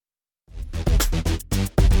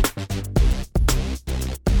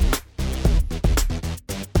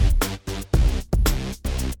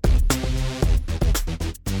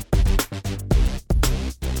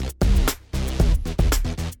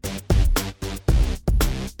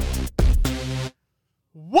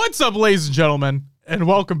What's up, ladies and gentlemen, and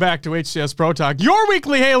welcome back to HCS Pro Talk, your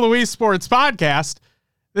weekly Halo esports podcast.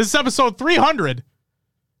 This is episode 300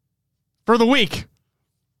 for the week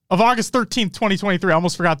of August 13th, 2023. I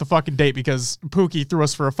almost forgot the fucking date because Pookie threw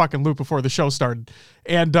us for a fucking loop before the show started.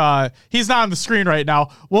 And he's not on the screen right now.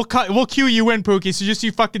 We'll cue you in, Pookie, so just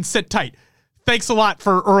you fucking sit tight. Thanks a lot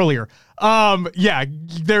for earlier. Yeah,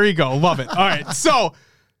 there you go. Love it. All right, so,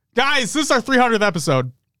 guys, this is our 300th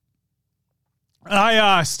episode.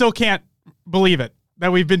 I still can't believe it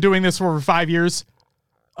that we've been doing this for over 5 years.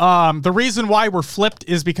 The reason why we're flipped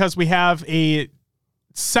is because we have a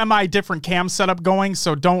semi-different cam setup going,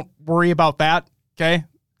 so don't worry about that, okay?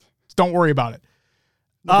 Don't worry about it.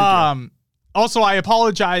 Also, I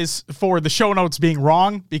apologize for the show notes being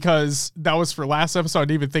wrong because that was for last episode. I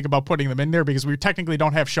didn't even think about putting them in there because we technically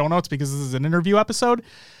don't have show notes because this is an interview episode.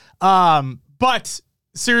 But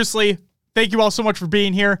seriously, thank you all so much for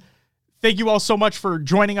being here. Thank you all so much for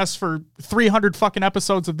joining us for 300 fucking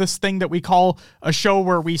episodes of this thing that we call a show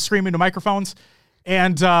where we scream into microphones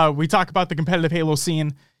and we talk about the competitive Halo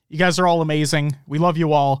scene. You guys are all amazing. We love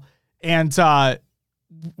you all. And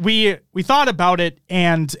we thought about it,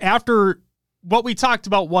 and after what we talked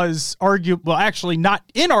about was actually not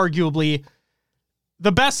inarguably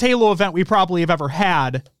the best Halo event we probably have ever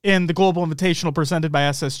had in the Global Invitational presented by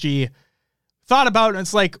SSG. Thought about it, and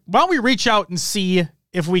it's like, why don't we reach out and see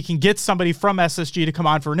if we can get somebody from SSG to come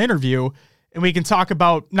on for an interview, and we can talk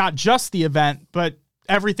about not just the event, but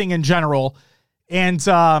everything in general. And,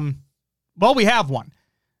 well, we have one.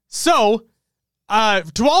 So,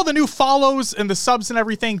 to all the new follows and the subs and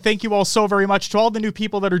everything, thank you all so very much. To all the new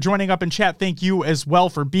people that are joining up in chat, thank you as well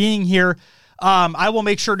for being here. I will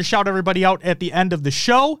make sure to shout everybody out at the end of the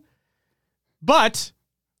show. But,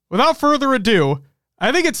 without further ado,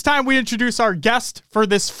 I think it's time we introduce our guest for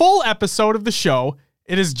this full episode of the show.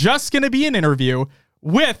 It is just going to be an interview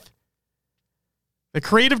with the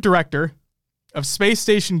creative director of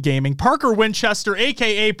Spacestation Gaming, Parker Winchester,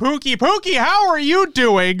 a.k.a. Pookie. Pookie, how are you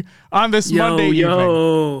doing on this Monday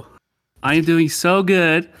evening? I am doing so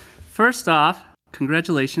good. First off,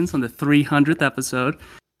 congratulations on the 300th episode.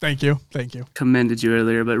 Thank you. Thank you. Commended you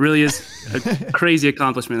earlier, but it really is a crazy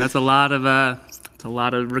accomplishment. That's a lot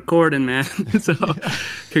of recording, man. So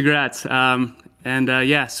congrats.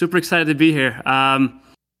 Yeah, super excited to be here.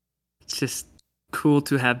 It's just cool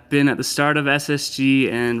to have been at the start of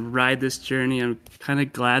SSG and ride this journey. I'm kind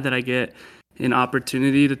of glad that I get an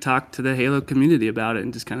opportunity to talk to the Halo community about it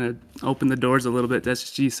and just kind of open the doors a little bit to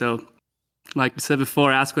SSG. So like I said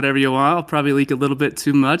before, ask whatever you want. I'll probably leak a little bit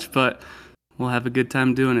too much, but we'll have a good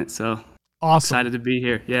time doing it. So awesome. Excited to be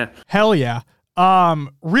here. Yeah. Hell yeah.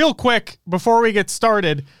 Real quick, before we get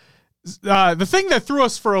started, the thing that threw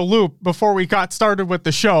us for a loop before we got started with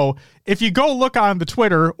the show, if you go look on the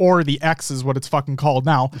Twitter, or the X is what it's fucking called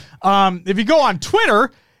now. If you go on Twitter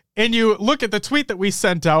and you look at the tweet that we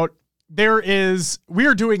sent out, we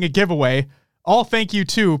are doing a giveaway. All thank you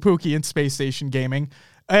to Pookie and Spacestation Gaming.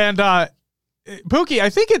 And, Pookie, I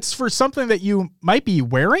think it's for something that you might be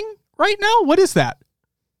wearing right now. What is that?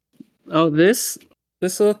 Oh, this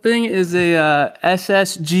little thing is a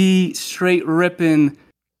SSG straight ripping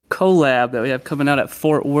collab that we have coming out at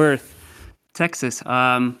Fort Worth, Texas.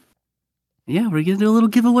 Yeah, we're gonna do a little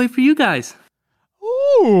giveaway for you guys.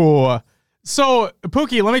 Ooh. So,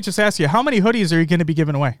 Pookie, let me just ask you, how many hoodies are you gonna be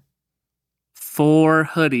giving away? 4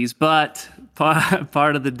 hoodies, but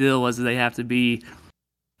part of the deal was they gotta be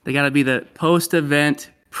the post-event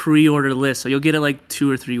pre-order list, so you'll get it like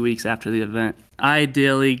 2 or 3 weeks after the event.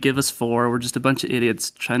 Ideally, give us 4. We're just a bunch of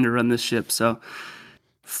idiots trying to run this ship, so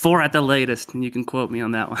 4 at the latest, and you can quote me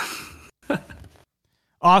on that one.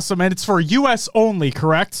 Awesome, and it's for US only,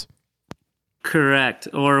 correct? Correct,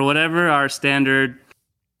 or whatever our standard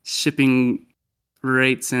shipping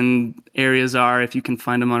rates and areas are. If you can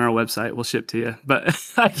find them on our website, we'll ship to you. But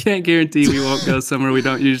I can't guarantee we won't go somewhere we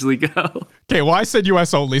don't usually go. Okay, well, I said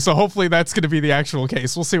US only, so hopefully that's going to be the actual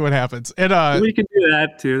case. We'll see what happens. And we can do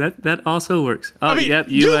that too. That also works. Oh, I mean, yep,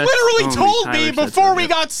 you US literally only. told Tyler me before so, we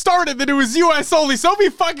yep. got started that it was US only. So be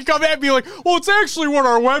fucking come at me like, well, it's actually what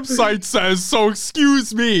our website says, so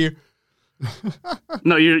excuse me.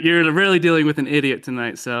 No, you're really dealing with an idiot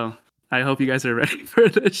tonight, so I hope you guys are ready for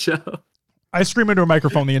the show. I scream into a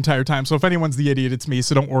microphone the entire time, so if anyone's the idiot, it's me,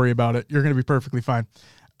 so don't worry about it. You're going to be perfectly fine.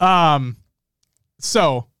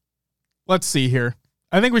 So, let's see here.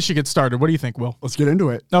 I think we should get started. What do you think, Will? Let's get into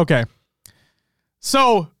it. Okay.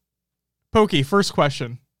 So, Pookie, first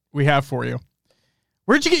question we have for you.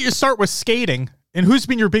 Where'd you get your start with skating, and who's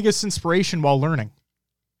been your biggest inspiration while learning?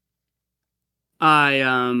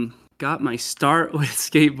 I got my start with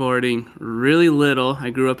skateboarding really little. I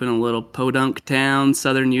grew up in a little podunk town,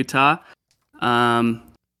 southern Utah. And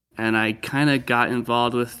I kind of got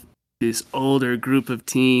involved with this older group of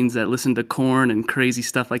teens that listened to Korn and crazy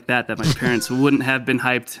stuff like that my parents wouldn't have been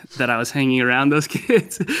hyped that I was hanging around those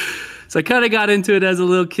kids. So I kind of got into it as a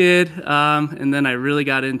little kid. And then I really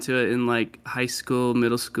got into it in like high school,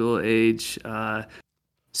 middle school age.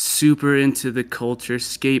 Super into the culture,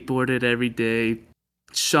 skateboarded every day.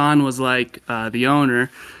 Sean was like the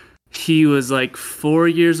owner. He was like 4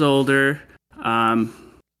 years older.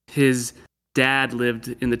 His dad lived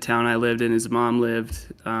in the town I lived in. His mom lived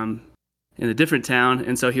in a different town.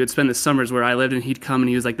 And so he would spend the summers where I lived, and he'd come and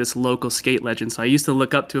he was like this local skate legend. So I used to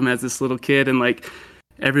look up to him as this little kid, and like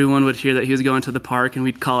everyone would hear that he was going to the park, and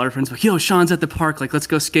we'd call our friends like, yo, Sean's at the park. Like, let's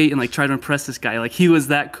go skate, and like try to impress this guy. Like, he was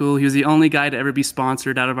that cool. He was the only guy to ever be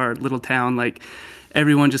sponsored out of our little town. Like,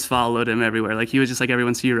 everyone just followed him everywhere. Like, he was just like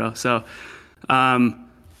everyone's hero. So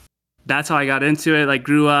that's how I got into it. Like,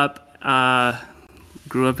 grew up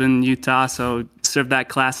in Utah, so served that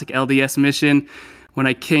classic LDS mission. When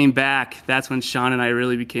I came back, that's when Sean and I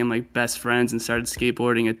really became like best friends and started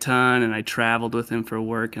skateboarding a ton. And I traveled with him for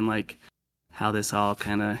work, and like how this all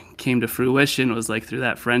kind of came to fruition was like through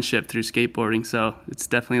that friendship through skateboarding. So it's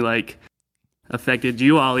definitely like affected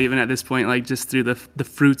you all even at this point, like just through the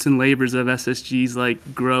fruits and labors of SSG's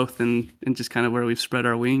like growth and just kind of where we've spread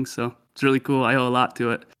our wings. So it's really cool. I owe a lot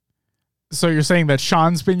to it. So you're saying that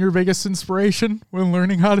Sean's been your biggest inspiration when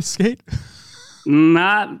learning how to skate?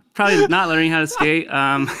 Probably not learning how to skate.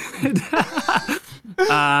 I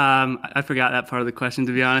forgot that part of the question,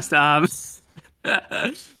 to be honest.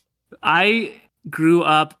 I grew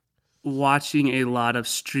up watching a lot of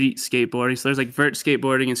street skateboarding. So there's like vert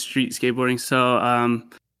skateboarding and street skateboarding. So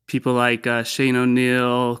people like Shane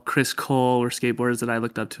O'Neill, Chris Cole were skateboarders that I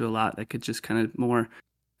looked up to a lot that could just kind of more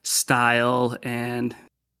style and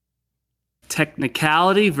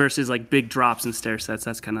technicality versus like big drops and stair sets.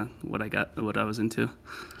 That's kind of what I was into.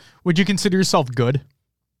 Would you consider yourself good?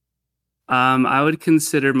 I would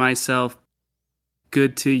consider myself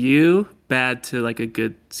good to you, bad to like a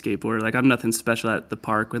good skateboarder. Like, I'm nothing special at the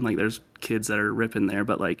park when like there's kids that are ripping there,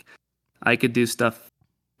 but like I could do stuff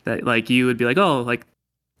that like you would be like, oh, like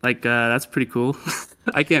that's pretty cool.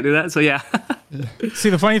 I can't do that. So yeah. See,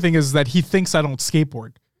 the funny thing is that he thinks I don't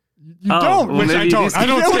skateboard. You don't, well, which I don't. I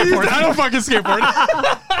don't skateboard. I don't fucking skateboard.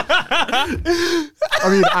 I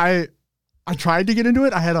mean, I tried to get into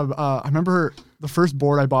it. I had I remember the first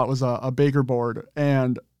board I bought was a Baker board,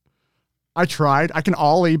 and I tried. I can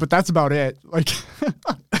ollie, but that's about it. Like,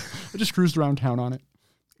 I just cruised around town on it.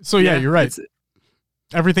 So yeah, you're right.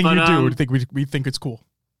 Everything you do, we think it's cool.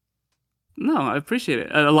 No, I appreciate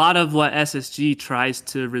it. A lot of what SSG tries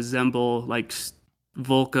to resemble, like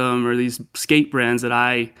Volcom or these skate brands that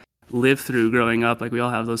I lived through growing up. Like, we all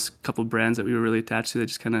have those couple brands that we were really attached to that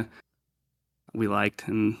just kind of we liked,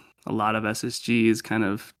 and a lot of SSG is kind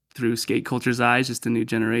of through skate culture's eyes, just a new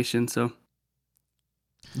generation. So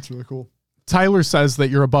it's really cool. Tyler says that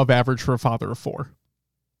you're above average for a father of four.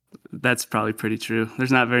 That's probably pretty true.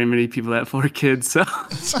 There's not very many people that have 4 kids, so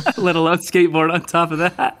let alone skateboard on top of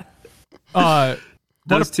that.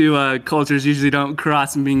 Those two cultures usually don't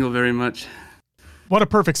cross and mingle very much. What a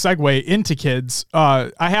perfect segue into kids.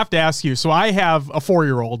 I have to ask you. So I have a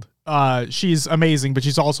 4-year-old. She's amazing, but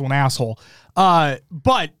she's also an asshole.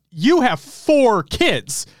 But you have 4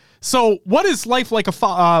 kids. So what is life like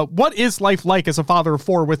what is life like as a father of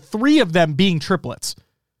 4 with 3 of them being triplets?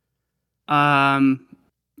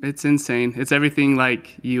 It's insane. It's everything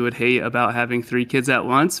like you would hate about having 3 kids at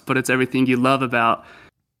once, but it's everything you love about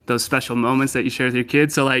those special moments that you share with your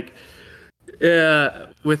kids. So like,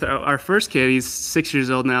 with our first kid, he's 6 years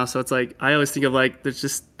old now. So it's like, I always think of like, there's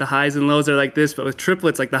just the highs and lows are like this, but with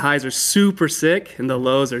triplets, like the highs are super sick and the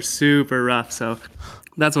lows are super rough. So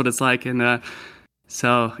that's what it's like. And,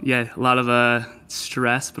 so yeah, a lot of,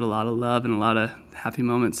 stress, but a lot of love and a lot of happy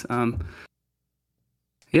moments.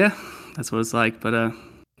 Yeah, that's what it's like, but,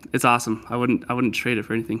 it's awesome. I wouldn't trade it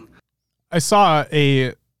for anything. I saw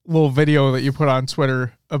a little video that you put on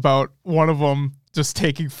Twitter about one of them just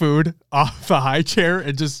taking food off the high chair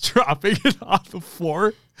and just dropping it on the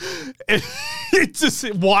floor. And it's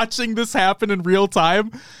just watching this happen in real time.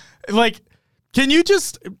 Like, can you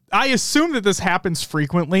just, I assume that this happens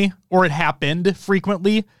frequently, or it happened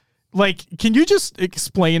frequently. Like, can you just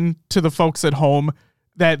explain to the folks at home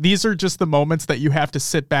that these are just the moments that you have to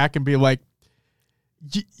sit back and be like,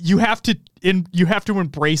 you have to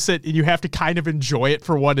embrace it, and you have to kind of enjoy it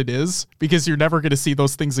for what it is, because you're never going to see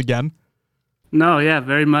those things again? No, yeah,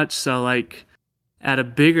 very much so. Like, at a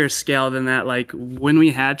bigger scale than that, like when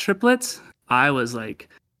we had triplets, I was like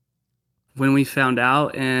when we found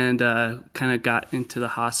out and kind of got into the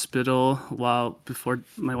hospital before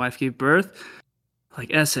my wife gave birth, like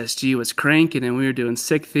SSG was cranking and we were doing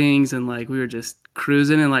sick things and like we were just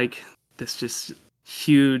cruising and like this just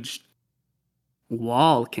huge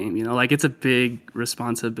wall came, like it's a big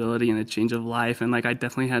responsibility and a change of life. And like I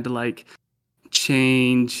definitely had to like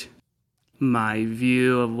change my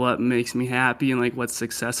view of what makes me happy and like what's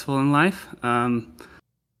successful in life.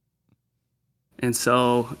 And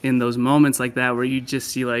so in those moments like that where you just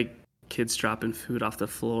see like kids dropping food off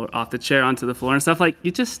the chair onto the floor and stuff, like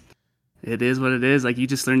it is what it is. Like you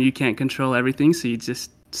just learn you can't control everything. So you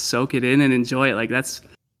just soak it in and enjoy it. Like that's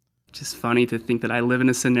just funny to think that I live in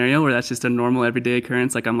a scenario where that's just a normal everyday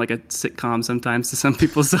occurrence. Like I'm like a sitcom sometimes to some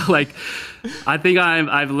people. So like, I think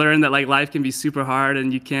I've learned that like life can be super hard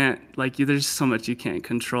and you can't there's so much you can't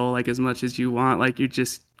control like as much as you want. Like you're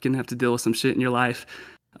just gonna have to deal with some shit in your life.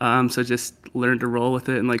 So just learn to roll with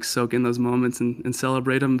it and like soak in those moments and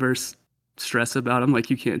celebrate them versus stress about them. Like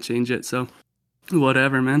you can't change it. So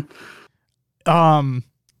whatever, man.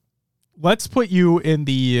 Let's put you in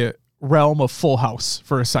the realm of Full House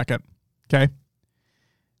for a second. Okay.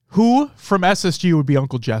 Who from SSG would be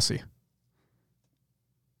Uncle Jesse?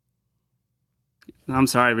 I'm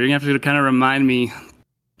sorry, but you're gonna have to kind of remind me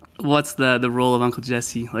what's the role of Uncle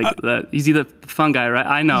Jesse? Like is he the fun guy, right?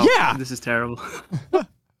 I know. Yeah. This is terrible.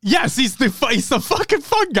 Yes, he's the fucking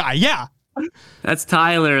fun guy. Yeah. That's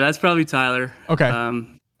Tyler. That's probably Tyler. Okay.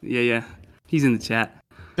 Yeah. He's in the chat.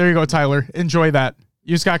 There you go, Tyler. Enjoy that.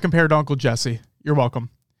 You just got compared to Uncle Jesse. You're welcome.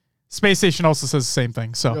 Space Station also says the same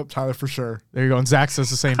thing. So Yep, Tyler for sure. There you go. And Zach says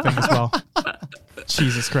the same thing as well.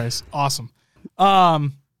 Jesus Christ. Awesome.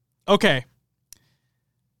 Okay.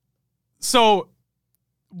 So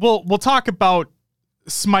we'll talk about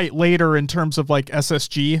Smite later in terms of like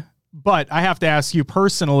SSG, but I have to ask you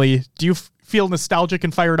personally, do you feel nostalgic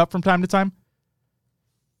and fired up from time to time?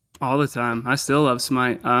 All the time. I still love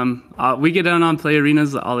Smite. We get down on play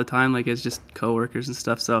arenas all the time, like it's just coworkers and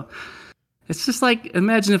stuff. So it's just like,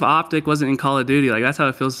 imagine if Optic wasn't in Call of Duty. Like that's how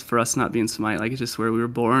it feels for us not being Smite. Like it's just where we were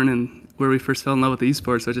born and where we first fell in love with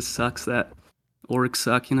esports. So it just sucks that orgs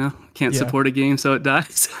suck, Can't support a game, so it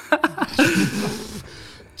dies.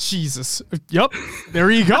 Jesus. Yep. There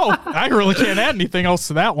you go. I really can't add anything else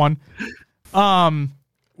to that one.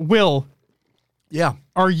 Will. Yeah.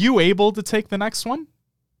 Are you able to take the next one?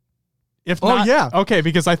 If not, yeah. Okay,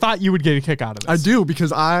 because I thought you would get a kick out of this. I do,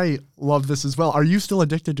 because I love this as well. Are you still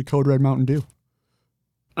addicted to Code Red Mountain Dew?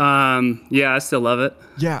 Yeah, I still love it.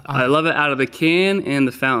 Yeah. I love it out of the can and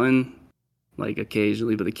the fountain, like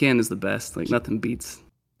occasionally, but the can is the best. Like nothing beats.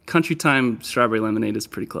 Country Time strawberry lemonade is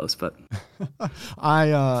pretty close, but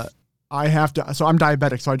I have to, so I'm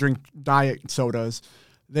diabetic, so I drink diet sodas.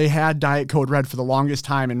 They had Diet Code Red for the longest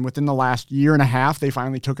time, and within the last year and a half, they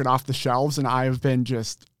finally took it off the shelves, and I've been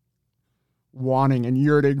just wanting and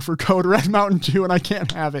yearning for Code Red Mountain Dew, and I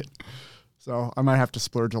can't have it. So I might have to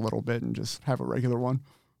splurge a little bit and just have a regular one.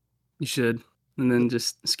 you should. And then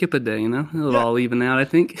just skip a day, It'll all even out, I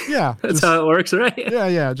think. Yeah. That's how it works, right?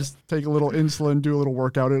 Yeah. Just take a little insulin, do a little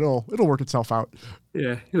workout. It'll work itself out.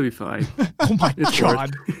 Yeah, you'll be fine. Oh my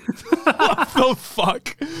God. What the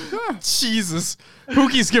fuck? Jesus.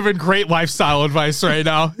 Pookie's giving great lifestyle advice right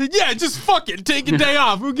now. Yeah, just fucking take a day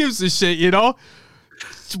off. Who gives a shit,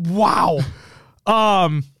 Wow.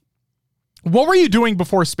 What were you doing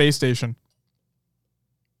before Space Station?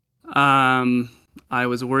 I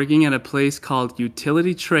was working at a place called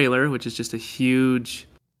Utility Trailer, which is just a huge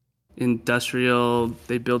industrial,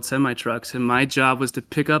 they build semi-trucks, and my job was to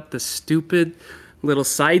pick up the stupid little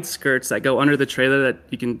side skirts that go under the trailer that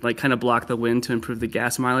you can like kind of block the wind to improve the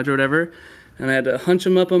gas mileage or whatever. And I had to hunch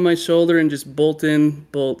them up on my shoulder and just bolt in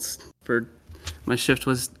bolts for, my shift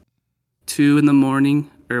was 2 in the morning,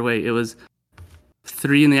 it was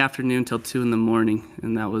 3 in the afternoon till 2 in the morning.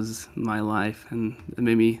 And that was my life. And it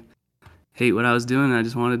made me hate what I was doing. I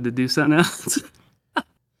just wanted to do something else.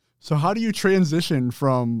 So how do you transition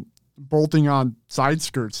from bolting on side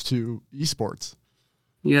skirts to esports?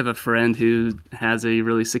 You have a friend who has a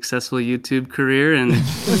really successful YouTube career, and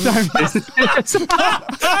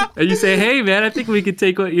and you say, hey, man, I think we could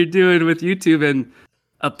take what you're doing with YouTube and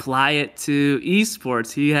apply it to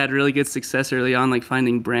esports. He had really good success early on, like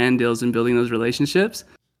finding brand deals and building those relationships.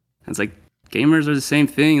 And it's like, gamers are the same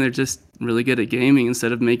thing. They're just really good at gaming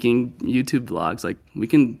instead of making YouTube vlogs. Like, we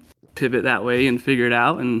can pivot that way and figure it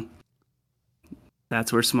out, and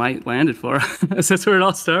that's where Smite landed for us. That's where it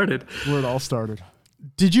all started.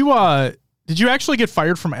 Did you actually get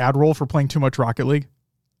fired from AdRoll for playing too much Rocket League?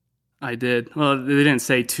 I did. Well, they didn't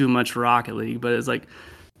say too much Rocket League, but it's like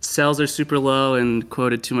sales are super low and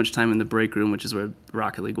quoted too much time in the break room, which is where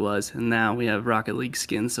Rocket League was. And now we have Rocket League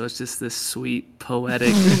skins. So it's just this sweet,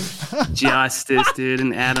 poetic justice, dude.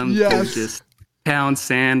 And Adam can just pound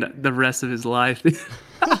sand the rest of his life.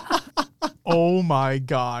 Oh, my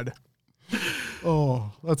God.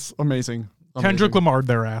 Oh, that's amazing. Kendrick Lamar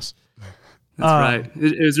their ass. That's right.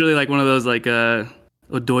 It was really like one of those like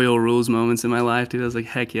O'Doyle rules moments in my life, dude. I was like,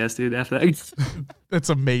 heck yes, dude. After that. That's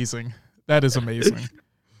amazing. That is amazing.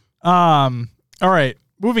 All right.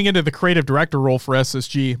 Moving into the creative director role for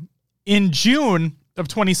SSG. In June of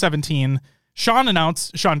 2017,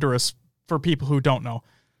 Sean Duras, for people who don't know,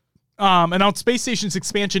 announced Space Station's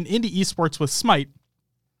expansion into esports with Smite.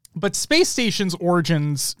 But Space Station's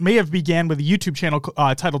origins may have began with a YouTube channel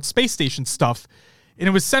titled Space Station Stuff, and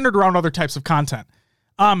it was centered around other types of content.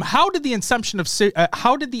 How did the inception of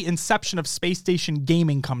Space Station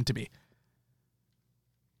gaming come to be?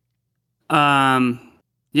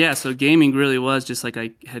 Yeah, so gaming really was just like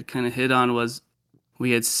I had kind of hit on, was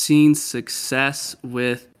we had seen success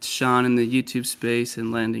with Sean in the YouTube space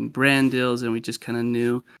and landing brand deals, and we just kind of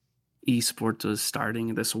knew esports was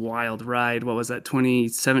starting this wild ride. What was that,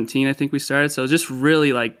 2017 I think we started? So it was just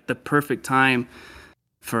really like the perfect time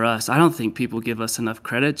for us. I don't think people give us enough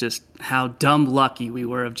credit just how dumb lucky we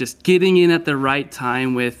were of just getting in at the right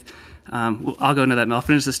time with I'll go into that and I'll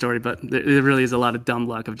finish the story, but there really is a lot of dumb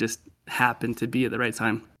luck of just happened to be at the right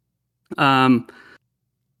time.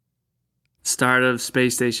 Start of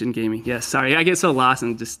Space Station gaming. Yes, sorry, I get so lost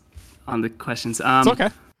in just on the questions. It's okay.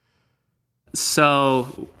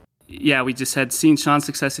 So yeah, we just had seen Sean's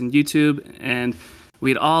success in YouTube, and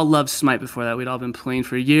we'd all loved Smite before that. We'd all been playing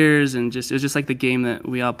for years, and it was just like the game that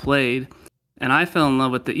we all played. And I fell in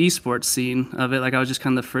love with the esports scene of it. Like I was just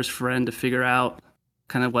kind of the first friend to figure out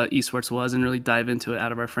kind of what esports was and really dive into it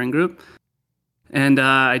out of our friend group. And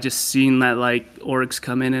I just seen that like orgs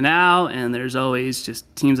come in and out, and there's always just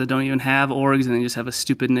teams that don't even have orgs and they just have a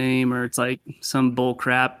stupid name, or it's like some bull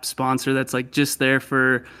crap sponsor that's like just there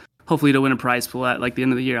for hopefully to win a prize pool at like the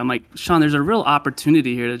end of the year. I'm like, Sean, there's a real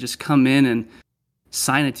opportunity here to just come in and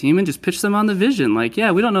sign a team and just pitch them on the vision. Like,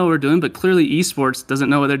 yeah, we don't know what we're doing, but clearly esports doesn't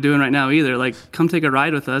know what they're doing right now either. Like, come take a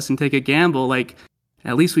ride with us and take a gamble. Like,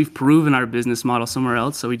 at least we've proven our business model somewhere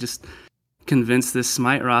else. So we just convinced this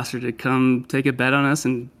Smite roster to come take a bet on us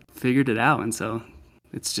and figured it out. And so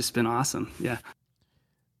it's just been awesome. Yeah.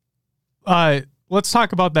 Let's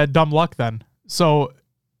talk about that dumb luck then. So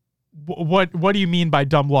what do you mean by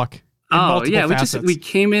dumb luck? Oh yeah, we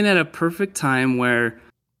came in at a perfect time where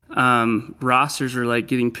rosters were like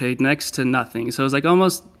getting paid next to nothing. So it was like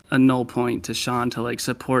almost a null point to Sean to like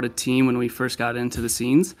support a team when we first got into the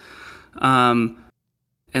scenes.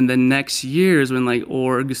 And the next year is when like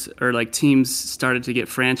orgs or like teams started to get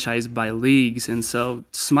franchised by leagues. And so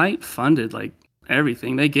Smite funded like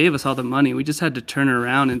everything. They gave us all the money. We just had to turn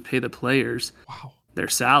around and pay the players their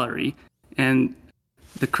salary. And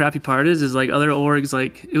the crappy part is like other orgs,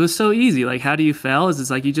 like it was so easy. Like how do you fail? It's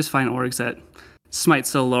like you just find orgs that Smite's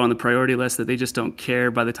so low on the priority list that they just don't care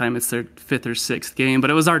by the time it's their 5th or 6th game. But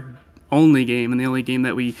it was our only game and the only game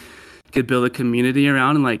that we could build a community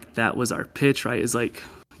around. And like that was our pitch, right? Is like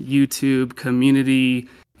YouTube community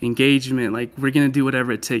engagement. Like we're gonna do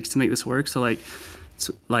whatever it takes to make this work. So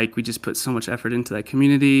like we just put so much effort into that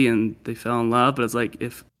community and they fell in love. But it's like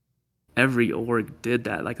if every org did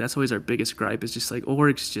that, like that's always our biggest gripe, is just like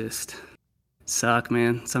orgs just suck,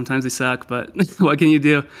 man. Sometimes they suck, but what can you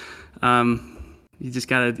do? You just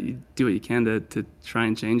gotta do what you can to try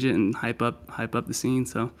and change it and hype up the scene.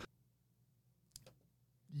 So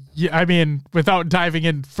yeah, I mean, without diving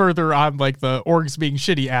in further on like the orgs being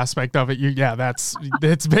shitty aspect of it, that's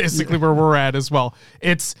basically where we're at as well.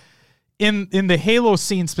 It's in the Halo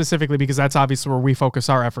scene specifically, because that's obviously where we focus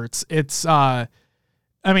our efforts. It's I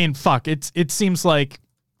mean, fuck, it seems like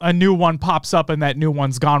a new one pops up and that new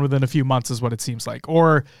one's gone within a few months is what it seems like.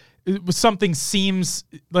 Or something seems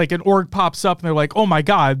like an org pops up and they're like, oh my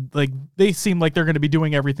God, like they seem like they're going to be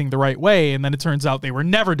doing everything the right way. And then it turns out they were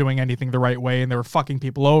never doing anything the right way and they were fucking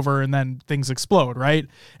people over, and then things explode, right?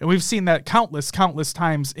 And we've seen that countless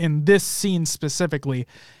times in this scene specifically.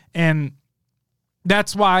 And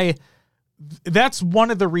that's one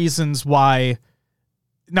of the reasons why.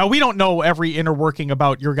 Now, we don't know every inner working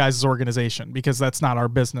about your guys' organization because that's not our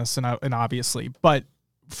business, and obviously. But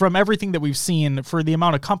from everything that we've seen, for the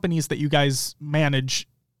amount of companies that you guys manage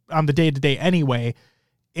on the day-to-day anyway,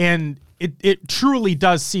 and it truly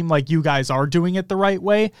does seem like you guys are doing it the right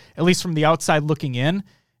way, at least from the outside looking in.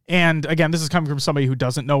 And again, this is coming from somebody who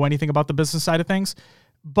doesn't know anything about the business side of things.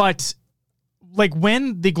 But like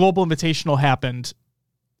when the Global Invitational happened,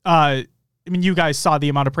 I mean, you guys saw the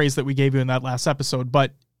amount of praise that we gave you in that last episode,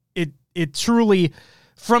 but it truly,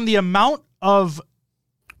 from the amount of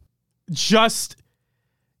just,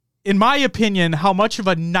 in my opinion, how much of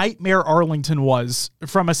a nightmare Arlington was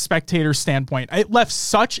from a spectator standpoint. It left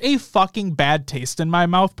such a fucking bad taste in my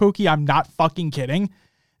mouth, Pookie. I'm not fucking kidding.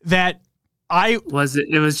 That it was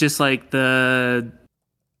just like the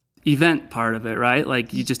event part of it, right?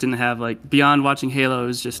 Like you just didn't have like beyond watching Halo, it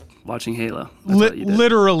was just watching Halo.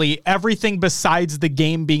 Literally everything besides the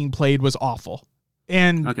game being played was awful.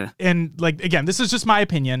 And like, again, this is just my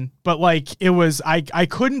opinion, but like it was, I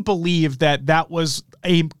couldn't believe that was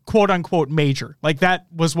a quote unquote major. Like that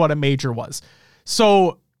was what a major was.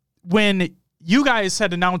 So when you guys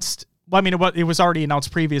had announced, well, I mean, it was already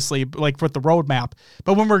announced previously, like with the roadmap,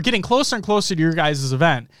 but when we're getting closer and closer to your guys'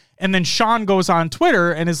 event, and then Sean goes on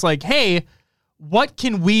Twitter and is like, hey, what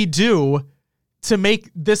can we do to make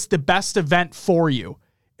this the best event for you?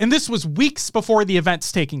 And this was weeks before the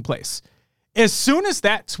event's taking place. As soon as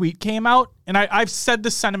that tweet came out, and I've said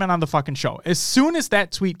this sentiment on the fucking show, as soon as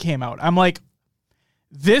that tweet came out, I'm like,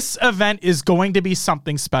 this event is going to be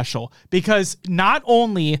something special, because not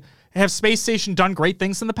only have Space Station done great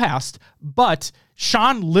things in the past, but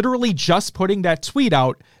Sean literally just putting that tweet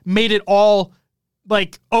out made it all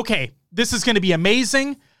like, okay, this is going to be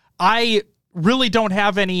amazing. I really don't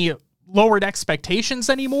have any lowered expectations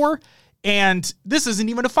anymore, and this isn't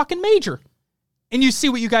even a fucking major. And you see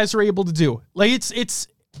what you guys are able to do. Like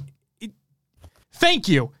thank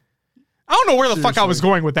you. I don't know where the fuck I was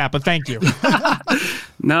going with that, but thank you.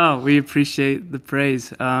 No, we appreciate the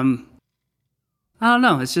praise. I don't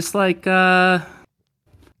know. It's just like,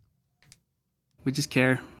 we just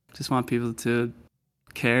care. Just want people to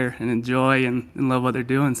care and enjoy and love what they're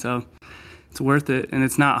doing. So it's worth it. And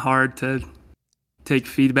it's not hard to take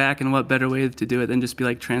feedback, and what better way to do it than just be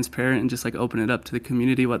like transparent and just like open it up to the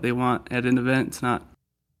community what they want at an event. It's not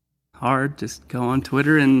hard. Just go on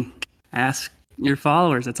Twitter and ask your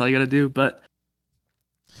followers. That's all you got to do. But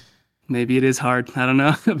maybe it is hard. I don't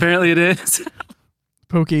know. Apparently it is.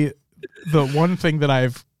 Pookie, the one thing that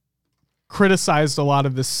I've criticized a lot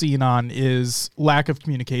of this scene on is lack of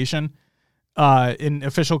communication. In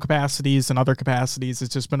official capacities and other capacities,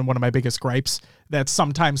 it's just been one of my biggest gripes, that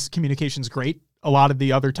sometimes communication's great. A lot of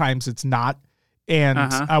the other times it's not. And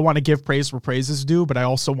I want to give praise where praise is due, but I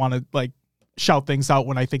also want to like shout things out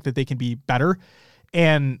when I think that they can be better.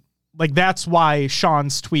 And like, that's why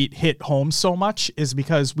Sean's tweet hit home so much, is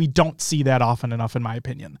because we don't see that often enough, in my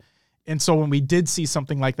opinion. And so when we did see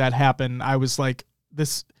something like that happen, I was like,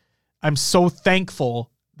 I'm so thankful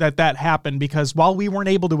that happened, because while we weren't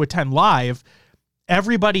able to attend live,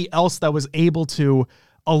 everybody else that was able to,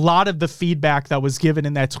 a lot of the feedback that was given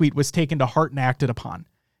in that tweet was taken to heart and acted upon.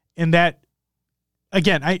 And that,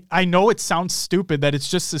 again, I know it sounds stupid that it's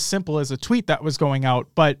just as simple as a tweet that was going out,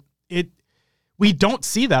 but we don't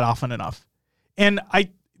see that often enough. And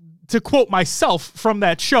to quote myself from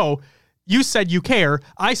that show, you said you care.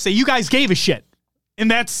 I say you guys gave a shit. And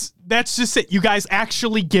that's just it. You guys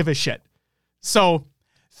actually give a shit. So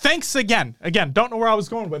thanks again. Again, don't know where I was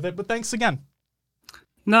going with it, but thanks again.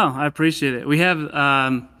 No, I appreciate it. We have,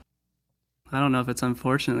 I don't know if it's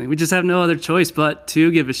unfortunately, we just have no other choice but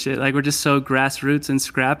to give a shit. Like, we're just so grassroots and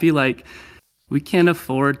scrappy. Like, we can't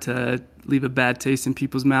afford to leave a bad taste in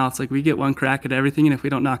people's mouths. Like, we get one crack at everything, and if we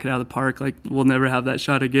don't knock it out of the park, like, we'll never have that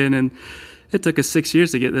shot again. And it took us 6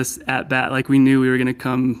 years to get this at bat. Like, we knew we were going to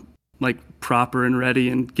come like proper and ready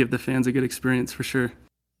and give the fans a good experience for sure.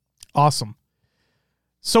 Awesome.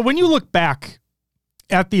 So when you look back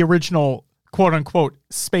at the original quote unquote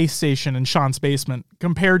Space Station in Sean's basement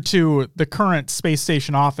compared to the current Space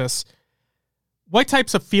Station office, what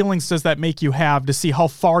types of feelings does that make you have to see how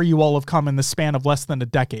far you all have come in the span of less than a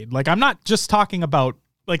decade? Like, I'm not just talking about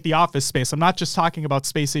like the office space. I'm not just talking about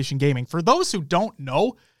Space Station Gaming. For those who don't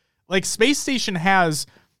know, like, Space Station has,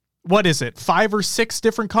 what is it, 5 or 6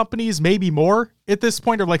 different companies, maybe more at this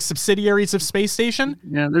point, or like subsidiaries of Space Station?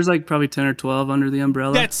 Yeah, there's like probably 10 or 12 under the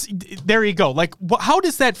umbrella. There you go. Like, how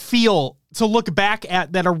does that feel to look back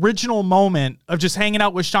at that original moment of just hanging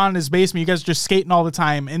out with Sean in his basement? You guys are just skating all the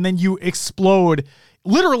time, and then you explode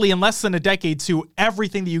literally in less than a decade to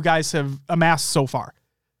everything that you guys have amassed so far.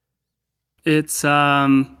 It's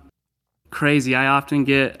crazy. I often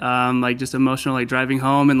get like just emotional, like driving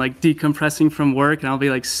home and like decompressing from work, and I'll be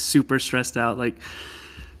like super stressed out, like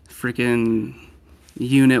freaking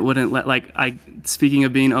unit wouldn't let, like, speaking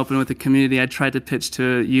of being open with the community, I tried to pitch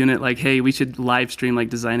to unit like, hey, we should live stream like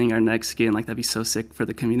designing our next skin, like that'd be so sick for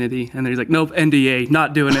the community. And they're like, nope, NDA,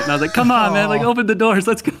 not doing it. And I was like, come on, man, like open the doors,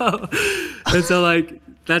 let's go. And so like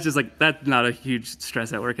that's just like, that's not a huge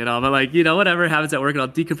stress at work at all. But like, you know, whatever happens at work, and I'll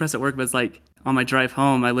decompress at work. But it's like on my drive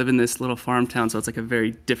home, I live in this little farm town, so it's like a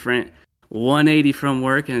very different 180 from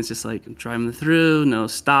work. And it's just like I'm driving through, no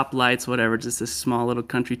stoplights, whatever, just this small little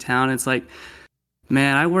country town. It's like,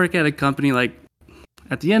 man, I work at a company, like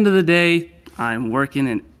at the end of the day, I'm working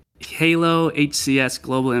in Halo HCS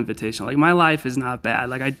Global Invitational. Like my life is not bad.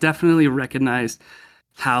 Like I definitely recognize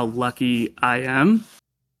how lucky I am.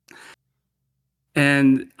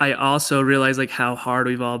 And I also realize like how hard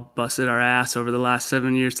we've all busted our ass over the last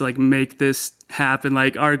 7 years to like make this happen.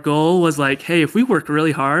 Like our goal was like, hey, if we work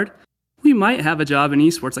really hard, we might have a job in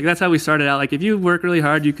esports. Like that's how we started out. Like if you work really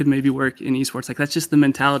hard, you could maybe work in esports. Like that's just the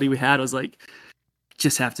mentality we had, was like,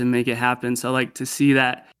 just have to make it happen. So like to see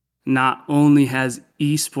that not only has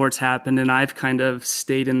esports happened, and I've kind of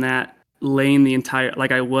stayed in that lane the entire,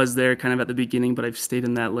 like I was there kind of at the beginning, but I've stayed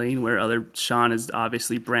in that lane where Sean has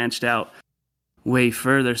obviously branched out way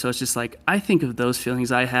further. So it's just like, I think of those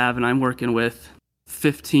feelings I have, and I'm working with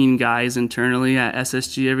 15 guys internally at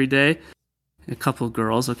SSG every day. A couple of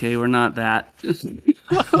girls. Okay, we're not that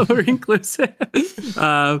over inclusive.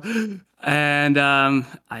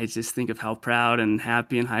 I just think of how proud and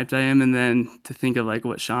happy and hyped I am. And then to think of like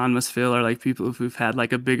what Sean must feel, or like people who've had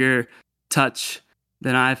like a bigger touch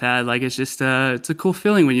than I've had. Like it's just it's a cool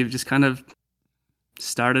feeling when you've just kind of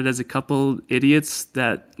started as a couple idiots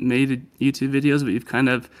that made YouTube videos, but you've kind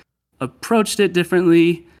of approached it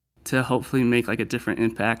differently to hopefully make like a different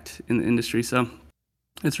impact in the industry. So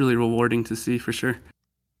it's really rewarding to see, for sure.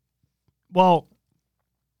 Well,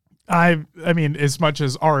 I mean, as much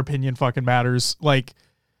as our opinion fucking matters, like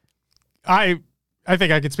I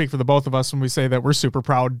think I could speak for the both of us when we say that we're super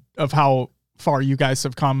proud of how far you guys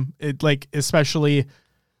have come. It, like, especially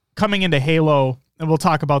coming into Halo, and we'll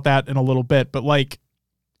talk about that in a little bit, but like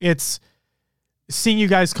it's seeing you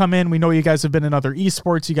guys come in. We know you guys have been in other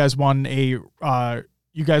esports. You guys won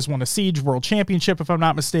a Siege World Championship, if I'm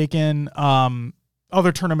not mistaken.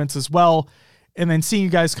 Other tournaments as well. And then seeing you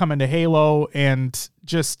guys come into Halo and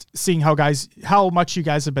just seeing how much you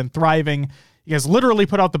guys have been thriving. You guys literally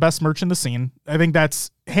put out the best merch in the scene. I think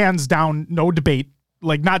that's hands down, no debate.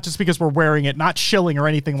 Like, not just because we're wearing it, not shilling or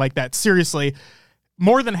anything like that. Seriously,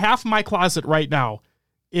 more than half my closet right now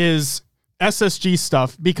is SSG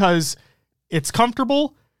stuff, because it's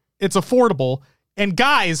comfortable, it's affordable. And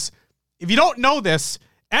guys, if you don't know this,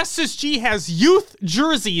 SSG has youth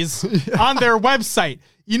jerseys on their website.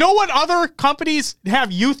 You know what other companies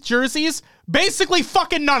have youth jerseys? Basically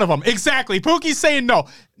fucking none of them. Exactly. Pookie's saying no.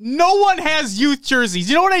 No one has youth jerseys.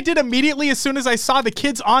 You know what I did immediately as soon as I saw the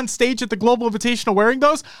kids on stage at the Global Invitational wearing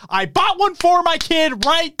those? I bought one for my kid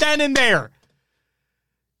right then and there.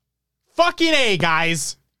 Fucking A,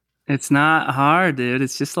 guys. It's not hard, dude.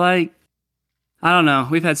 It's just like, I don't know.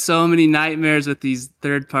 We've had so many nightmares with these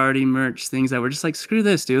third-party merch things that we're just like, screw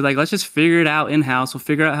this, dude. Like, let's just figure it out in-house. We'll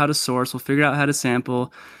figure out how to source. We'll figure out how to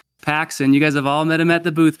sample. Paxton, you guys have all met him at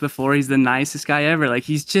the booth before. He's the nicest guy ever. Like,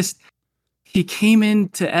 he came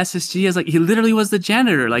into SSG as like, he literally was the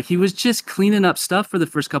janitor. Like, he was just cleaning up stuff for the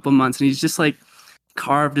first couple months, and he's just like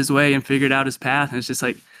carved his way and figured out his path. And it's just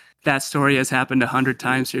like, that story has happened 100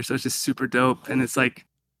 times here. So it's just super dope. And it's like,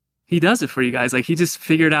 he does it for you guys. Like, he just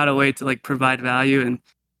figured out a way to like provide value and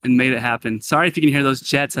made it happen. Sorry if you can hear those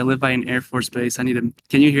jets. I live by an Air Force base. Can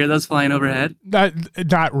you hear those flying overhead?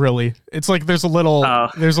 Not really. It's like there's a little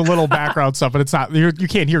background stuff, but it's not. You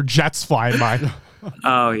can't hear jets flying by.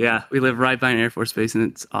 Oh yeah, we live right by an Air Force base, and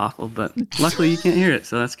it's awful. But luckily, you can't hear it,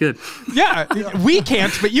 so that's good. Yeah, we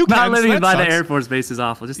can't, but you can. Not living by the Air Force base is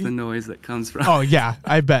awful. Just the noise that comes from. Oh yeah,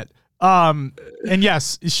 I bet. And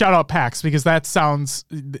yes, shout out PAX, because that sounds,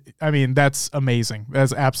 I mean, that's amazing.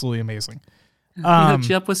 That's absolutely amazing. He hooked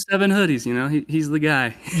you up with 7 hoodies, you know, he's the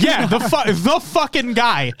guy. Yeah. The fucking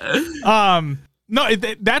guy. No,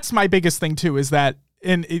 that's my biggest thing too, is that,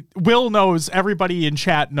 and Will knows, everybody in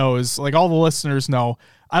chat knows, like all the listeners know,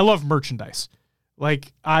 I love merchandise.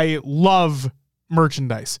 Like, I love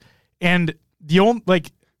merchandise. And the only,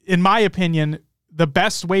 like, in my opinion, the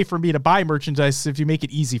best way for me to buy merchandise is if you make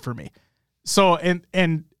it easy for me. So,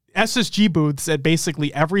 and SSG booths at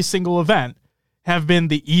basically every single event have been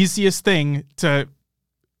the easiest thing to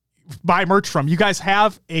buy merch from. You guys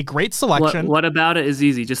have a great selection. What about it is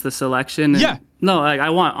easy? Just the selection? Yeah. No, like, I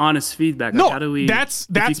want honest feedback. Like, no, how do we, that's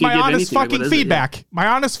my honest fucking feedback. Yeah. My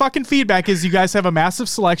honest fucking feedback is you guys have a massive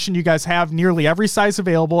selection. You guys have nearly every size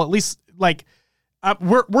available. At least, like,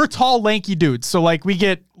 we're tall, lanky dudes. So, like, we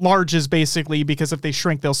get larges basically, because if they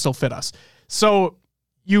shrink, they'll still fit us. So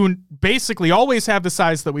you basically always have the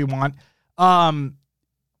size that we want.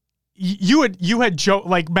 you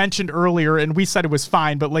had mentioned earlier, and we said it was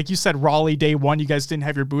fine, but like you said, Raleigh day one, you guys didn't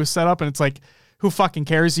have your booth set up, and it's like, who fucking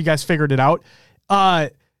cares? You guys figured it out.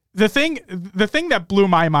 The thing that blew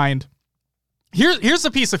my mind. Here's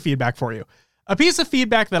a piece of feedback for you. A piece of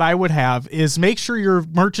feedback that I would have is make sure your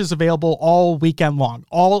merch is available all weekend long,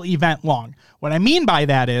 all event long. What I mean by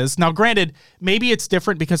that is, now granted, maybe it's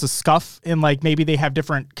different because of Scuff and like maybe they have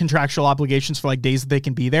different contractual obligations for like days that they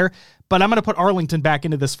can be there. But I'm going to put Arlington back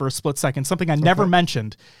into this for a split second. Something I never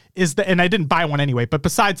mentioned is that, and I didn't buy one anyway, but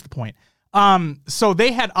besides the point. So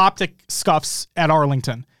they had optic scuffs at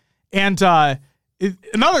Arlington. And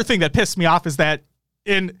another thing that pissed me off is that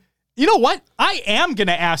you know what? I am going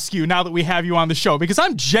to ask you now that we have you on the show, because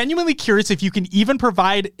I'm genuinely curious if you can even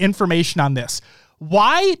provide information on this.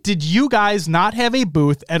 Why did you guys not have a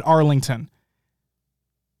booth at Arlington?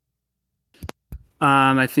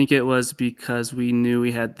 I think it was because we knew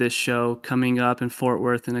we had this show coming up in Fort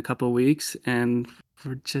Worth in a couple of weeks, and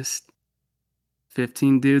we're just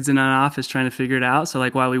 15 dudes in an office trying to figure it out. So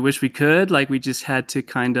like, while we wish we could, like we just had to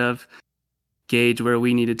kind of gauge where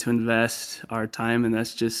we needed to invest our time, and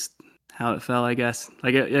that's just how it fell, I guess.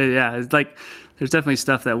 Like, yeah, it's like there's definitely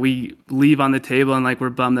stuff that we leave on the table, and like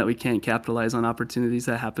we're bummed that we can't capitalize on opportunities.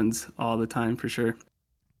 That happens all the time for sure.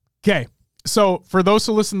 Okay, so for those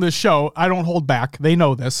who listen to the show, I don't hold back. They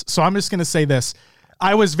know this, so I'm just going to say this.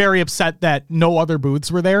 I was very upset that no other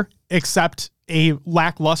booths were there except a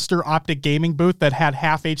lackluster Optic Gaming booth that had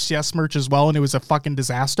half HCS merch as well, and it was a fucking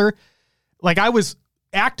disaster. Like, I was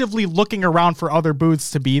actively looking around for other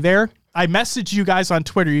booths to be there. I messaged you guys on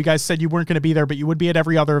Twitter. You guys said you weren't going to be there, but you would be at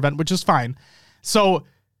every other event, which is fine. So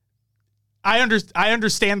I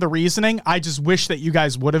understand the reasoning. I just wish that you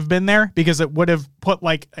guys would have been there, because it would have put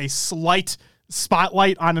like a slight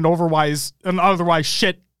spotlight on an otherwise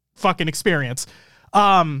shit fucking experience.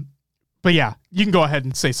 But yeah, you can go ahead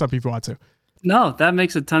and say something if you want to. No, that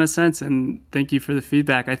makes a ton of sense, and thank you for the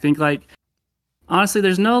feedback. I think like, honestly,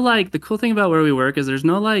 there's no like, the cool thing about where we work is there's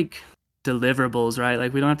no like deliverables, right?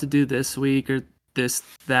 Like we don't have to do this week or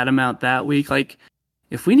that amount that week. Like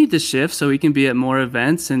if we need to shift so we can be at more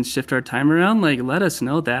events and shift our time around, like let us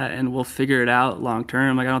know that and we'll figure it out long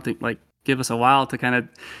term. Like I don't think, like, give us a while to kind of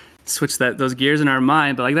switch those gears in our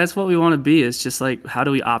mind, but like that's what we want to be. It's just like, how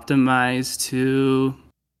do we optimize to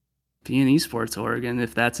be an esports org? And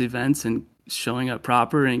if that's events and showing up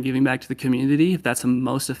proper and giving back to the community, if that's the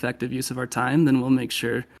most effective use of our time, then we'll make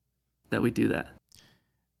sure that we do that.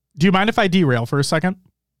 Do you mind if I derail for a second?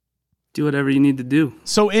 Do whatever you need to do.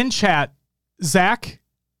 So in chat, Zach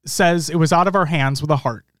says it was out of our hands with a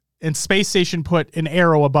heart, and Space Station put an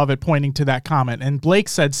arrow above it pointing to that comment. And Blake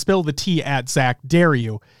said, spill the tea at Zach, dare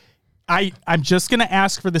you. I'm just going to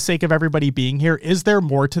ask for the sake of everybody being here, is there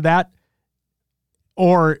more to that?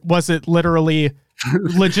 Or was it literally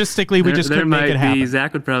logistically we just couldn't make it happen?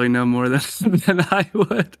 Zach would probably know more than I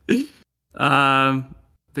would.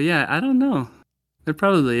 But yeah, I don't know. There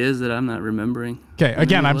probably is that I'm not remembering. Okay,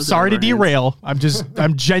 again, I'm sorry to derail.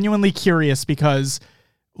 I'm genuinely curious because,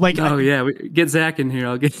 like, get Zach in here.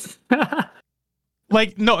 I'll get.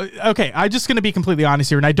 Like, no, okay, I'm just going to be completely honest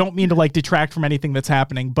here, and I don't mean to like detract from anything that's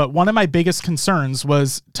happening, but one of my biggest concerns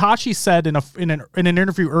was Tashi said in an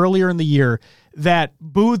interview earlier in the year that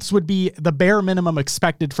booths would be the bare minimum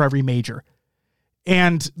expected for every major.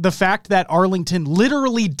 And the fact that Arlington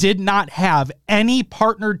literally did not have any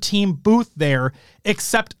partnered team booth there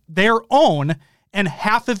except their own, and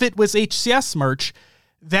half of it was HCS merch,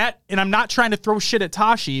 and I'm not trying to throw shit at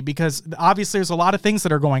Tashi because obviously there's a lot of things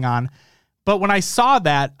that are going on. But when I saw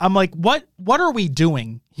that, I'm like, what are we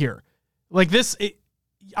doing here? Like this,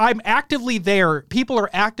 I'm actively there. People are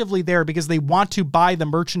actively there because they want to buy the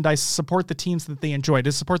merchandise, support the teams that they enjoy,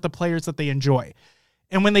 to support the players that they enjoy.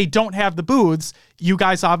 And when they don't have the booths, you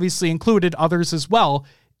guys obviously included, others as well.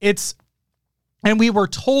 And we were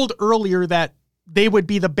told earlier that they would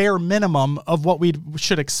be the bare minimum of what we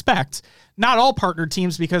should expect. Not all partner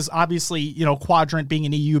teams, because obviously, you know, Quadrant being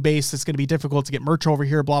an EU base, it's going to be difficult to get merch over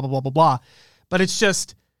here, blah, blah, blah, blah, blah. But it's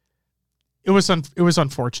just, it was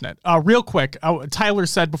unfortunate. Real quick, Tyler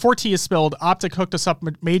said, before tea is spilled, Optic hooked us up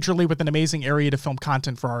majorly with an amazing area to film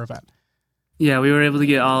content for our event. Yeah, we were able to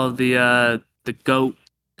get all of the GOAT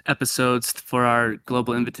episodes for our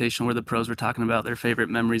global invitation where the pros were talking about their favorite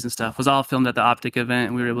memories and stuff. It was all filmed at the Optic event,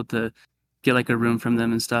 and we were able to get like a room from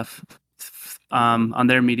them and stuff on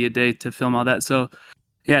their media day to film all that. So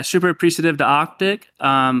yeah, super appreciative to Optic.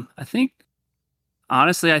 I think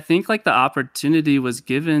like the opportunity was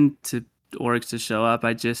given to orgs to show up.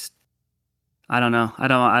 I don't know. I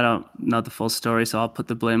don't know the full story, so I'll put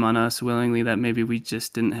the blame on us willingly that maybe we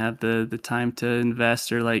just didn't have the time to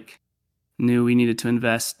invest or like knew we needed to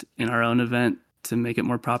invest in our own event to make it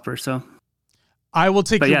more proper. So I will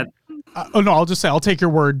take. I'll just say I'll take your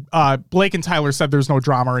word. Blake and Tyler said there's no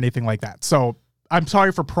drama or anything like that. So I'm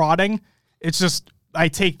sorry for prodding. It's just I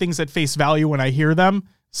take things at face value when I hear them.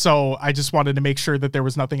 So I just wanted to make sure that there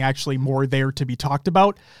was nothing actually more there to be talked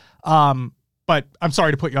about. But I'm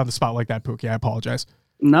sorry to put you on the spot like that, Pookie. I apologize.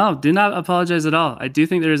 No, do not apologize at all. I do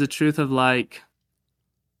think there is a truth of like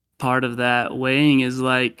part of that weighing is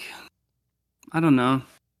like, I don't know.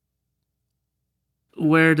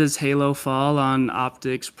 Where does Halo fall on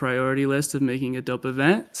Optic's priority list of making a dope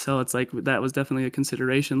event? So it's like that was definitely a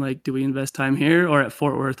consideration. Like, do we invest time here or at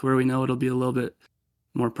Fort Worth where we know it'll be a little bit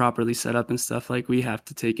more properly set up and stuff? Like we have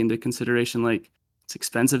to take into consideration like it's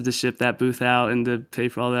expensive to ship that booth out and to pay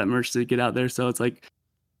for all that merch to get out there. So it's like,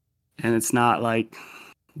 and it's not like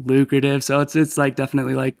lucrative. So it's like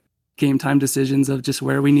definitely like game time decisions of just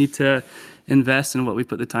where we need to invest and what we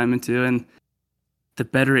put the time into. And the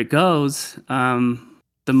better it goes,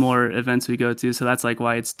 the more events we go to. So that's like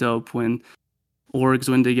why it's dope when orgs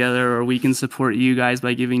win together, or we can support you guys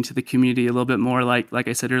by giving to the community a little bit more. Like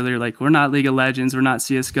I said earlier, like we're not League of Legends, we're not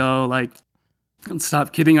CSGO. Like, let's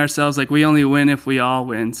stop kidding ourselves. Like we only win if we all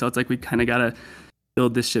win. So it's like we kind of got to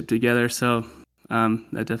build this ship together. So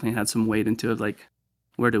that definitely had some weight into it. Like,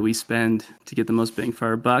 where do we spend to get the most bang for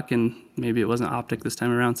our buck? And maybe it wasn't Optic this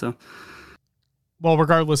time around. So, well,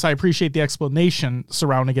 regardless, I appreciate the explanation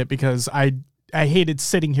surrounding it because I hated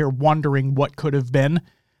sitting here wondering what could have been,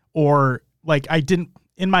 or like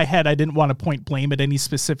in my head, I didn't want to point blame at any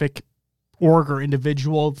specific org or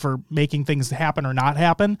individual for making things happen or not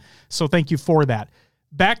happen. So thank you for that.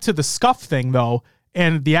 Back to the scuff thing though,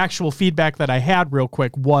 and the actual feedback that I had real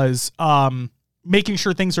quick was making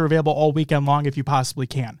sure things are available all weekend long if you possibly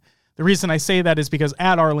can. The reason I say that is because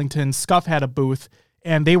at Arlington, Scuff had a booth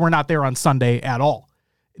and they were not there on Sunday at all.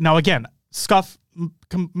 Now, again, Scuff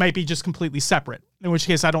might be just completely separate, in which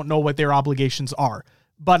case I don't know what their obligations are.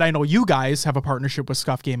 But I know you guys have a partnership with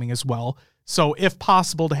Scuff Gaming as well. So if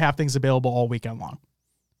possible, to have things available all weekend long.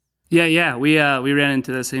 Yeah. We ran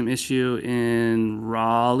into the same issue in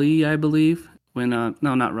Raleigh, I believe. When no,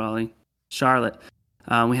 not Raleigh, Charlotte.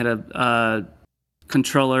 We had a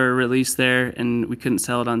controller release there, and we couldn't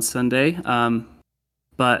sell it on Sunday.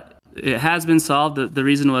 But it has been solved. The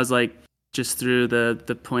reason was like just through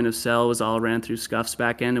the point of sale was all ran through Scuff's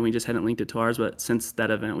back end, and we just hadn't linked it to ours. But since that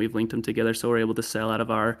event, we've linked them together, so we're able to sell out of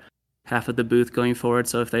our half of the booth going forward.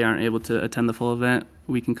 So if they aren't able to attend the full event,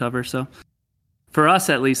 we can cover. So for us,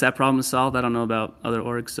 at least, that problem is solved. I don't know about other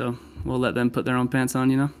orgs, so we'll let them put their own pants on,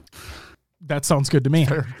 you know? That sounds good to me.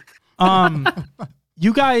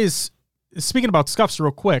 You guys, speaking about Scuffs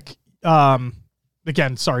real quick,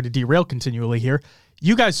 again, sorry to derail continually here.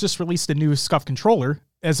 You guys just released a new Scuff controller,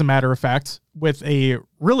 as a matter of fact, with a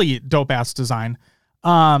really dope-ass design.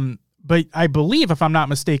 But I believe, if I'm not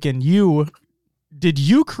mistaken, did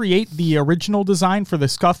you create the original design for the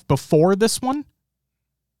Scuff before this one?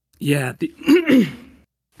 Yeah.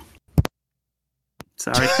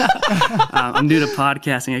 Sorry. I'm new to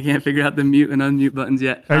podcasting. I can't figure out the mute and unmute buttons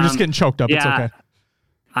yet. You're just getting choked up. Yeah, it's okay.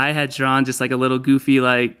 I had drawn just like a little goofy,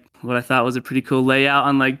 like what I thought was a pretty cool layout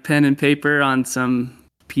on like pen and paper on some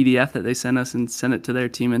PDF that they sent us and sent it to their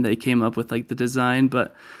team, and they came up with like the design.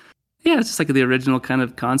 But yeah, it's just like the original kind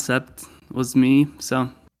of concept was me. So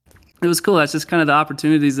it was cool. That's just kind of the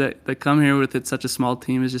opportunities that come here with it. Such a small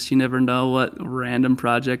team is just, you never know what random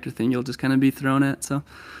project or thing you'll just kind of be thrown at. So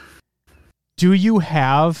do you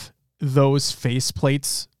have those face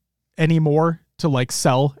plates anymore to like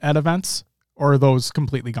sell at events, or are those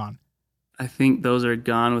completely gone? I think those are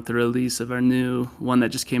gone with the release of our new one that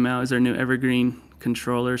just came out, is our new Evergreen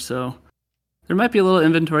controller. So there might be a little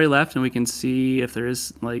inventory left, and we can see if there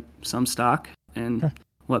is like some stock, and okay,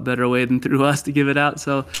 what better way than through us to give it out.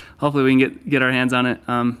 So hopefully we can get our hands on it.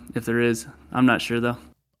 If there is, I'm not sure though.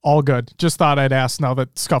 All good. Just thought I'd ask now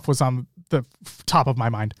that Scuff was on the top of my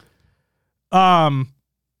mind. All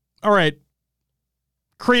right.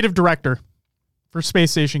 Creative director for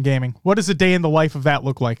Spacestation Gaming. What does a day in the life of that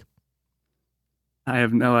look like? I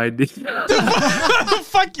have no idea.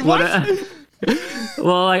 Fuck you. What?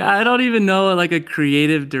 Well, like, I don't even know what like a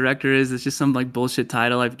creative director is. It's just some like bullshit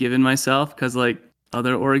title I've given myself because like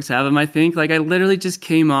other orgs have them, I think. Like I literally just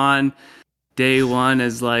came on day one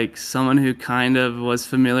as like someone who kind of was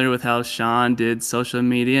familiar with how Sean did social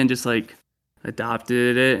media and just like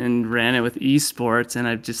adopted it and ran it with esports. And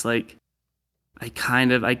I've just like, I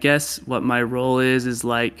guess what my role is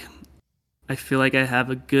like, I feel like I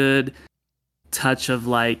have a good touch of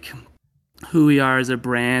like who we are as a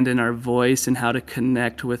brand and our voice and how to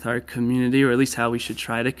connect with our community, or at least how we should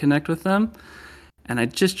try to connect with them. And I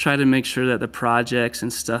just try to make sure that the projects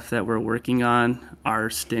and stuff that we're working on are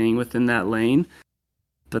staying within that lane.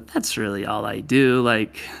 But that's really all I do.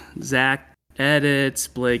 Like Zach edits,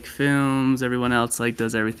 Blake films, everyone else like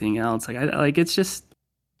does everything else. Like it's just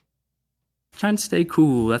trying to stay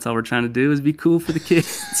cool. That's all we're trying to do, is be cool for the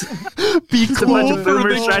kids. Be Just cool a bunch of for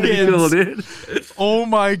boomers the trying kids. to be cool, dude. Oh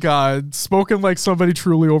my God. Spoken like somebody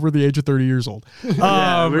truly over the age of 30 years old.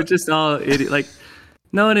 Yeah, we're just all idiot. Like,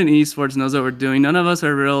 no one in esports knows what we're doing. None of us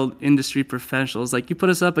are real industry professionals. Like, you put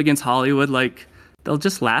us up against Hollywood, like, they'll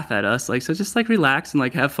just laugh at us. Like, so just like relax and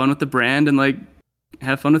like have fun with the brand and like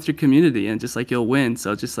have fun with your community, and just like you'll win.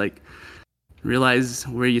 So just like realize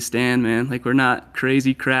where you stand, man. Like, we're not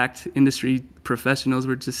crazy cracked industry professionals.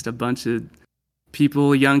 We're just a bunch of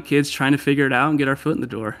people, young kids trying to figure it out and get our foot in the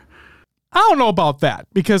door. I don't know about that,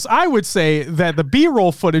 because I would say that the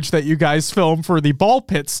B-roll footage that you guys filmed for the ball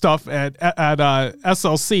pit stuff at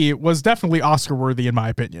SLC was definitely Oscar worthy, in my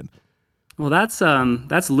opinion. Well,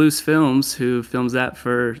 that's Loose Films, who films that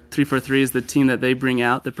for 343, is the team that they bring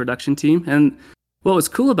out, the production team. And what was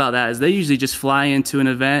cool about that is they usually just fly into an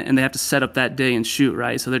event and they have to set up that day and shoot,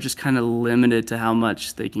 right? So they're just kind of limited to how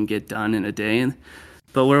much they can get done in a day.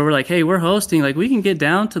 But where we're like, hey, we're hosting, like we can get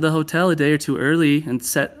down to the hotel a day or two early and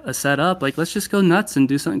set up. Like, let's just go nuts and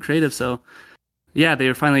do something creative. So yeah, they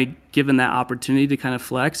were finally given that opportunity to kind of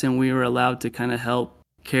flex, and we were allowed to kind of help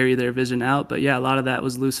carry their vision out. But yeah, a lot of that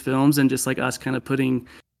was Loose Films and just like us kind of putting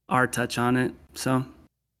our touch on it. So,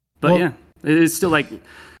 but yeah, it's still like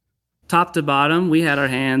top to bottom, we had our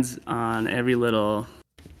hands on every little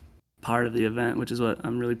part of the event, which is what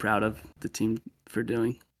I'm really proud of the team for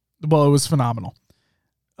doing. Well, it was phenomenal.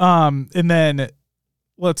 And then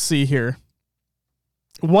let's see here.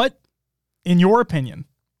 What, in your opinion,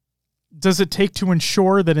 does it take to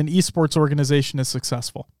ensure that an esports organization is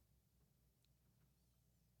successful?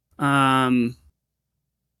 I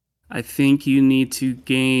think you need to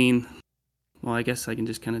gain, well, I guess I can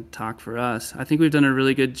just kind of talk for us. I think we've done a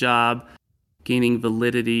really good job gaining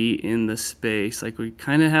validity in the space. Like, we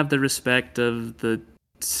kind of have the respect of the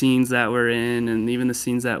scenes that we're in, and even the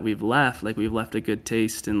scenes that we've left. Like, we've left a good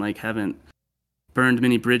taste and like haven't burned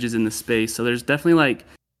many bridges in the space. So there's definitely like,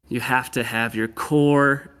 you have to have your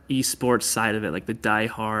core esports side of it, like the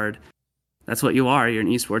diehard. That's what you are. You're an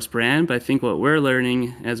esports brand. But I think what we're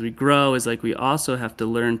learning as we grow is like, we also have to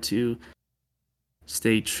learn to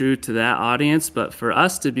stay true to that audience. But for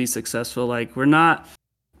us to be successful, like, we're not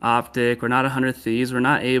Optic, we're not 100 Thieves, we're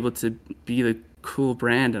not able to be the cool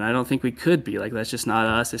brand, and I don't think we could be. Like, that's just not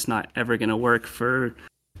us. It's not ever going to work for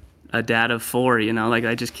a dad of 4, you know, like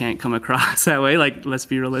I just can't come across that way. Like, let's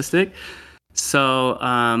be realistic. So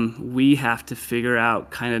we have to figure out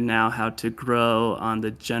kind of now how to grow on the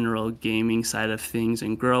general gaming side of things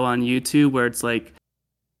and grow on YouTube, where it's like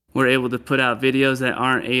we're able to put out videos that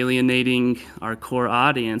aren't alienating our core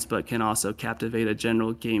audience, but can also captivate a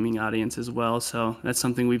general gaming audience as well. So that's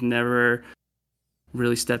something we've never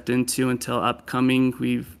really stepped into until upcoming.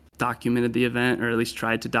 We've documented the event, or at least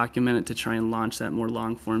tried to document it, to try and launch that more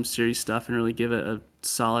long form series stuff and really give it a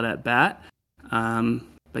solid at bat.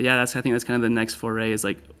 But yeah, I think that's kind of the next foray, is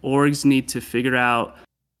like orgs need to figure out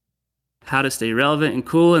how to stay relevant and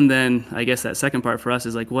cool. And then I guess that second part for us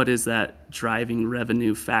is like, what is that driving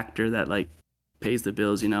revenue factor that like pays the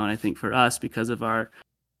bills, you know? And I think for us, because of our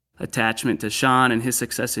attachment to Sean and his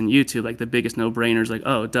success in YouTube, like the biggest no-brainer is like,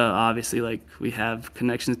 oh, duh, obviously, like we have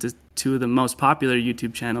connections to 2 of the most popular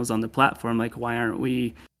YouTube channels on the platform. Like, why aren't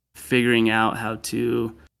we figuring out how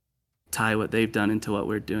to tie what they've done into what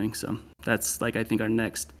we're doing? So that's like, I think, our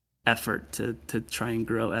next effort to try and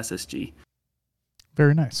grow SSG.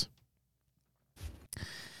 Very nice.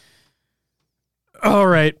 All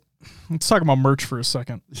right. Let's talk about merch for a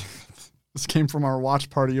second. This came from our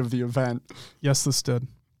watch party of the event. Yes, this did.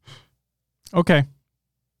 Okay.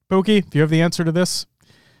 Pookie, do you have the answer to this?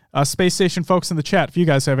 Space Station folks in the chat, if you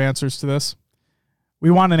guys have answers to this,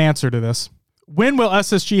 we want an answer to this. When will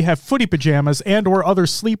SSG have footy pajamas and or other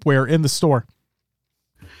sleepwear in the store?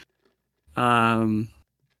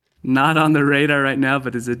 Not on the radar right now,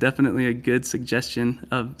 but is it definitely a good suggestion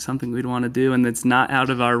of something we'd want to do, and it's not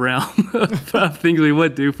out of our realm of things we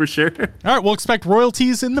would do for sure. All right, we'll expect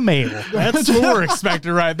royalties in the mail. That's what we're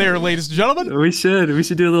expecting right there, ladies and gentlemen. We should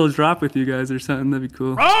do a little drop with you guys or something. That'd be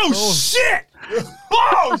cool. Oh. Shit!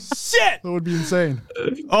 Oh shit! That would be insane.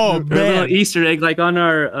 Oh Or a man! little Easter egg, like on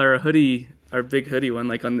our hoodie. Our big hoodie one,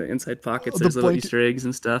 like on the inside pockets, there's little Easter eggs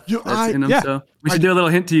and stuff that's in them. Yeah. So we should do a little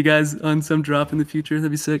hint to you guys on some drop in the future.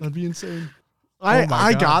 That'd be sick. That'd be insane. my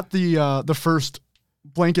I God. got the first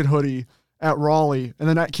blanket hoodie, at Raleigh. And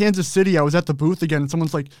then at Kansas City, I was at the booth again, and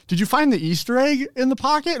someone's like, "Did you find the Easter egg in the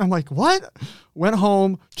pocket?" And I'm like, "What?" Went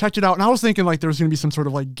home, checked it out, and I was thinking like there was going to be some sort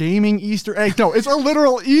of like gaming Easter egg. No, it's a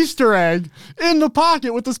literal Easter egg in the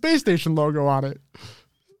pocket with the Space Station logo on it.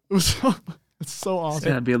 It was it's so awesome. It's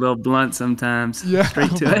gotta be a little blunt sometimes. Yeah.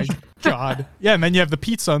 Straight to it. God. Yeah, and then you have the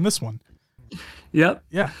pizza on this one. Yep.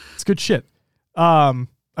 Yeah, it's good shit.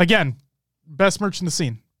 Again, best merch in the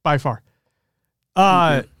scene by far.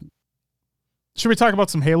 Should we talk about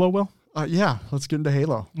some Halo, Will? Yeah, let's get into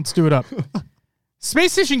Halo. Let's do it up.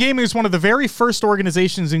 Space Station Gaming is one of the very first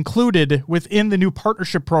organizations included within the new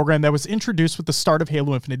partnership program that was introduced with the start of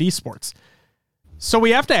Halo Infinite Esports. So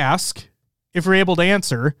we have to ask, if we're able to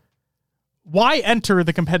answer, why enter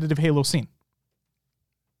the competitive Halo scene?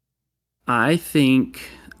 I think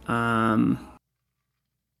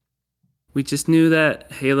we just knew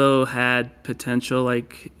that Halo had potential.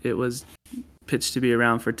 Like, it was pitched to be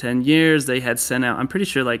around for 10 years. They had sent out, I'm pretty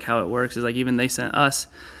sure like how it works is like even they sent us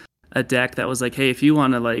a deck that was like, hey, if you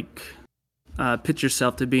want to like pitch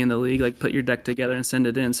yourself to be in the league, like put your deck together and send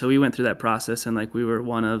it in. So we went through that process, and like we were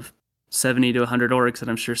one of 70 to 100 orgs that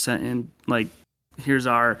I'm sure sent in like, here's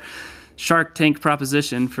our Shark Tank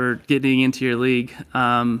proposition for getting into your league.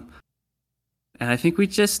 And I think we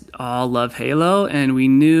just all love Halo, and we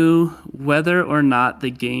knew whether or not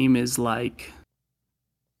the game is like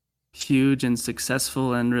huge and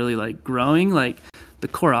successful and really like growing, like the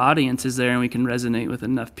core audience is there and we can resonate with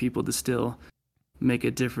enough people to still make a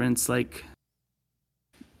difference. Like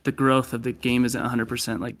the growth of the game isn't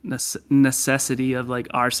 100% like necessity of like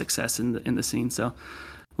our success in the scene. So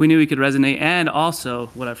we knew we could resonate. And also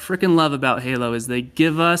what I freaking love about Halo is they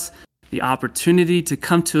give us the opportunity to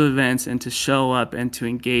come to events and to show up and to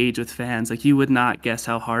engage with fans. Like you would not guess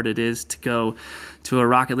how hard it is to go to a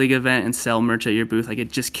Rocket League event and sell merch at your booth. Like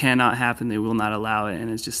it just cannot happen. They will not allow it.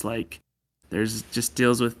 And it's just like, there's just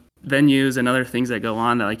deals with venues and other things that go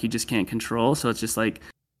on that like you just can't control. So it's just like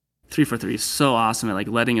 343 is so awesome at like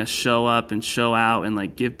letting us show up and show out and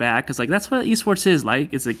like give back. Cause like that's what esports is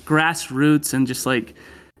like. It's like grassroots and just like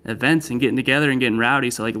events and getting together and getting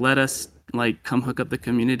rowdy. So like let us like come hook up the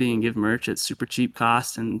community and give merch at super cheap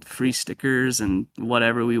cost and free stickers and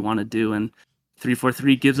whatever we want to do. And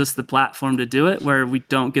 343 gives us the platform to do it, where we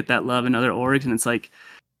don't get that love in other orgs. And it's like,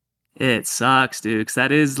 it sucks, dude, because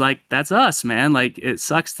that is like, that's us, man. Like it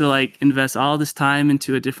sucks to like invest all this time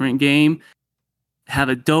into a different game, have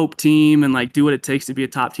a dope team, and like do what it takes to be a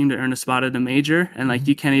top team to earn a spot at a major. And like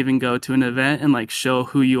you can't even go to an event and like show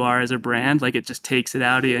who you are as a brand. Like it just takes it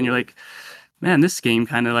out of you, and you're like, man, this game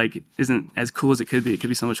kind of like isn't as cool as it could be. It could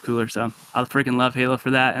be so much cooler. So I'll freaking love Halo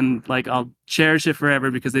for that. And like, I'll cherish it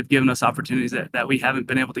forever because they've given us opportunities that we haven't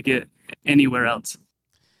been able to get anywhere else.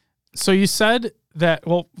 So you said that,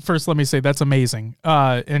 well, first let me say that's amazing.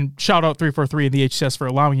 And shout out 343 and the HCS for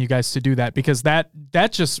allowing you guys to do that, because that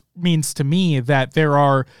just means to me that there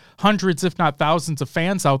are hundreds, if not thousands of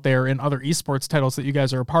fans out there in other esports titles that you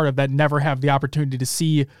guys are a part of that never have the opportunity to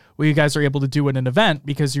see what you guys are able to do in an event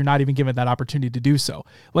because you're not even given that opportunity to do so.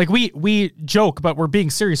 Like we joke, but we're being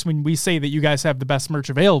serious when we say that you guys have the best merch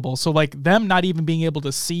available. So like them not even being able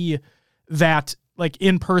to see that like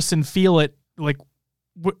in person, feel it,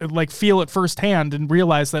 like feel it firsthand and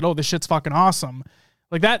realize that, oh, this shit's fucking awesome.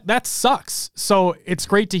 Like that sucks. So it's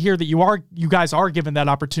great to hear that you guys are given that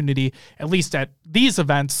opportunity, at least at these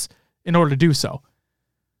events, in order to do so.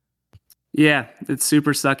 Yeah, it's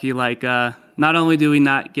super sucky. Like, not only do we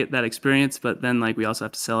not get that experience, but then like we also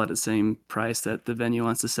have to sell it at the same price that the venue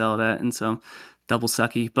wants to sell it at. And so double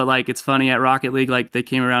sucky. But like, it's funny at Rocket League, like they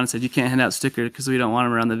came around and said, you can't hand out stickers because we don't want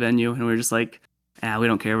them around the venue. And we were just like, we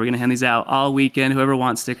don't care. We're going to hand these out all weekend. Whoever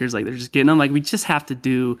wants stickers, like they're just getting them. Like we just have to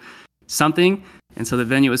do something. And so the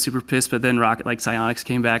venue was super pissed, but then Rocket, like Psyonix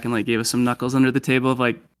came back and like gave us some knuckles under the table of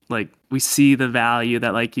like we see the value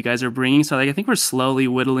that like you guys are bringing. So like, I think we're slowly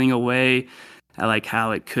whittling away at like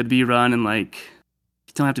how it could be run. And like,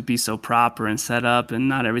 you don't have to be so proper and set up, and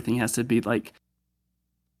not everything has to be like,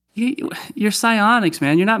 you're Psyonix,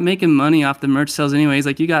 man. You're not making money off the merch sales anyways.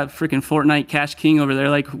 Like you got freaking Fortnite Cash King over there.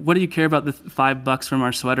 Like, what do you care about the $5 from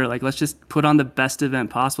our sweater? Like, let's just put on the best event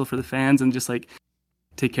possible for the fans and just like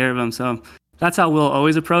take care of them. So that's how we'll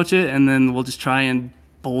always approach it. And then we'll just try and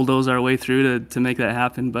bulldoze our way through to make that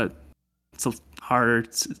happen. But it's harder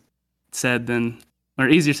said than, or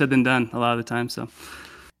easier said than done a lot of the time. So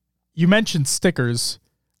you mentioned stickers.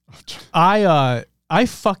 I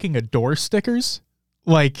fucking adore stickers.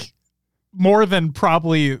 Like more than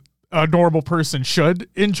probably a normal person should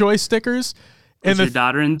enjoy stickers. Does your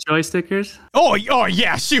daughter enjoy stickers? Oh yeah,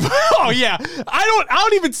 oh yeah. I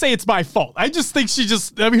don't even say it's my fault. I just think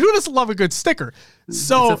I mean, who doesn't love a good sticker?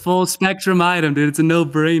 So it's a full spectrum item, dude. It's a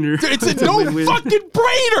no-brainer. It's a no fucking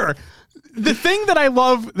brainer. The thing that I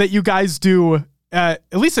love that you guys do, at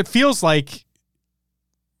least it feels like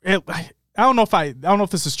it, I don't know if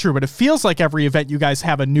this is true, but it feels like every event you guys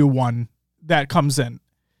have a new one that comes in.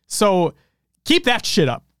 So keep that shit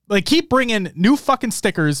up. Like, keep bringing new fucking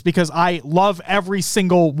stickers because I love every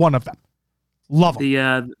single one of them. Love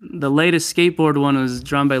them. The latest skateboard one was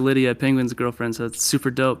drawn by Lydia, Penguin's girlfriend, so it's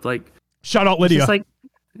super dope. Like, shout out Lydia. Just like,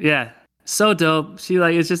 yeah, so dope. She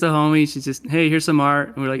like, it's just a homie. She's just, hey, here's some art.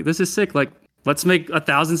 And we're like, this is sick. Like, let's make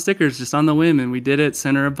 1,000 stickers just on the whim. And we did it.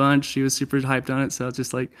 Sent her a bunch. She was super hyped on it. So it's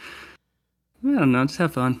just like, I don't know, just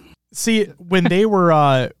have fun. See, when they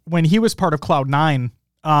were, when he was part of Cloud9,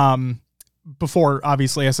 before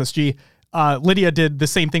obviously SSG, Lydia did the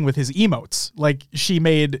same thing with his emotes. Like, she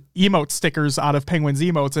made emote stickers out of Penguin's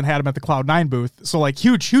emotes and had them at the Cloud9 booth. So like,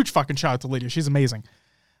 huge fucking shout out to Lydia. She's amazing.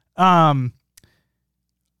 Here's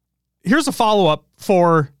a follow-up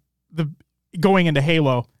for the going into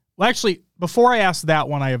Halo. Well, actually, before I ask that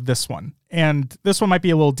one, I have this one, and this one might be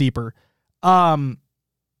a little deeper. You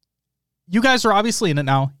guys are obviously in it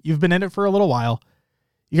now. You've been in it for a little while.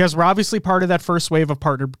 You guys were obviously part of that first wave of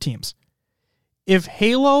partner teams. If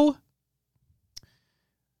Halo,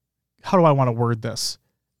 how do I want to word this?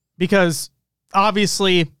 Because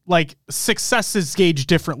obviously, like, success is gauged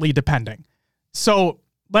differently depending. So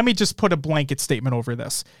let me just put a blanket statement over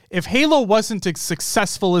this. If Halo wasn't as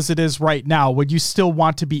successful as it is right now, would you still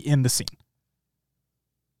want to be in the scene?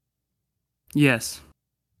 Yes.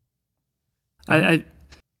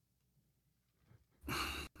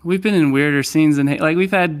 We've been in weirder scenes than, like, we've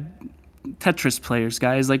had Tetris players,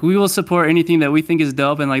 guys. Like, we will support anything that we think is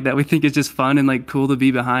dope and like that we think is just fun and like cool to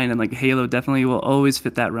be behind, and like Halo definitely will always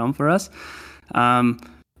fit that realm for us.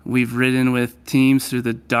 We've ridden with teams through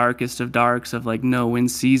the darkest of darks of like no win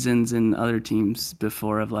seasons and other teams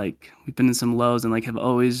before, of like we've been in some lows and like have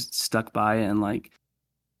always stuck by it, and like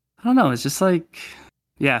I don't know, it's just like,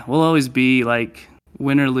 yeah, we'll always be like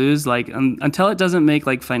win or lose, like until it doesn't make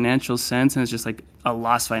like financial sense and it's just like a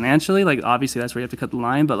loss financially. Like, obviously that's where you have to cut the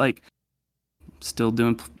line, but like still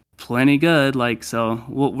doing plenty good. Like, so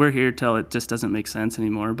we're here till it just doesn't make sense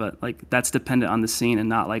anymore. But like, that's dependent on the scene and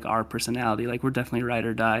not like our personality. Like, we're definitely ride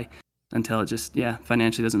or die until it just,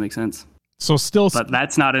 financially doesn't make sense. So still, but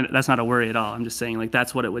that's not a worry at all. I'm just saying, like,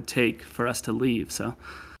 that's what it would take for us to leave. So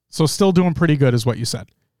still doing pretty good is what you said.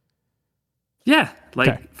 Yeah. Like,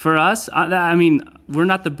 okay. For us, I mean, we're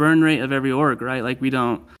not the burn rate of every org, right? Like, we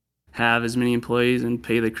don't have as many employees and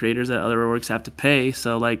pay the creators that other orgs have to pay.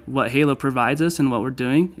 So like, what Halo provides us and what we're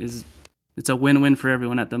doing it's a win-win for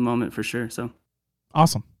everyone at the moment, for sure. So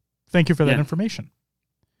awesome. Thank you for that information.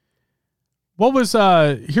 What was,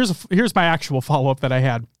 here's my actual follow-up that I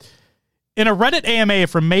had. In a Reddit AMA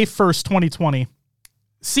from May 1st, 2020,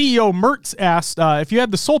 CEO Mertz asked, if you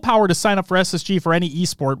had the sole power to sign up for SSG for any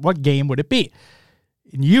esport, what game would it be?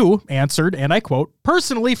 And you answered, and I quote,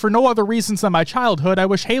 personally, for no other reasons than my childhood, I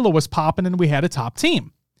wish Halo was popping and we had a top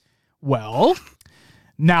team. Well,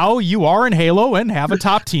 now you are in Halo and have a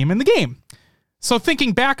top team in the game. So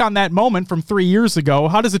thinking back on that moment from 3 years ago,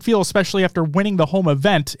 how does it feel, especially after winning the home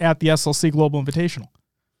event at the SLC Global Invitational?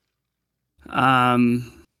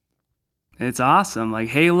 It's awesome. Like,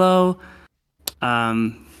 Halo,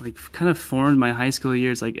 like, kind of formed my high school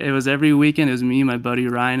years. Like, it was every weekend, it was me, my buddy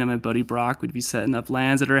Ryan, and my buddy Brock would be setting up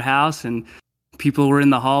LANs at our house, and people were in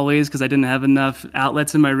the hallways because I didn't have enough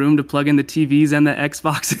outlets in my room to plug in the TVs and the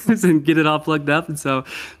Xboxes and get it all plugged up. And so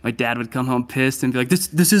my dad would come home pissed and be like,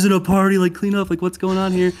 this isn't a party, like, clean up, like, what's going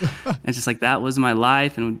on here? And just like, that was my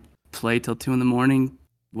life, and would play till 2 a.m,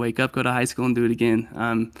 wake up, go to high school, and do it again.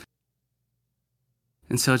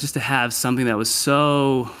 And so just to have something that was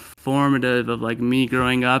so formative of like me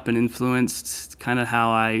growing up and influenced kind of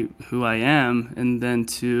who I am, and then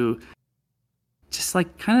to just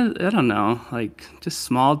like kind of, I don't know, like just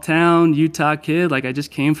small town Utah kid, like I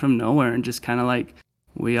just came from nowhere and just kind of like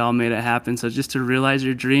we all made it happen. So just to realize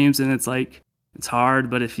your dreams, and it's like it's hard,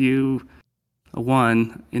 but if you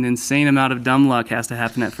an insane amount of dumb luck has to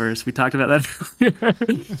happen at first. We talked about that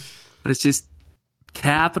earlier. But it's just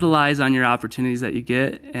capitalize on your opportunities that you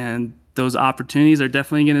get, and those opportunities are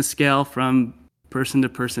definitely going to scale from person to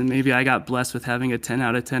person. Maybe I got blessed with having a 10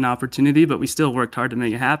 out of 10 opportunity, but we still worked hard to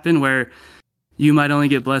make it happen, where you might only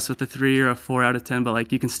get blessed with a 3 or a 4 out of 10, but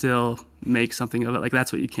like you can still make something of it. Like,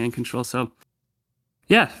 that's what you can control. So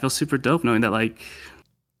yeah, it feels super dope knowing that like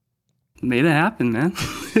made it happen, man.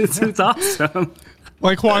 It's awesome.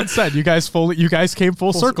 Like Juan said, you guys came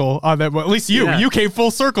full circle on that. At least you came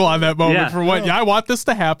full circle on that moment for what I want this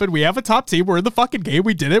to happen. We have a top team. We're in the fucking game.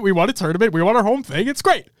 We did it. We won a tournament. We won our home thing. It's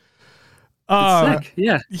great. It's sick.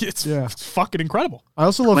 Yeah. It's fucking incredible. I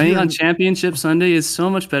also love playing on Championship Sunday is so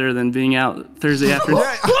much better than being out Thursday afternoon.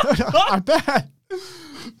 I bet.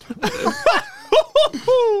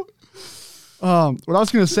 What I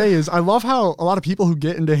was gonna say is I love how a lot of people who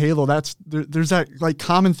get into Halo, there's that like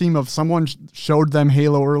common theme of someone showed them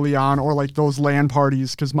Halo early on, or like those LAN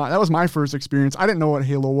parties, because that was my first experience. I didn't know what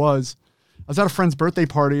Halo was. I was at a friend's birthday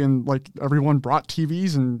party and like everyone brought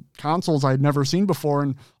TVs and consoles I'd never seen before,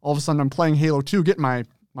 and all of a sudden I'm playing Halo 2, getting my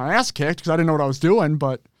ass kicked because I didn't know what I was doing.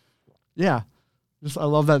 But yeah, I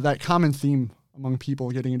love that common theme among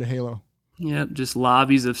people getting into Halo. Yep, just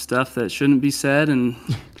lobbies of stuff that shouldn't be said and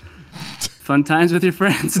fun times with your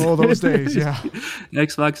friends. Oh, those days, yeah.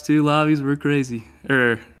 Xbox 2 lobbies were crazy.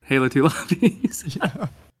 Or Halo 2 lobbies.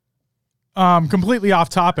 Completely off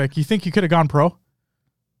topic. You think you could have gone pro?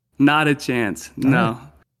 Not a chance. No.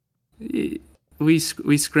 We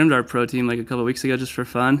scrimmed our pro team like a couple of weeks ago just for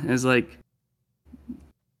fun. It was like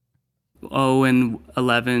 0-11,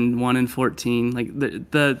 1-14. Like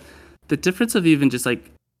the difference of even just like,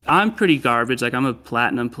 I'm pretty garbage. Like I'm a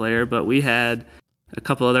platinum player, but we had a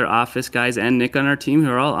couple other office guys and Nick on our team who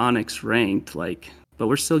are all Onyx ranked. Like, but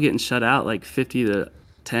we're still getting shut out like 50-10.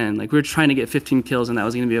 Like we were trying to get 15 kills and that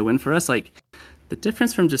was going to be a win for us. Like the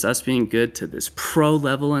difference from just us being good to this pro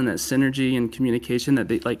level and that synergy and communication that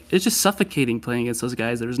they like, it's just suffocating playing against those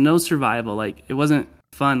guys. There was no survival. Like it wasn't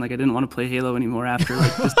fun. Like I didn't want to play Halo anymore after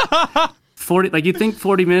like just 40. Like you'd think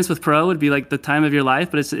 40 minutes with pro would be like the time of your life,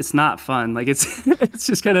 but it's not fun. Like it's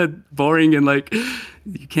just kind of boring and like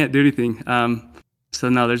you can't do anything. So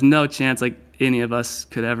no, there's no chance like any of us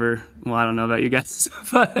could ever. Well, I don't know about you guys,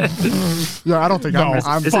 but yeah, I don't think I'm it's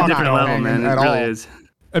a different level, man. It really is.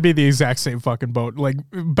 It'd be the exact same fucking boat. Like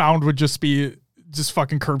Bound would just be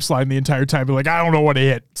fucking curb sliding the entire time. Be like, I don't know what to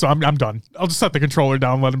hit, so I'm done. I'll just set the controller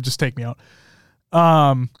down, let him just take me out.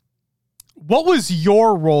 What was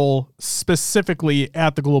your role specifically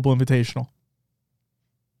at the Global Invitational?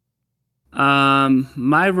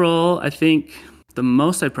 My role, I think the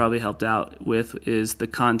most I probably helped out with is the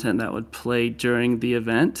content that would play during the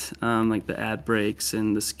event, like the ad breaks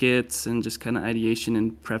and the skits and just kind of ideation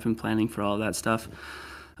and prep and planning for all that stuff.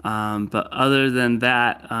 But other than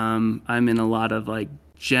that, I'm in a lot of like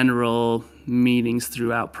general meetings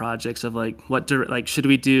throughout projects of like should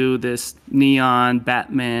we do this neon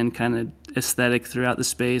Batman kind of aesthetic throughout the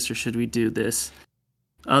space, or should we do this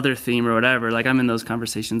other theme or whatever? Like I'm in those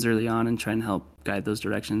conversations early on and trying to help guide those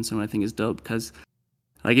directions. And what I think is dope, because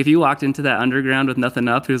like if you walked into that underground with nothing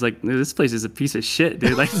up, it was like, this place is a piece of shit,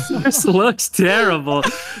 dude. Like this looks terrible.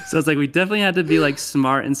 So it's like we definitely had to be like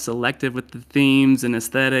smart and selective with the themes and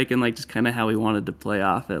aesthetic and like just kind of how we wanted to play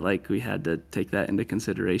off it. Like we had to take that into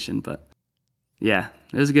consideration. But yeah,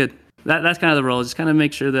 it was good. That's kind of the role, just kind of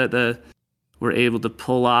make sure that we're able to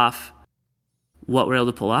pull off what we're able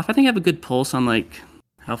to pull off. I think I have a good pulse on like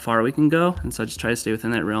how far we can go, and so I just try to stay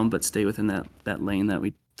within that realm, but stay within that lane that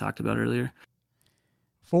we talked about earlier.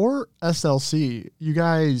 For SLC, you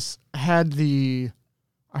guys had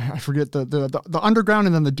I forget the underground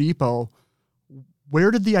and then the depot.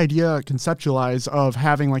 Where did the idea conceptualize of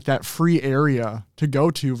having like that free area to go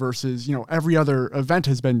to versus, every other event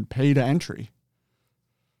has been pay to entry?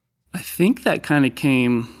 I think that kind of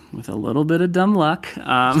came with a little bit of dumb luck.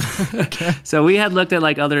 Okay. So we had looked at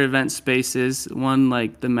like other event spaces, one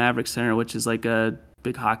like the Maverick Center, which is like a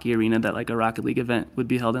big hockey arena that like a Rocket League event would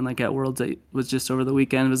be held in, like at Worlds that was just over the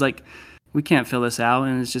weekend. It was like, we can't fill this out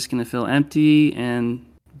and it's just going to feel empty and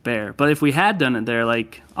bare. But if we had done it there,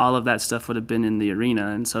 like all of that stuff would have been in the arena,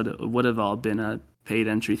 and so it would have all been a paid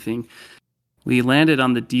entry thing. We landed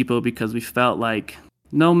on the depot because we felt like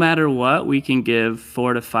no matter what, we can give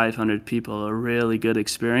 400 to 500 people a really good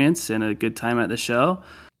experience and a good time at the show.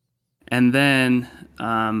 And then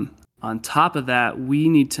on top of that, we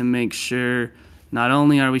need to make sure not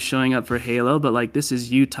only are we showing up for Halo, but like this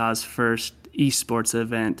is Utah's first esports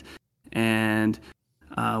event. And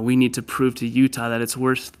we need to prove to Utah that it's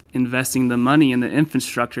worth investing the money in the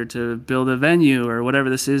infrastructure to build a venue or whatever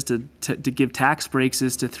this is, to give tax breaks to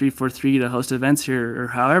 343 to host events here, or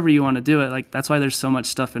however you want to do it. Like that's why there's so much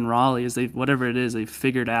stuff in Raleigh, is they've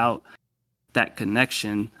figured out that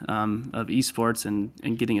connection of esports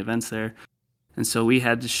and getting events there. And so we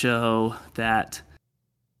had to show that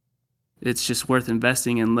it's just worth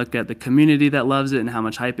investing and look at the community that loves it and how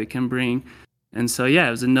much hype it can bring. And so, yeah,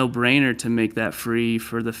 it was a no-brainer to make that free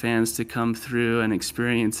for the fans to come through and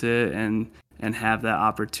experience it and have that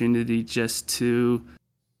opportunity just to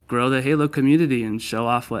grow the Halo community and show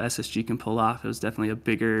off what SSG can pull off. It was definitely a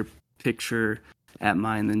bigger picture at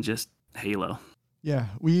mind than just Halo. Yeah,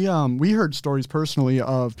 we heard stories personally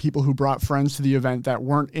of people who brought friends to the event that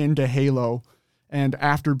weren't into Halo, and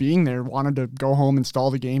after being there wanted to go home,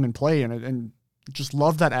 install the game, and play, and just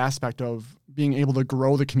love that aspect of being able to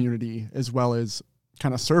grow the community as well as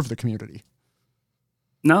kind of serve the community.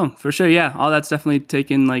 No, for sure. Yeah, all that's definitely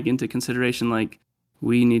taken like into consideration. Like,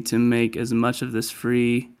 we need to make as much of this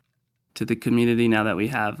free to the community now that we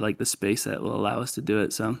have like the space that will allow us to do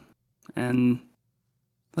it. So, and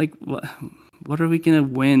like what are we gonna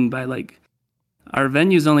win by like our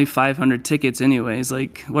venue's only 500 tickets anyways?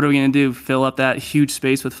 Like, what are we gonna do? Fill up that huge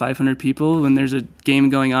space with 500 people when there's a game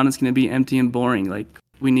going on? It's gonna be empty and boring. Like,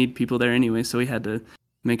 we need people there anyway, so we had to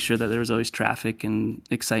make sure that there was always traffic and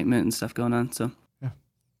excitement and stuff going on. So yeah,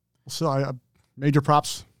 so I major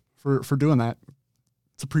props for doing that.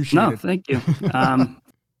 It's appreciated. No, thank you.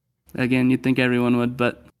 Again, you'd think everyone would,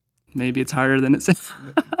 but maybe it's harder than it sounds.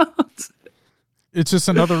 It's just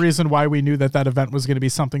another reason why we knew that event was going to be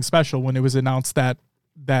something special when it was announced that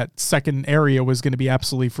that second area was going to be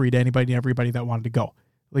absolutely free to anybody and everybody that wanted to go.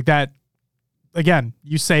 Like that, again,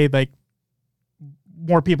 you say like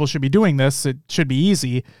more people should be doing this. It should be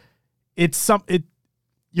easy.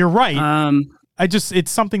 You're right.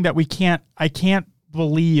 It's something that I can't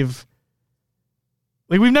believe.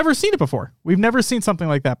 Like, we've never seen it before. We've never seen something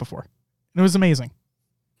like that before. And it was amazing.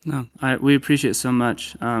 No, we appreciate it so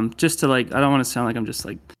much. Just to like, I don't want to sound like I'm just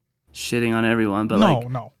like shitting on everyone, but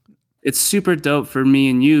no, it's super dope for me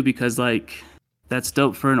and you because like that's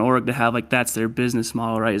dope for an org to have, like that's their business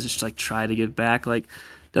model, right? Is just like try to give back. Like,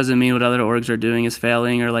 doesn't mean what other orgs are doing is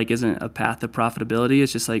failing or like isn't a path to profitability.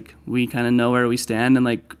 It's just like we kind of know where we stand and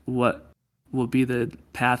like what will be the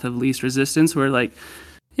path of least resistance. Where like,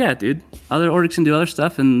 yeah, dude, other orgs can do other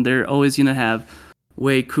stuff and they're always gonna have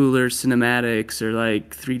way cooler cinematics or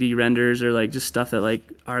like 3D renders or like just stuff that like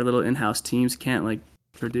our little in-house teams can't like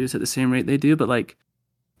produce at the same rate they do. But like,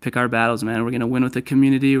 pick our battles, man. We're gonna win with the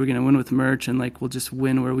community. We're gonna win with merch, and like we'll just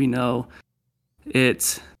win where we know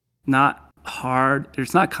it's not hard.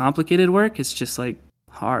 It's not complicated work. It's just like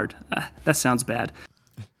hard. That sounds bad.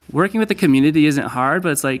 Working with the community isn't hard,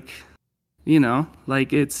 but it's like, you know,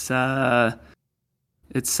 like it's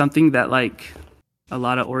something that like a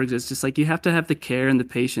lot of orgs, it's just like you have to have the care and the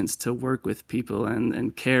patience to work with people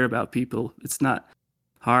and care about people. It's not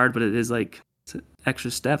hard, but it is like extra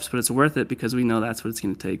steps, but it's worth it because we know that's what it's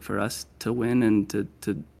going to take for us to win and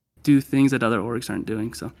to do things that other orgs aren't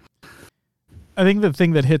doing. So I think the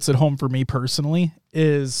thing that hits it home for me personally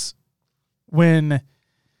is when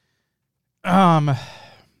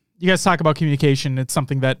you guys talk about communication. It's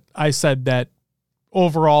something that I said that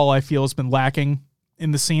overall I feel has been lacking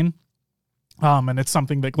in the scene. And it's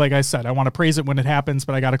something that, like I said, I want to praise it when it happens,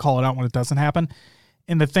 but I got to call it out when it doesn't happen.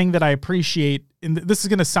 And the thing that I appreciate, and this is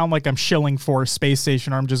going to sound like I'm shilling for Space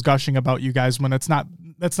Station or I'm just gushing about you guys when that's not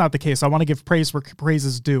the case. I want to give praise where praise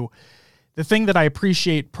is due. The thing that I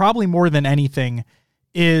appreciate probably more than anything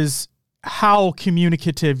is how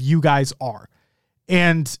communicative you guys are.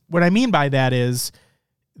 And what I mean by that is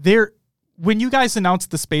when you guys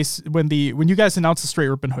announced when you guys announced the Straight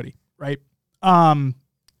Rippin' Hoodie, right?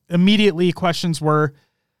 Immediately questions were,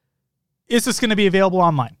 is this going to be available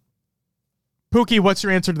online? Pookie, what's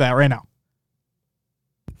your answer to that right now?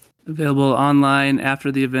 Available online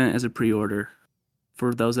after the event as a pre-order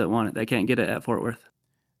for those that want it. They can't get it at Fort Worth.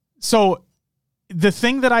 So the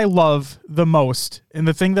thing that I love the most and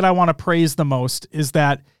the thing that I want to praise the most is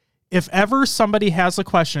that if ever somebody has a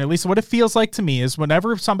question, at least what it feels like to me is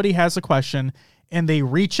whenever somebody has a question and they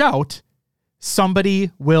reach out,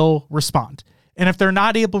 somebody will respond. And if they're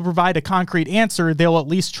not able to provide a concrete answer, they'll at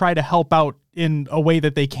least try to help out in a way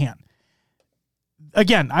that they can.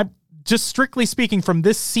 Again, I'm just strictly speaking from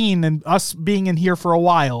this scene and us being in here for a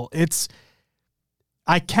while,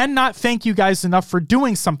 I cannot thank you guys enough for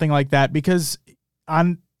doing something like that because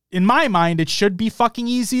in my mind, it should be fucking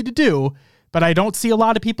easy to do, but I don't see a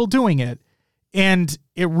lot of people doing it. And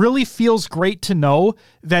it really feels great to know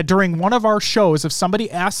that during one of our shows, if somebody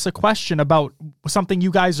asks a question about something you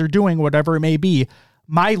guys are doing, whatever it may be,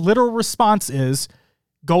 my literal response is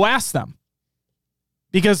go ask them.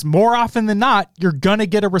 Because more often than not, you're going to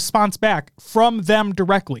get a response back from them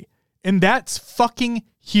directly. And that's fucking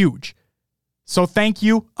huge. So thank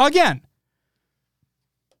you again.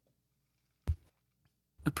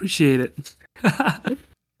 Appreciate it.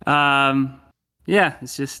 Yeah,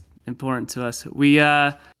 it's just important to us. We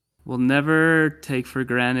will never take for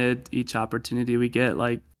granted each opportunity we get.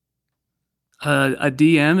 Like a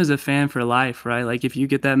DM is a fan for life, right? Like if you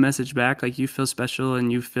get that message back, like you feel special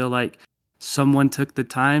and you feel like someone took the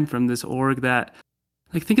time from this org that,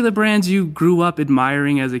 like, think of the brands you grew up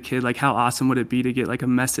admiring as a kid. Like, how awesome would it be to get like a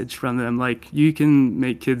message from them? Like, you can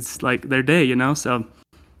make kids like their day, you know? So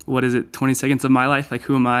what is it, 20 seconds of my life? Like,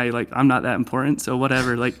 who am I? Like, I'm not that important. So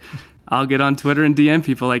whatever, like, I'll get on Twitter and DM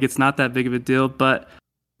people. Like, it's not that big of a deal, but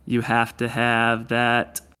you have to have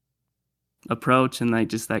that approach and like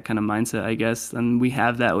just that kind of mindset, I guess. And we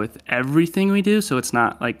have that with everything we do. So it's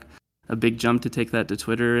not like a big jump to take that to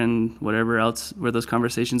Twitter and whatever else where those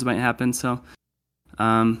conversations might happen. So,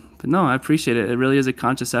 but no, I appreciate it. It really is a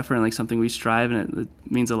conscious effort and like something we strive, and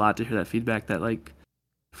it means a lot to hear that feedback that like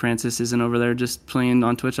Francis isn't over there just playing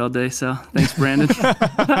on Twitch all day. So thanks, Brandon.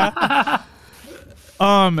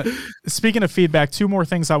 Speaking of feedback, 2 more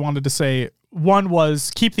things I wanted to say. One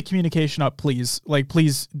was keep the communication up, please. Like,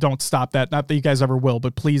 please don't stop that. Not that you guys ever will,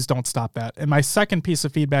 but please don't stop that. And my second piece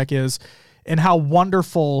of feedback is, and how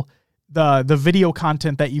wonderful the video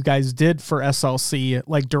content that you guys did for SLC,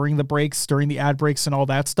 like during the breaks, during the ad breaks and all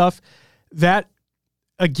that stuff. That,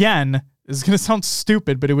 again, is going to sound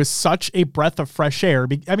stupid, but it was such a breath of fresh air.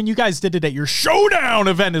 I mean, you guys did it at your Showdown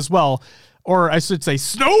event as well. Or I should say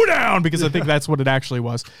Snowdown, because I think that's what it actually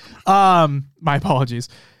was. My apologies.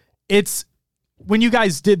 It's when you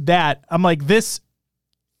guys did that, I'm like, this,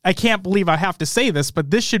 I can't believe I have to say this, but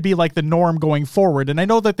this should be like the norm going forward. And I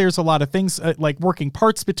know that there's a lot of things like working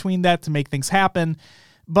parts between that to make things happen.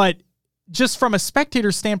 But just from a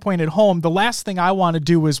spectator standpoint at home, the last thing I want to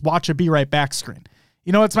do is watch a Be Right Back screen.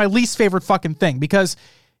 You know, it's my least favorite fucking thing, because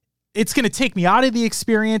it's going to take me out of the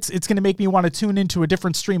experience. It's going to make me want to tune into a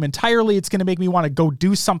different stream entirely. It's going to make me want to go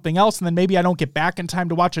do something else. And then maybe I don't get back in time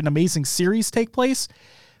to watch an amazing series take place.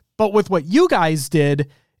 But with what you guys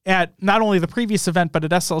did at not only the previous event, but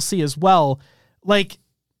at SLC as well, like,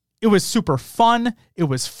 it was super fun. It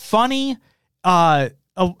was funny.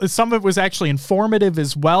 Some of it was actually informative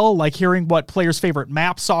as well, like hearing what players' favorite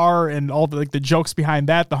maps are and all the, like, the jokes behind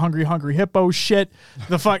that, the Hungry Hippo shit,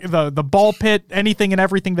 the ball pit, anything and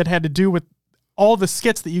everything that had to do with all the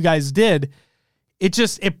skits that you guys did.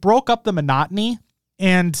 It broke up the monotony,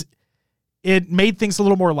 and it made things a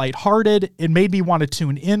little more lighthearted. It made me want to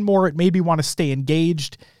tune in more. It made me want to stay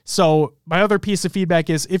engaged. So my other piece of feedback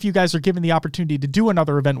is, if you guys are given the opportunity to do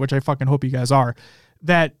another event, which I fucking hope you guys are,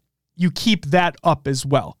 that you keep that up as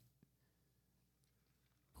well.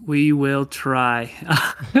 We will try.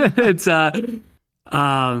 It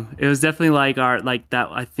was definitely like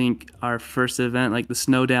I think our first event, like the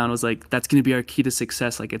Snowdown, was like, that's going to be our key to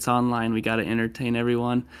success. Like, it's online. We got to entertain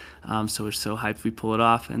everyone. So we're so hyped we pull it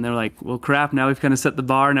off. And they're like, well, crap, now we've kind of set the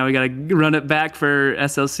bar. Now we got to run it back for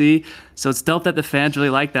SLC. So it's dope that the fans really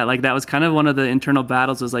like that. Like, that was kind of one of the internal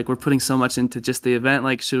battles, was like, we're putting so much into just the event.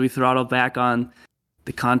 Like, should we throttle back on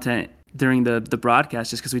the content during the broadcast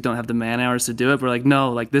just because we don't have the man hours to do it? We're like,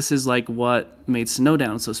 no, like, this is like what made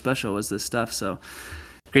Snowdown so special, was this stuff. So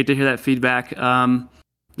great to hear that feedback. And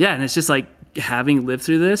it's just like, having lived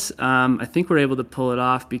through this, I think we're able to pull it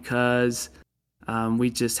off because we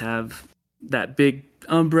just have that big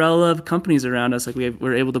umbrella of companies around us. Like,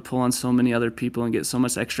 we're able to pull on so many other people and get so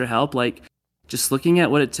much extra help. Like, just looking at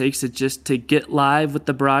what it takes to get live with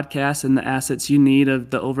the broadcast and the assets you need of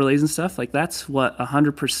the overlays and stuff, like, that's what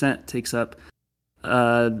 100% takes up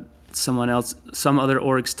some other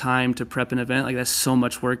org's time to prep an event. Like, that's so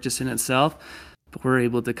much work just in itself. But we're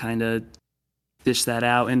able to kind of dish that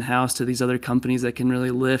out in-house to these other companies that can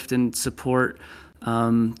really lift and support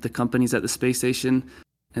the companies at the space station.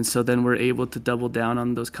 And so then we're able to double down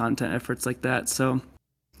on those content efforts like that. So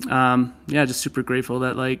just super grateful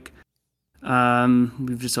that, like,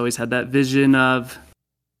 we've just always had that vision of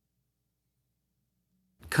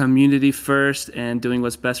community first and doing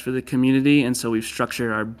what's best for the community. And so we've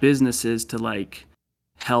structured our businesses to, like,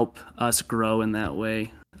 help us grow in that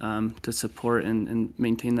way, to support and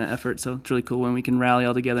maintain that effort. So it's really cool when we can rally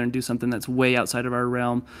all together and do something that's way outside of our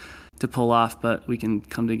realm to pull off, but we can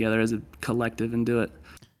come together as a collective and do it.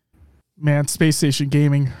 Man, Space Station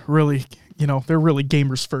Gaming, really, they're really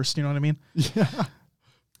gamers first, you know what I mean? Yeah.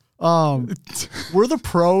 Were the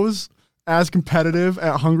pros as competitive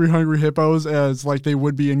at Hungry Hippos as, like, they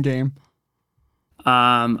would be in game?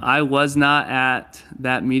 I was not at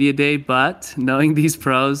that media day, but knowing these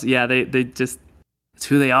pros, yeah, they just, it's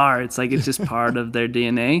who they are. It's like, it's just part of their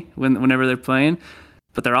DNA whenever they're playing.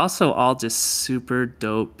 But they're also all just super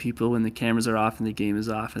dope people when the cameras are off and the game is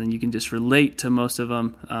off, and then you can just relate to most of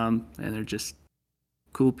them. And they're just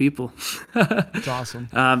cool people. It's awesome.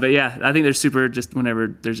 But yeah, I think they're super just whenever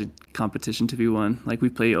there's a competition to be won. Like, we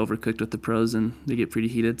play Overcooked with the pros and they get pretty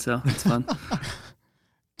heated, so it's fun.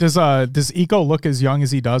 Does Eco look as young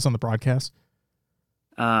as he does on the broadcast?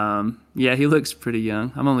 Yeah, he looks pretty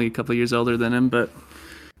young. I'm only a couple years older than him, but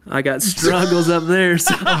I got struggles up there.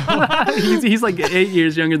 So he's like 8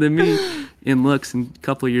 years younger than me in looks and a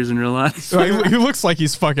couple of years in real life. He looks like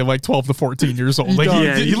he's fucking like 12 to 14 years old.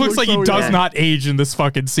 He looks like he does not age in this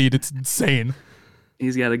fucking seat. It's insane.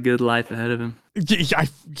 He's got a good life ahead of him. Yeah,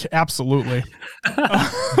 absolutely.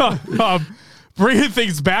 Bringing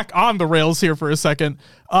things back on the rails here for a second.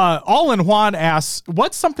 All in Juan asks,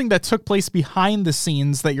 what's something that took place behind the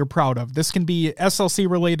scenes that you're proud of? This can be SLC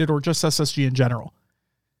related or just SSG in general.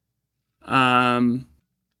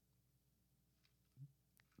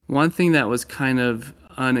 One thing that was kind of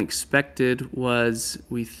unexpected was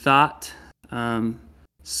we thought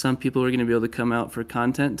some people were going to be able to come out for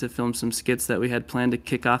content to film some skits that we had planned to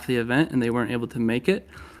kick off the event, and they weren't able to make it.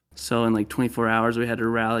 So in like 24 hours, we had to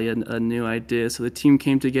rally a new idea. So the team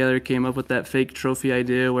came together, came up with that fake trophy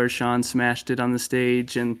idea where Sean smashed it on the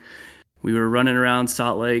stage, and we were running around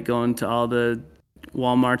Salt Lake, going to all the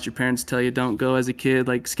Walmarts your parents tell you don't go as a kid,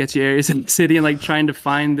 like sketchy areas in the city, and like trying to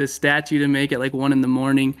find this statue to make at like 1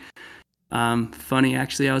 a.m. Funny,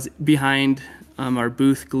 actually, I was behind our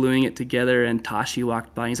booth gluing it together, and Tashi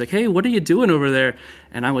walked by. He's like, "Hey, what are you doing over there?"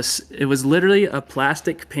 And it was literally a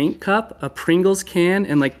plastic paint cup, a Pringles can,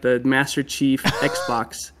 and like the Master Chief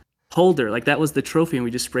Xbox holder. Like that was the trophy, and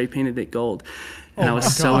we just spray painted it gold. And I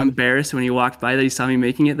was so embarrassed when he walked by that he saw me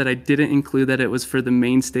making it that I didn't include that it was for the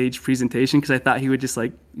main stage presentation, because I thought he would just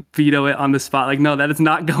like veto it on the spot. Like, no, that is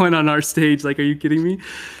not going on our stage. Like, are you kidding me?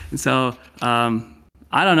 And so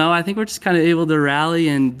I don't know. I think we're just kind of able to rally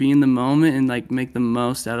and be in the moment and like make the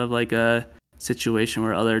most out of like a situation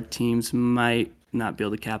where other teams might not be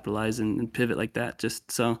able to capitalize and pivot like that.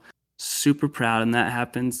 Just so super proud. And that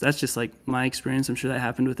happens. That's just like my experience. I'm sure that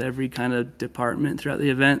happened with every kind of department throughout the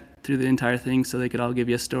event, through the entire thing, so they could all give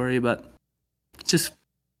you a story. But it's just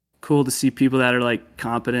cool to see people that are like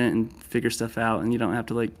competent and figure stuff out, and you don't have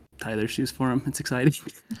to like tie their shoes for them. It's exciting.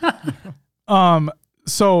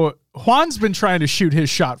 So Juan's been trying to shoot his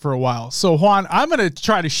shot for a while. So Juan, I'm going to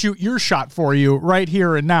try to shoot your shot for you right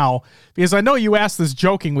here and now, because I know you asked this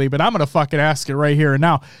jokingly, but I'm going to fucking ask it right here and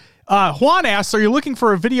now. Juan asks, are you looking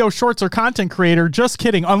for a video, shorts, or content creator? Just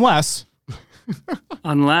kidding. Unless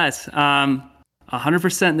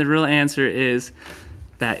 100%. The real answer is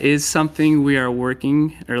that is something we are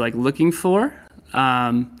working or like looking for.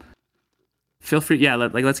 Feel free. Yeah.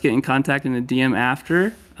 Let's get in contact in a DM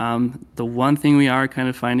after. The one thing we are kind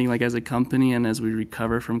of finding, like as a company and as we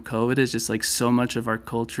recover from COVID, is just like so much of our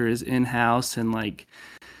culture is in-house, and like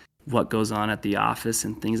what goes on at the office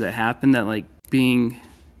and things that happen, that like being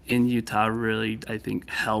in Utah really, I think,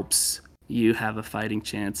 helps you have a fighting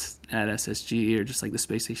chance at SSG or just like the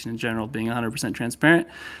space station in general, being 100% transparent.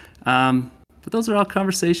 But those are all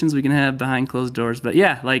conversations we can have behind closed doors. But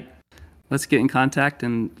yeah, like let's get in contact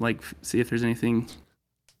and like see if there's anything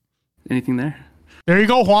there. There you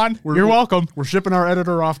go, Juan. You're welcome. We're shipping our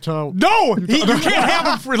editor off to... No! You can't have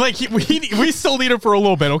him for, like, we still need him for a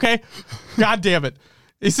little bit, okay? God damn it.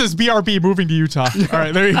 It says BRB moving to Utah. All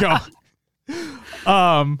right, there you go.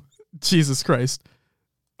 Jesus Christ.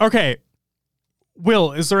 Okay.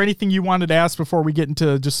 Will, is there anything you wanted to ask before we get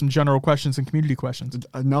into just some general questions and community questions?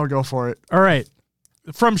 No, go for it. All right.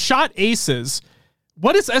 From Shot Aces...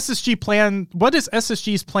 What is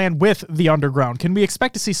SSG's plan with the underground? Can we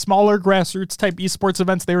expect to see smaller grassroots type esports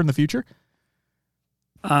events there in the future?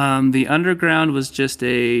 The underground was just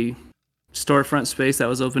a storefront space that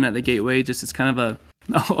was open at the gateway. Just it's kind of a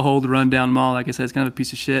old rundown mall. Like I said, it's kind of a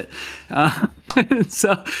piece of shit.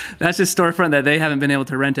 So that's just storefront that they haven't been able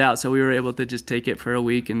to rent out. So we were able to just take it for a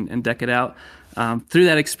week and deck it out. Through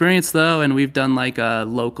that experience though, and we've done like a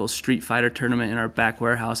local Street Fighter tournament in our back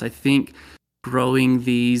warehouse. I think growing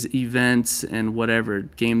these events and whatever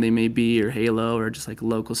game they may be, or Halo, or just like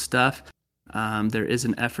local stuff, there is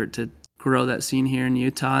an effort to grow that scene here in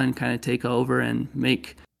Utah and kind of take over and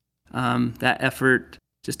make that effort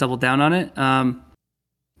just double down on it.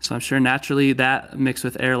 So I'm sure naturally that mixed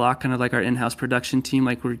with Airlock, kind of like our in-house production team,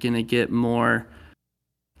 like we're going to get more,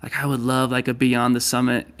 like I would love like a Beyond the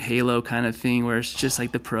Summit Halo kind of thing where it's just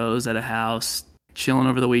like the pros at a house chilling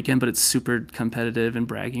over the weekend, but it's super competitive and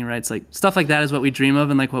bragging rights. Like stuff like that is what we dream of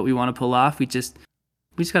and like what we want to pull off. We just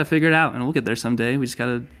got to figure it out, and we'll get there someday. We just got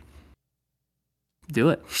to do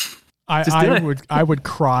it. I would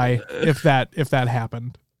cry if that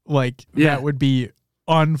happened. Like that would be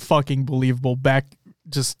unfucking believable.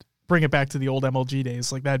 Just bring it back to the old MLG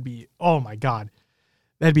days. Like that'd be, oh my God,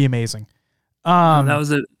 that'd be amazing. That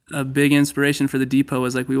was a big inspiration for the depot,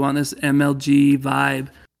 was like, we want this MLG vibe.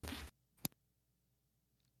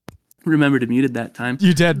 Remember to mute it that time.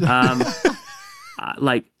 You did. I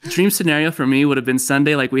like dream scenario for me would have been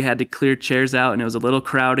Sunday. Like we had to clear chairs out and it was a little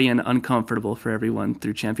crowdy and uncomfortable for everyone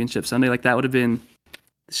through Championship Sunday. Like that would have been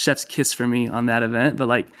chef's kiss for me on that event. But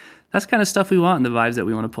like that's kind of stuff we want and the vibes that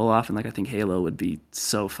we want to pull off. And like I think Halo would be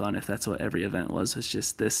so fun if that's what every event was. It's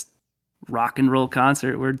just this rock and roll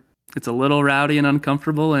concert where it's a little rowdy and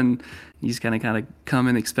uncomfortable and you just kind of come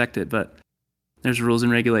and expect it. But there's rules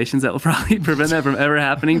and regulations that will probably prevent that from ever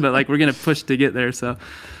happening. But like we're gonna push to get there. So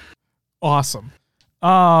awesome.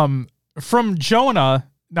 From Jonah,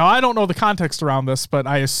 now I don't know the context around this, but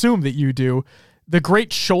I assume that you do. The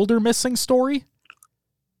great shoulder missing story.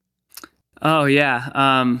 Oh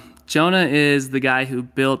yeah. Jonah is the guy who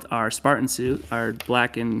built our Spartan suit, our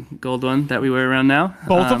black and gold one that we wear around now.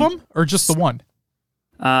 Both of them, or just the one?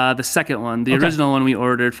 The second one. The original one we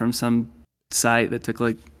ordered from some site that took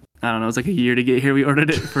like, I don't know, it was like a year to get here. We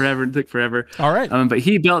ordered it forever. It took forever. All right. But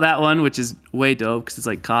he built that one, which is way dope because it's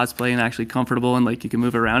like cosplay and actually comfortable and like you can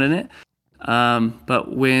move around in it.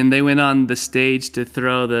 But when they went on the stage to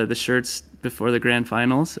throw the shirts before the grand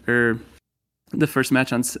finals or the first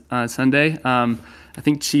match on Sunday, I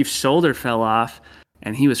think Chief's shoulder fell off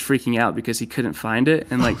and he was freaking out because he couldn't find it.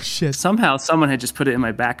 And like somehow someone had just put it in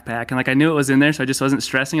my backpack and like I knew it was in there, so I just wasn't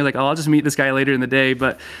stressing. I was like, oh, I'll just meet this guy later in the day.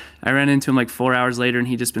 But I ran into him like 4 hours later and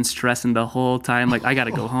he'd just been stressing the whole time. Like, I got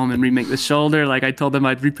to go home and remake the shoulder. Like I told him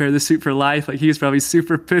I'd repair the suit for life. Like he was probably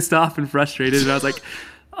super pissed off and frustrated. And I was like,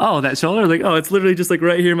 oh, that shoulder? Like, oh, it's literally just like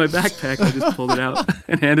right here in my backpack. I just pulled it out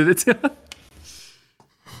and handed it to him.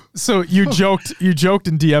 So you joked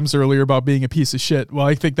in DMs earlier about being a piece of shit. Well,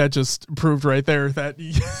 I think that just proved right there that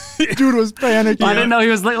dude was panicking. I didn't know he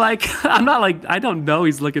was like, I'm not like, I don't know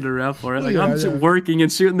he's looking around for it. Like I'm just working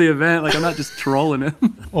and shooting the event. Like I'm not just trolling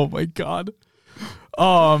him. Oh my God.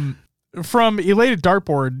 From Elated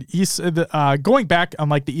Dartboard, going back on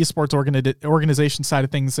like the esports organization side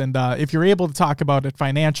of things, and if you're able to talk about it,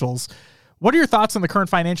 financials, what are your thoughts on the current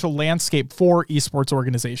financial landscape for esports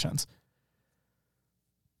organizations?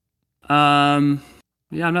 Yeah,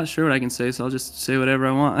 I'm not sure what I can say, so I'll just say whatever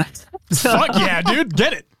I want. Fuck yeah, dude,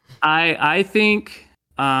 get it. I think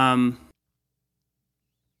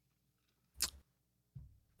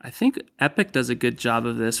Epic does a good job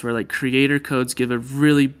of this, where like creator codes give a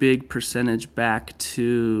really big percentage back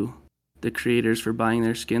to the creators for buying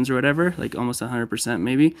their skins or whatever, like almost 100%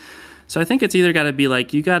 maybe. So I think it's either got to be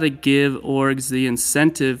like you got to give orgs the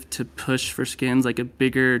incentive to push for skins, like a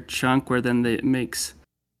bigger chunk where then they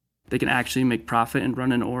can actually make profit and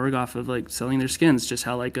run an org off of like selling their skins, just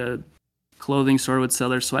how like a clothing store would sell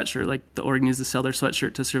their sweatshirt. Like the org needs to sell their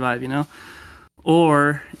sweatshirt to survive, you know?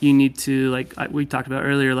 Or you need to, like we talked about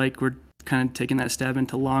earlier, like we're kind of taking that stab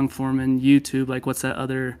into long form and YouTube, like what's that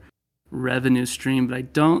other revenue stream? But I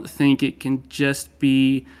don't think it can just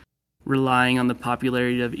be relying on the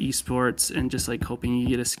popularity of esports and just like hoping you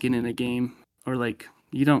get a skin in a game, or like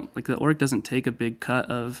you don't, like the org doesn't take a big cut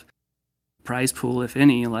of prize pool, if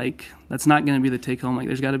any. Like that's not going to be the take home. Like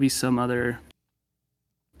there's got to be some other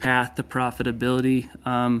path to profitability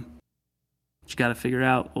you got to figure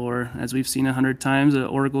out. Or as we've seen 100 times, an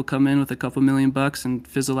org will come in with a couple $1 million and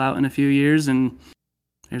fizzle out in a few years, and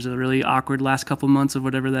there's a really awkward last couple months of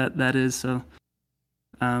whatever that is. So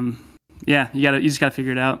yeah, you just got to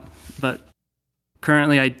figure it out. But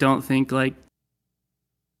currently I don't think like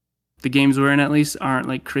the games we're in at least aren't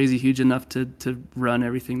like crazy huge enough to run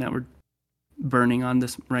everything that we're burning on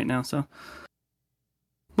this right now, so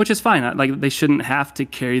which is fine. Like they shouldn't have to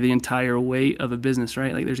carry the entire weight of a business,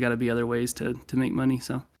 right? Like there's got to be other ways to make money.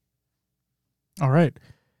 So all right,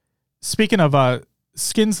 speaking of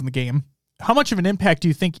skins in the game, how much of an impact do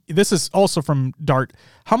you think, this is also from Dart,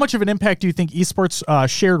 how much of an impact do you think esports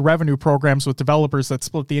shared revenue programs with developers that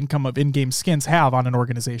split the income of in-game skins have on an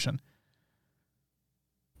organization?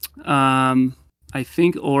 I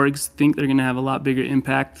think orgs think they're going to have a lot bigger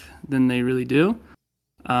impact than they really do.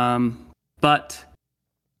 But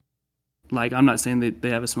like, I'm not saying that they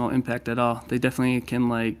have a small impact at all. They definitely can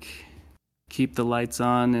like keep the lights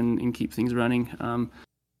on and keep things running.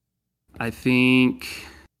 I think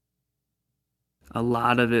a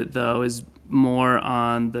lot of it though is more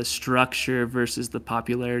on the structure versus the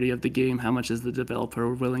popularity of the game. How much is the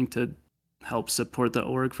developer willing to help support the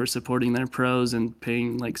org for supporting their pros and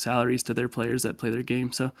paying like salaries to their players that play their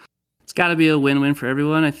game? So it's got to be a win-win for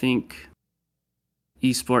everyone. I think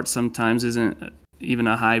esports sometimes isn't even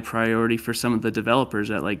a high priority for some of the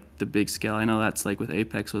developers at like the big scale. I know that's like with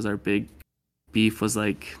Apex was our big beef, was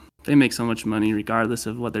like they make so much money regardless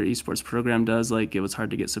of what their esports program does. Like it was hard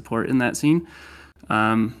to get support in that scene.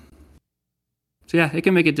 So yeah, it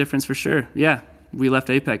can make a difference for sure. Yeah, we left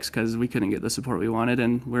Apex because we couldn't get the support we wanted,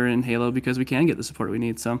 and we're in Halo because we can get the support we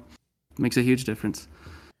need. So makes a huge difference.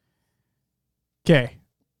 Okay.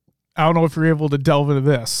 I don't know if you're able to delve into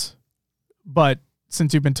this, but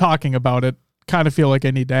since you've been talking about it, kind of feel like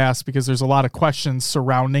I need to ask because there's a lot of questions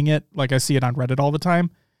surrounding it. Like I see it on Reddit all the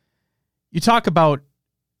time. You talk about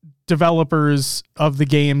developers of the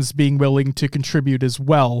games being willing to contribute as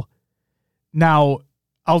well. Now,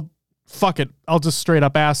 I'll just straight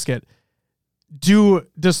up ask it.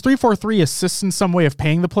 Does 343 assist in some way of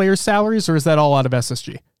paying the players' salaries, or is that all out of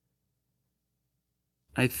SSG?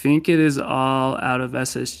 I think it is all out of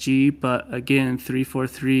SSG, but again,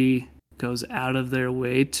 343 goes out of their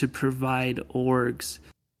way to provide orgs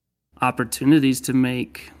opportunities to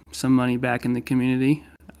make some money back in the community.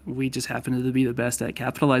 We just happen to be the best at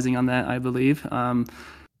capitalizing on that, I believe.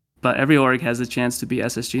 But every org has a chance to be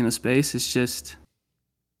SSG in the space. It's just,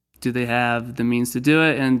 do they have the means to do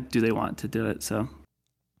it, and do they want to do it? So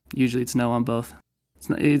usually it's no on both.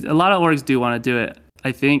 A lot of orgs do want to do it.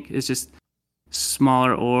 I think it's just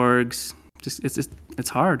smaller orgs. It's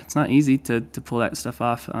hard. It's not easy to pull that stuff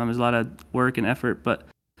off. There's a lot of work and effort, but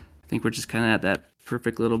I think we're just kind of at that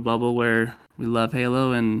perfect little bubble where we love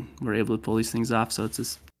Halo and we're able to pull these things off. So it's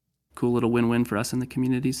this cool little win-win for us in the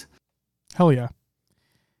communities. Hell yeah.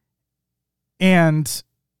 And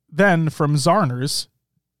then from Zarners,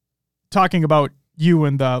 talking about you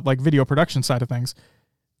and the video production side of things,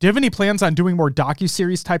 do you have any plans on doing more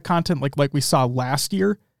docuseries type content like we saw last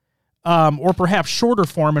year? Or perhaps shorter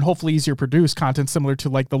form and hopefully easier produce content similar to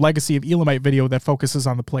the Legacy of Elamite video that focuses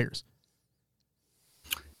on the players?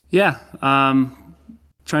 Yeah.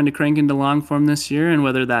 Trying to crank into long form this year, and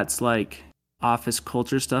whether that's office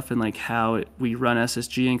culture stuff and how we run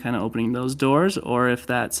SSG and kind of opening those doors, or if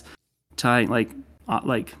that's tying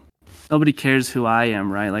nobody cares who I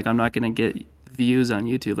am, right? I'm not going to get views on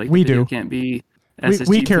YouTube. We do. Can't be SSG.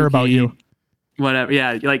 We care about you. Whatever.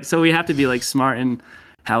 Yeah. So we have to be smart in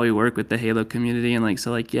how we work with the Halo community,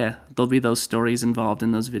 and yeah, there'll be those stories involved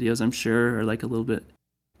in those videos, I'm sure, or a little bit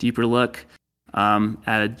deeper look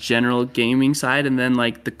at a general gaming side, and then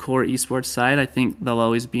the core esports side. I think there'll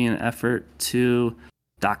always be an effort to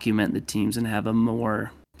document the teams and have a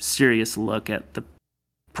more serious look at the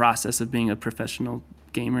process of being a professional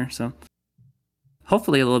gamer. So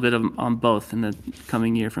hopefully a little bit on both in the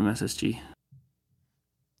coming year from SSG.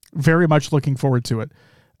 Very much looking forward to it.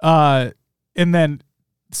 And then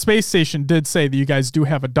Spacestation did say that you guys do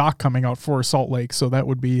have a doc coming out for Salt Lake, so that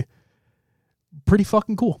would be pretty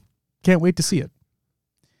fucking cool. Can't wait to see it.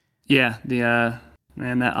 Yeah,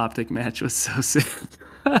 man, that Optic match was so sick.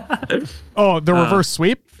 Oh, the reverse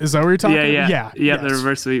sweep? Is that what you're talking about? Yeah. Yes. The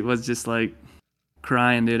reverse sweep was just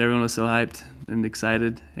crying, dude. Everyone was so hyped and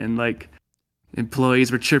excited, and employees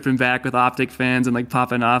were chirping back with Optic fans and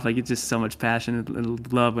popping off. It's just so much passion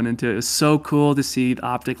and love went into it. It was so cool to see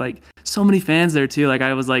Optic, so many fans there too.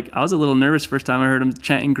 I was a little nervous first time I heard them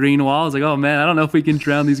chanting green wall. I was oh man, I don't know if we can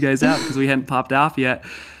drown these guys out because we hadn't popped off yet.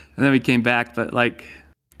 And then we came back, but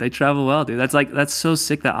they travel well, dude. That's so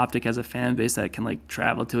sick that Optic has a fan base that can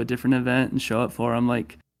travel to a different event and show up for them.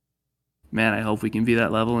 Man, I hope we can be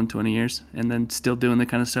that level in 20 years and then still doing the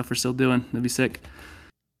kind of stuff we're still doing. That'd be sick.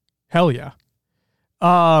 Hell yeah.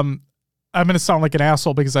 I'm going to sound like an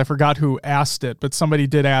asshole because I forgot who asked it, but somebody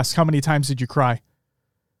did ask, how many times did you cry?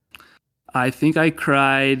 I think I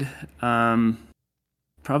cried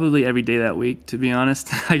probably every day that week, to be honest.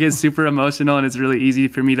 I get super emotional, and it's really easy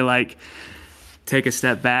for me to take a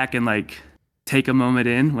step back and take a moment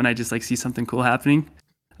in when I just see something cool happening.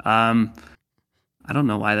 I don't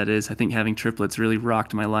know why that is. I think having triplets really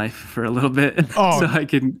rocked my life for a little bit, so I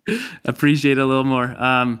can appreciate it a little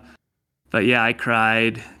more. But yeah, I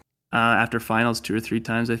cried after finals 2 or 3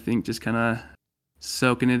 times, I think, just kind of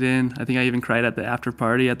soaking it in. I think I even cried at the after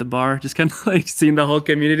party at the bar, just kind of seeing the whole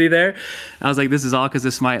community there. I was this is all because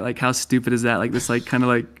of Smite. How stupid is that? This kind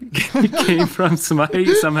of came from Smite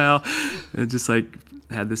somehow. It just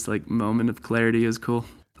had this moment of clarity. It was cool.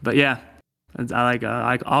 But yeah,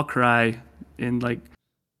 I'll cry in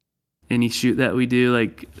any shoot that we do,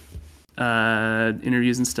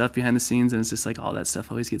 interviews and stuff behind the scenes, and it's just all that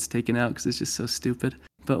stuff always gets taken out because it's just so stupid,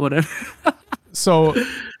 but whatever. So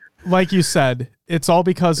like you said, it's all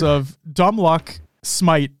because of dumb luck,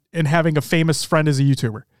 Smite, and having a famous friend as a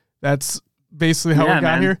YouTuber. That's basically how we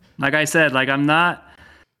got here. Like I said, I'm not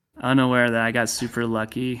unaware that I got super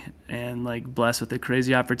lucky and blessed with a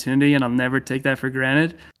crazy opportunity, and I'll never take that for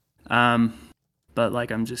granted.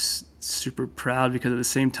 But I'm just super proud because at the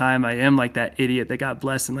same time I am that idiot that got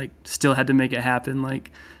blessed and still had to make it happen.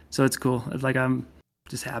 So it's cool. I'm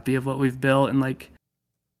just happy of what we've built, and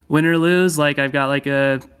win or lose, I've got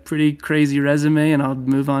a pretty crazy resume and I'll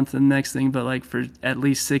move on to the next thing. But for at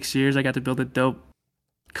least 6 years, I got to build a dope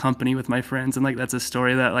company with my friends, and like that's a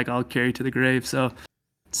story that like I'll carry to the grave. So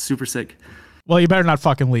it's super sick. Well, you better not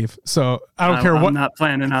fucking leave. So I don't care what. I'm not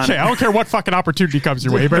planning on Okay, it. I don't care what fucking opportunity comes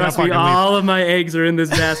your way. You better not Trust me, fucking leave. all of my eggs are in this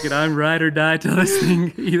basket. I'm ride or die till this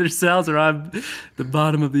thing either sells or I'm the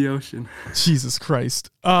bottom of the ocean. Jesus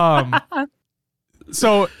Christ.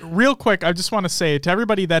 So real quick, I just want to say to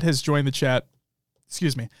everybody that has joined the chat,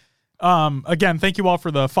 excuse me. Again, thank you all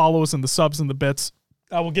for the follows and the subs and the bits.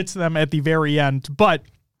 I will get to them at the very end. But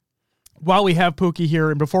while we have Pookie here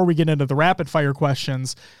and before we get into the rapid fire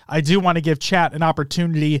questions, I do want to give chat an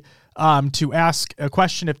opportunity to ask a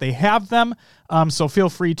question if they have them. So feel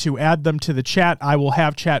free to add them to the chat. I will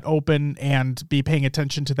have chat open and be paying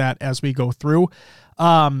attention to that as we go through.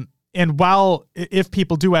 And if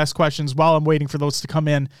people do ask questions while I'm waiting for those to come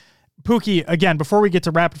in, Pookie, again, before we get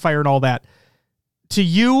to rapid fire and all that, to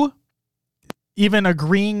you, even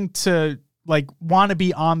agreeing to like want to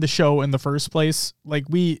be on the show in the first place, like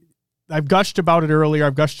I've gushed about it earlier.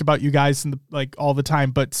 I've gushed about you guys all the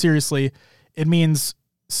time, but seriously, it means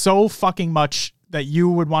so fucking much that you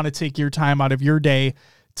would want to take your time out of your day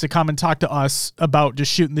to come and talk to us about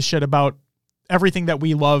just shooting the shit about everything that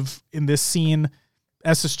we love in this scene,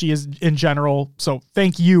 SSG is in general. So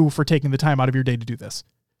thank you for taking the time out of your day to do this.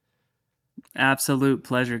 Absolute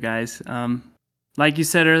pleasure, guys. Like you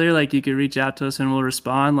said earlier, like you could reach out to us and we'll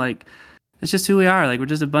respond. Like it's just who we are. Like we're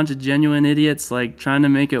just a bunch of genuine idiots, like trying to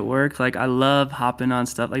make it work. Like I love hopping on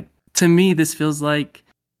stuff. Like to me, this is like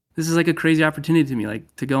a crazy opportunity to me,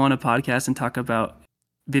 like to go on a podcast and talk about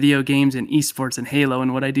video games and esports and Halo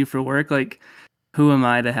and what I do for work. Like who am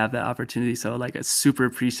I to have that opportunity? So like it's super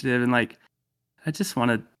appreciative. And like, I just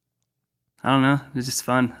want to, I don't know. It's just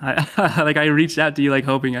fun. I reached out to you, like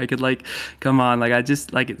hoping I could like, come on. Like, I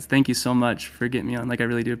just like it. Thank you so much for getting me on. Like, I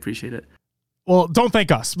really do appreciate it. Well, don't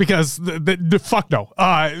thank us because the fuck no.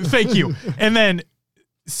 Thank you. And then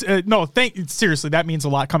seriously, that means a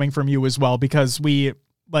lot coming from you as well, because we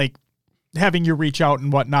like having you reach out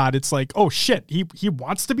and whatnot. It's like, oh shit, he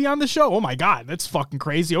wants to be on the show. Oh my God, that's fucking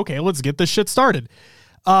crazy. Okay, let's get this shit started.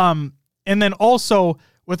 And then also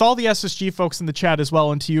with all the SSG folks in the chat as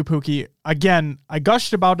well, and to you, Pookie, again, I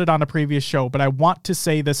gushed about it on a previous show, but I want to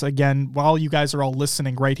say this again while you guys are all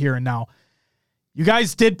listening right here and now. You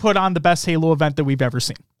guys did put on the best Halo event that we've ever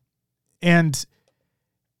seen. And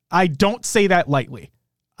I don't say that lightly.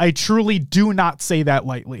 I truly do not say that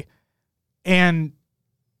lightly. And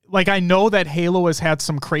like, I know that Halo has had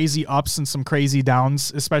some crazy ups and some crazy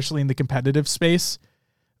downs, especially in the competitive space,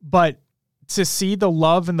 but to see the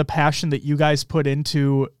love and the passion that you guys put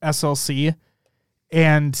into SLC,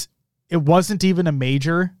 and it wasn't even a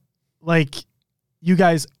major, like you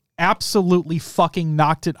guys absolutely fucking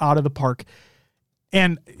knocked it out of the park.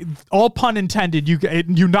 And all pun intended,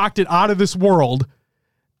 you knocked it out of this world.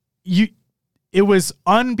 It was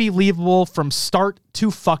unbelievable from start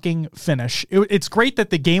to fucking finish. It's great that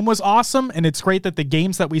the game was awesome, and it's great that the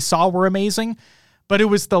games that we saw were amazing, but it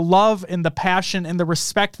was the love and the passion and the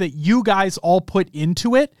respect that you guys all put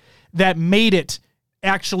into it that made it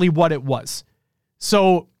actually what it was.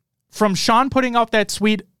 So from Sean putting out that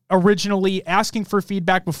tweet originally, asking for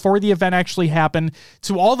feedback before the event actually happened,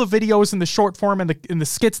 to all the videos in the short form and the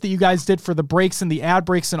skits that you guys did for the breaks and the ad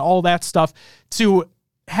breaks and all that stuff, to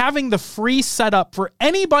having the free setup for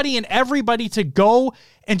anybody and everybody to go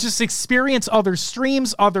and just experience other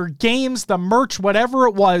streams, other games, the merch, whatever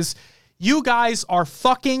it was. You guys are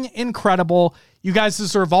fucking incredible. You guys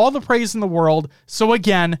deserve all the praise in the world. So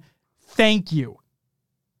again, thank you.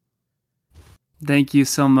 Thank you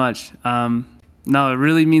so much. No, it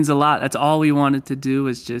really means a lot. That's all we wanted to do,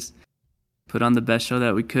 was just put on the best show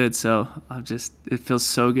that we could. So it feels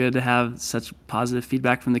so good to have such positive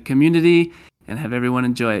feedback from the community and have everyone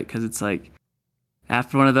enjoy it. Cause it's like,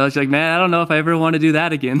 after one of those, you're like, man, I don't know if I ever want to do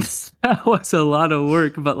that again. That was a lot of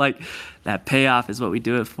work, but like that payoff is what we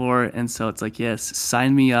do it for. And so it's like, yes,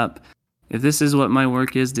 sign me up. If this is what my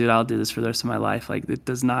work is, dude, I'll do this for the rest of my life. Like, it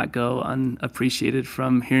does not go unappreciated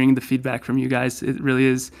from hearing the feedback from you guys. It really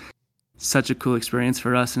is such a cool experience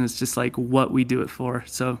for us, and it's just like what we do it for.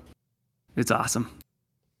 So it's awesome.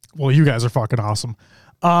 Well, you guys are fucking awesome.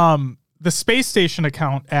 The Spacestation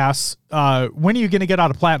account asks, when are you going to get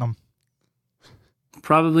out of platinum?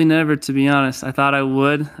 Probably never, to be honest. I thought I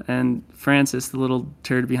would, and Francis, the little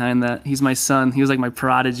turd behind that, he's my son. He was like my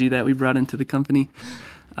prodigy that we brought into the company.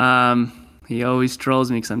 He always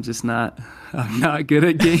trolls me because I'm not good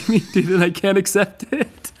at gaming, dude, and I can't accept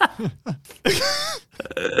it.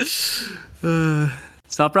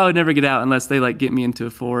 So I'll probably never get out unless they like get me into a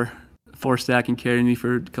four stack and carry me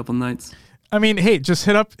for a couple nights. I mean, hey, just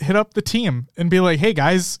hit up the team and be like, hey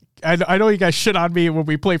guys, I know you guys shit on me when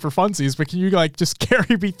we play for funsies, but can you like just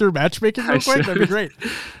carry me through matchmaking real quick? That'd be great.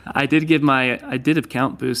 I did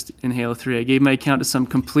account boost in Halo 3. I gave my account to some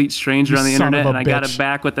complete stranger on the internet, and I got it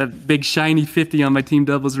back with a big shiny 50 on my team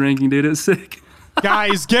doubles ranking, dude. It was sick.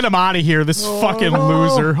 Guys, get him out of here. This fucking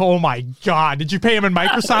loser. Oh my God. Did you pay him in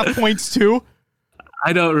Microsoft points too?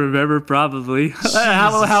 I don't remember, probably.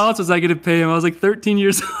 How else was I going to pay him? I was like 13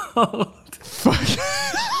 years old. Fuck.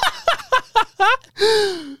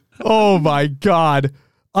 Oh my God.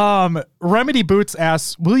 Remedy Boots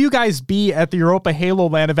asks, will you guys be at the Europa Halo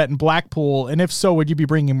LAN event in Blackpool? And if so, would you be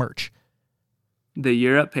bringing merch? The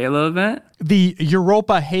Europe Halo event? The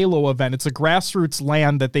Europa Halo event. It's a grassroots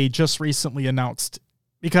LAN that they just recently announced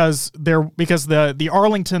because the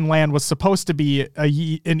Arlington LAN was supposed to be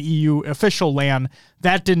an EU official LAN.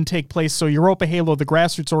 That didn't take place. So Europa Halo, the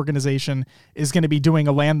grassroots organization, is going to be doing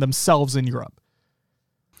a LAN themselves in Europe.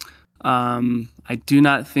 I do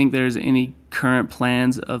not think there's any current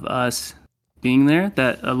plans of us being there.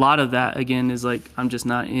 That a lot of that, again, is like I'm just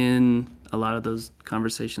not in a lot of those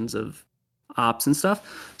conversations of ops and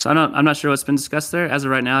stuff. So I'm not sure what's been discussed there. As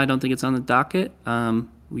of right now, I don't think it's on the docket.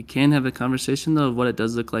 We can have a conversation though of what it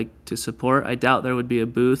does look like to support. I doubt there would be a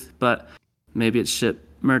booth, but maybe it's ship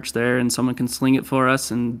merch there and someone can sling it for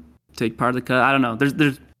us and take part of the cut. I don't know.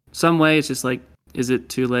 There's some way. It's just like, is it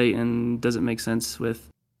too late and does it make sense with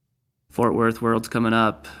Fort Worth Worlds coming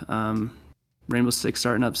up, Rainbow Six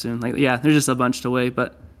starting up soon? Like, yeah, there's just a bunch to weigh.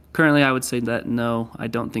 But currently, I would say that no, I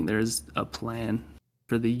don't think there's a plan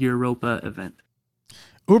for the Europa event.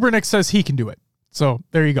 Ubernick says he can do it. So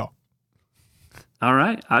there you go. All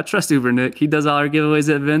right. I trust Ubernick. He does all our giveaways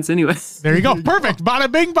at events anyway. There you go. Perfect.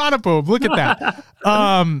 Bada bing, bada boom. Look at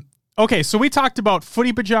that. Okay, so we talked about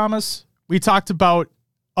footy pajamas. We talked about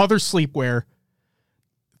other sleepwear.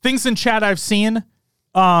 Things in chat I've seen.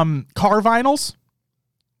 Car vinyls.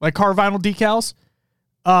 Like car vinyl decals.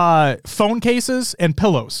 Phone cases and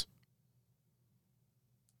pillows.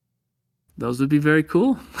 Those would be very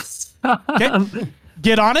cool. Okay.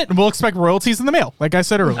 Get on it, and we'll expect royalties in the mail, like I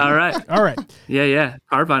said earlier. All right. All right. Yeah.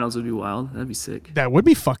 Car vinyls would be wild. That'd be sick. That would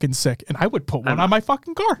be fucking sick, and I would put one on my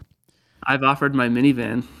fucking car. I've offered my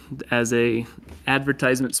minivan as a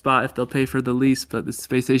advertisement spot if they'll pay for the lease, but the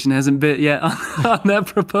space station hasn't bit yet on that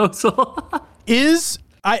proposal.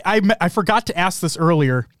 I forgot to ask this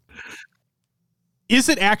earlier. Is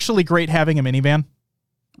it actually great having a minivan?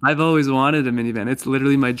 I've always wanted a minivan. It's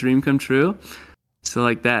literally my dream come true. So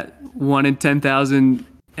like that 1 in 10,000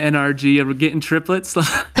 NRG of getting triplets or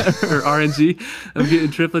RNG of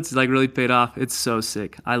getting triplets is like really paid off. It's so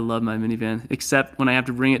sick. I love my minivan, except when I have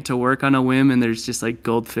to bring it to work on a whim and there's just like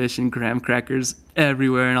goldfish and graham crackers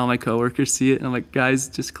everywhere and all my coworkers see it. And I'm like, guys,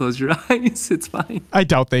 just close your eyes. It's fine. I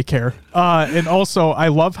doubt they care. And also I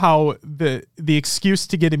love how the excuse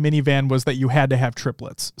to get a minivan was that you had to have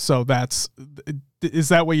triplets. So is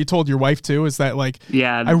that what you told your wife too? Is that like,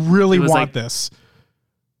 yeah, I really want this.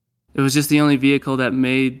 It was just the only vehicle that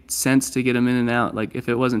made sense to get them in and out. Like if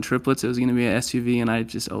it wasn't triplets, it was going to be an SUV, and I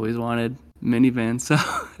just always wanted minivan. So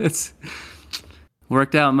it's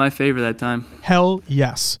worked out in my favor that time. Hell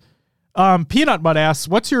yes. Peanut Butt asks,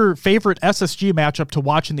 what's your favorite SSG matchup to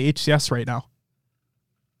watch in the HCS right now?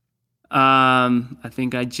 I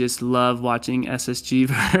think I just love watching SSG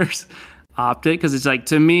versus Optic because it's like,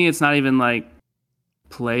 to me, it's not even like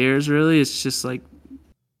players really. It's just like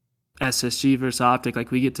SSG versus Optic. Like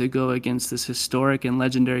we get to go against this historic and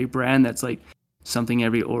legendary brand that's like something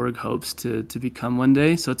every org hopes to become one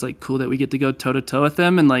day. So it's like cool that we get to go toe to toe with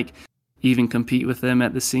them and like even compete with them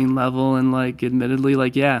at the scene level. And like admittedly,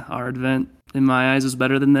 like, yeah, our event in my eyes was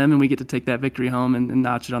better than them and we get to take that victory home and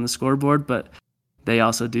notch it on the scoreboard. But they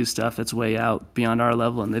also do stuff that's way out beyond our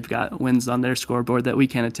level and they've got wins on their scoreboard that we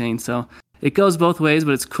can't attain. So it goes both ways,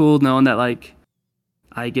 but it's cool knowing that like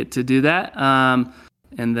I get to do that.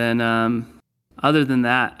 And then other than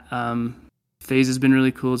that, FaZe has been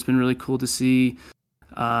really cool. It's been really cool to see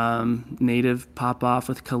Native pop off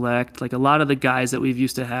with Collect. Like a lot of the guys that we've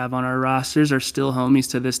used to have on our rosters are still homies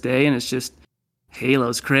to this day. And it's just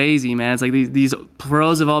Halo's crazy, man. It's like these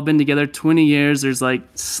pros have all been together 20 years. There's like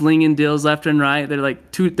slinging deals left and right. They're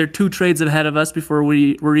like they're two trades ahead of us before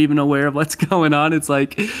we're even aware of what's going on. It's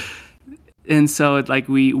like... And so it, like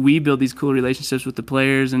we build these cool relationships with the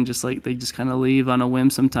players and just like they just kind of leave on a whim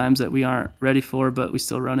sometimes that we aren't ready for, but we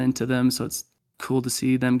still run into them. So it's cool to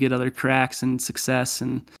see them get other cracks and success.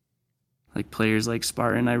 And like players like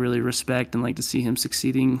Spartan, I really respect, and like to see him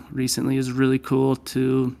succeeding recently is really cool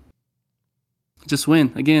to just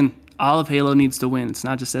win. Again, all of Halo needs to win. It's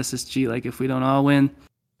not just SSG. Like if we don't all win,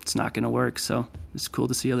 it's not going to work. So it's cool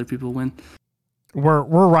to see other people win. We're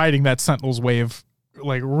riding that Sentinels wave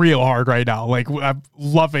like real hard right now. Like I'm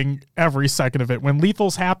loving every second of it. When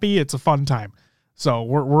Lethal's happy, it's a fun time. So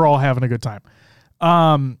we're all having a good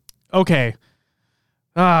time. Okay.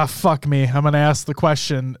 Fuck me. I'm going to ask the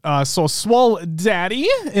question. So Swole Daddy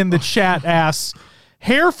in the chat asks,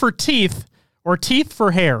 hair for teeth or teeth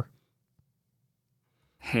for hair?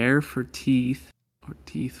 Hair for teeth or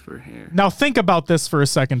teeth for hair? Now think about this for a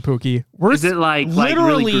second, Pookie. Is it like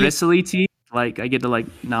really gristly teeth? Like I get to like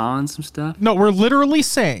gnaw on some stuff? No, we're literally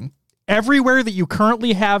saying everywhere that you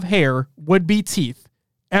currently have hair would be teeth.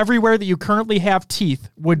 Everywhere that you currently have teeth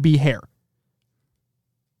would be hair.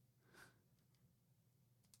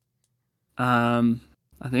 I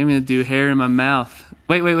think I'm gonna do hair in my mouth.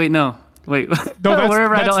 Wait, no. Wait. No,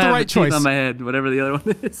 wherever I that's don't the have right the choice. teeth on my head, whatever the other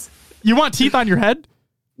one is. You want teeth on your head?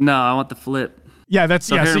 No, I want the flip. Yeah, that's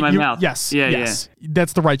so hair in my mouth. Yes, yeah, yes. Yeah.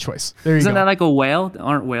 That's the right choice. There you Isn't go. that like a whale?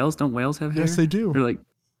 Don't whales have hair? Yes, they do. They're like,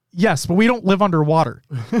 yes, but we don't live underwater.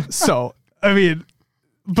 So, I mean,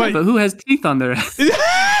 but who has teeth on their head?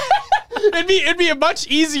 it'd be a much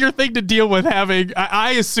easier thing to deal with having,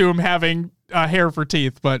 I assume, having hair for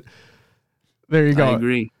teeth, but there you go. I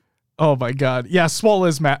agree. Oh my God. Yeah, Swole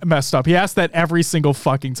is messed up. He asks that every single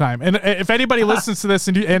fucking time. And if anybody listens to this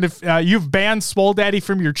and if you've banned Swole Daddy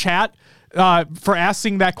from your chat for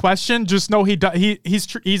asking that question, just know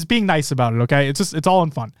he's being nice about it, okay? It's all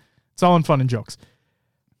in fun. It's all in fun and jokes.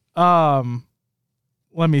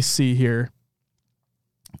 Let me see here.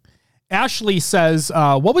 Ashley says,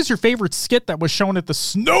 what was your favorite skit that was shown at the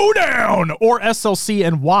Snowdown or SLC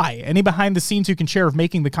and why? Any behind the scenes you can share of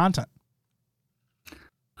making the content?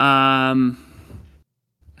 I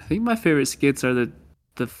think my favorite skits are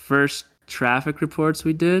the first traffic reports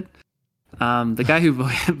we did. The guy who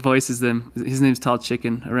voices them, his name's Tall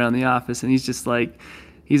Chicken around the office, and he's just like,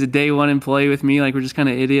 he's a day one employee with me. Like we're just kind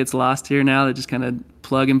of idiots lost here now that just kind of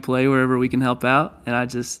plug and play wherever we can help out. And I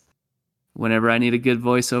just, whenever I need a good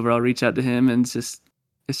voiceover, I'll reach out to him, and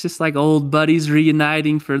it's just like old buddies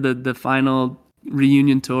reuniting for the final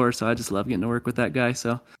reunion tour. So I just love getting to work with that guy.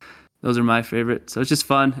 So those are my favorite. So it's just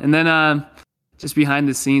fun. And then just behind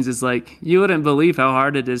the scenes is like, you wouldn't believe how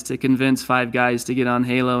hard it is to convince 5 guys to get on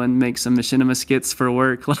Halo and make some machinima skits for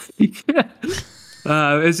work. Like,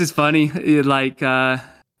 it's just funny.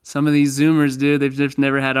 Some of these Zoomers, dude, they've just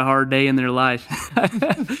never had a hard day in their life.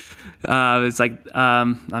 It's like,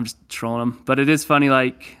 I'm just trolling them. But it is funny,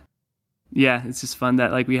 like, yeah, it's just fun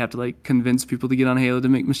that, like, we have to, like, convince people to get on Halo to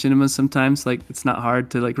make machinimas sometimes. Like, it's not hard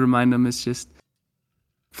to, like, remind them. It's just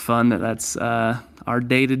fun that's our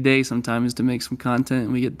day-to-day sometimes to make some content,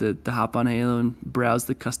 and we get to hop on Halo and browse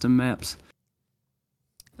the custom maps.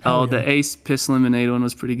 The Ace Piss Lemonade one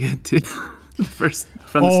was pretty good, too. First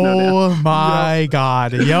from the Snowdown. Oh, my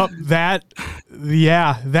God. Yep,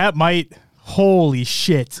 that might... Holy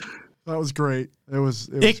shit. That was great.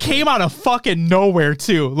 It came out of fucking nowhere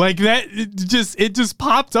too. Like that, it just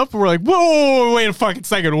popped up. And we're like, whoa, wait a fucking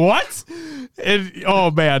second, what? And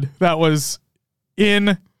oh man, that was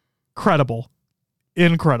incredible.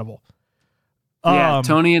 Yeah,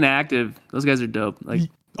 Tony and Active, those guys are dope. Like,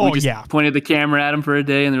 we just pointed the camera at them for a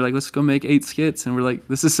day, and they're like, let's go make 8 skits, and we're like,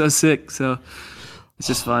 this is so sick. So it's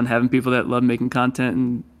just fun having people that love making content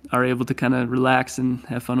and are able to kind of relax and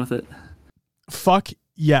have fun with it. Fuck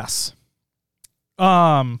yes.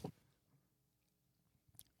 Let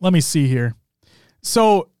me see here.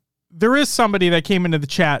 So there is somebody that came into the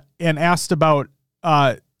chat and asked about,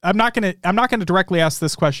 I'm not going to directly ask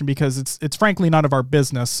this question because it's frankly none of our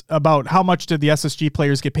business, about how much did the SSG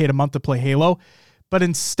players get paid a month to play Halo. But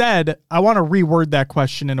instead, I want to reword that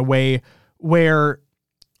question in a way where,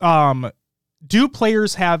 do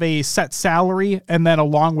players have a set salary and then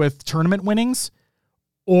along with tournament winnings?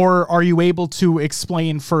 Or are you able to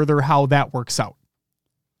explain further how that works out?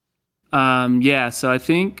 Yeah, so I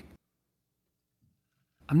think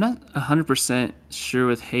I'm not 100% sure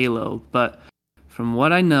with Halo, but from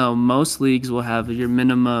what I know, most leagues will have your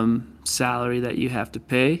minimum salary that you have to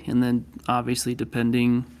pay, and then obviously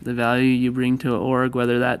depending the value you bring to an org,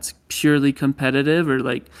 whether that's purely competitive or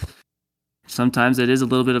like sometimes it is a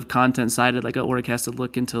little bit of content sided, like an org has to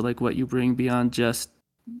look into like what you bring beyond just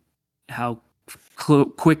how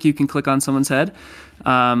quick you can click on someone's head.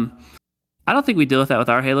 I don't think we deal with that with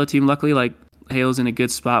our Halo team. Luckily, like Halo's in a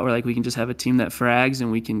good spot where like we can just have a team that frags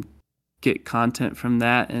and we can get content from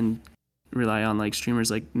that and rely on like streamers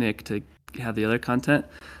like Nick to have the other content.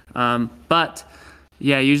 But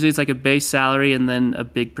yeah, usually it's like a base salary and then a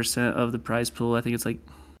big percent of the prize pool. I think it's like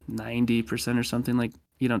 90% or something. Like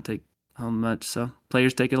you don't take home much. So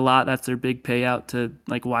players take it a lot. That's their big payout to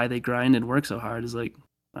like why they grind and work so hard is like,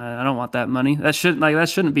 I don't want that money. That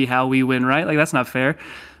shouldn't be how we win, right? Like that's not fair.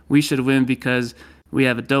 We should win because we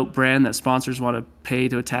have a dope brand that sponsors want to pay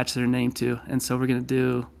to attach their name to. And so we're going to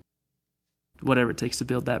do whatever it takes to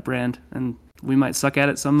build that brand. And we might suck at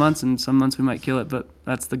it some months, and some months we might kill it, but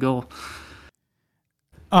that's the goal.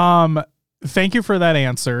 Thank you for that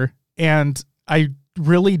answer. And I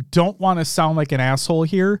really don't want to sound like an asshole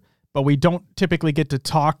here, but we don't typically get to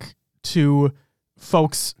talk to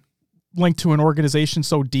folks linked to an organization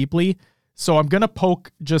so deeply. So I'm going to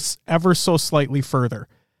poke just ever so slightly further.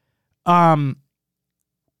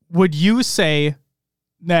 Would you say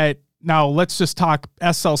that, now let's just talk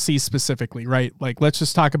SLC specifically, right? Like, let's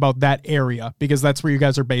just talk about that area because that's where you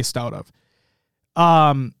guys are based out of.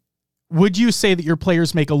 Would you say that your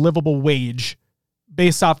players make a livable wage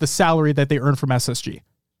based off the salary that they earn from SSG?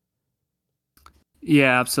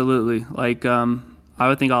 Yeah, absolutely. Like, I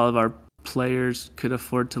would think all of our players could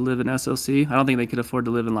afford to live in SLC. I don't think they could afford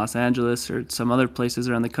to live in Los Angeles or some other places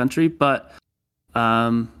around the country, but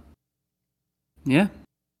yeah,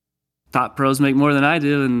 top pros make more than I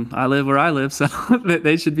do, and I live where I live, so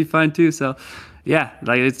they should be fine too. So yeah,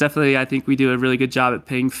 like, it's definitely, I think we do a really good job at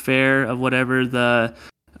paying fair of whatever the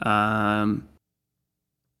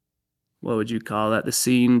what would you call that, the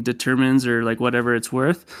scene determines, or like whatever it's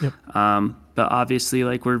worth. Yep. But obviously,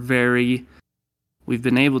 like, we've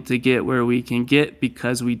been able to get where we can get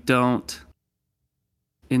because we don't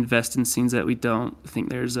invest in scenes that we don't think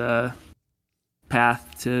there's a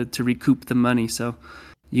path to recoup the money. So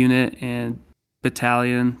Unit and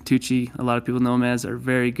Battalion, Tucci, a lot of people know them as, are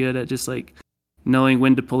very good at just like knowing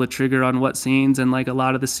when to pull the trigger on what scenes. And like, a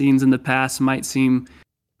lot of the scenes in the past might seem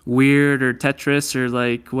weird or Tetris or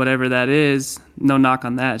like whatever that is. No knock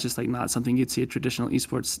on that. It's just like not something you'd see a traditional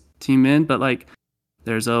esports team in, but like,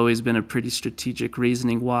 there's always been a pretty strategic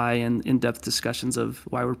reasoning why, and in-depth discussions of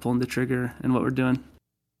why we're pulling the trigger and what we're doing.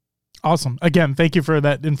 Awesome. Again, thank you for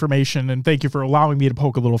that information, and thank you for allowing me to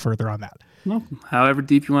poke a little further on that. Well, however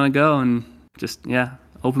deep you want to go, and just, yeah,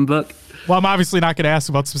 open book. Well, I'm obviously not going to ask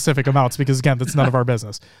about specific amounts because, again, that's none of our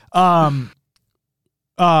business.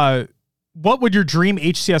 What would your dream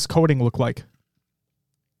HCS coding look like?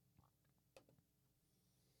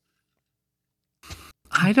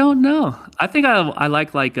 I don't know. I think I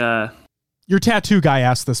like your tattoo guy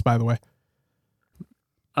asked this, by the way.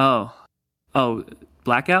 Oh,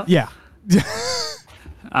 Blackout? Yeah.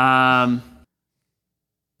 I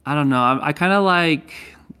don't know. I kind of like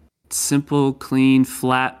simple, clean,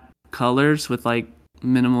 flat colors with like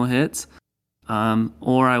minimal hits.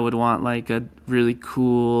 Or I would want like a really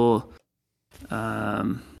cool,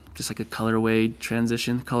 just like a colorway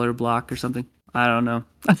transition, color block or something. I don't know.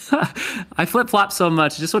 I flip-flop so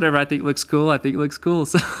much. Just whatever I think looks cool, I think looks cool.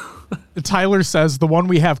 So Tyler says the one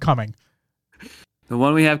we have coming. The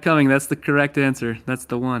one we have coming, that's the correct answer. That's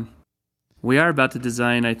the one. We are about to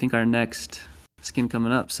design, I think, our next skin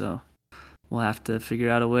coming up, so we'll have to figure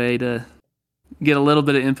out a way to get a little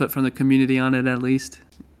bit of input from the community on it at least,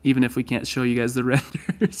 even if we can't show you guys the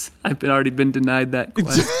renders. I've already been denied that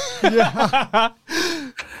quest. Yeah.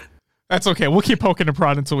 That's okay. We'll keep poking and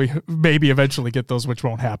prodding until we maybe eventually get those, which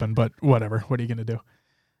won't happen, but whatever. What are you going to do?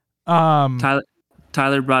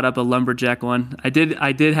 Tyler brought up a lumberjack one. I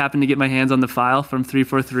did happen to get my hands on the file from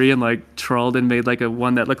 343 and like trolled and made like a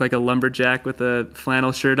one that looked like a lumberjack with a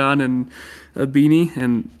flannel shirt on and a beanie,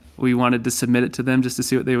 and we wanted to submit it to them just to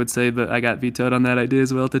see what they would say, but I got vetoed on that idea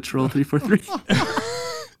as well to troll 343.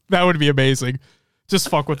 That would be amazing. Just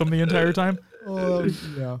fuck with them the entire time.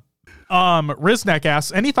 Yeah. Riznek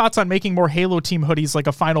asks, any thoughts on making more Halo team hoodies like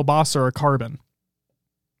a Final Boss or a Carbon?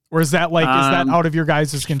 Or is that like, is that out of your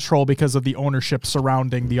guys' control because of the ownership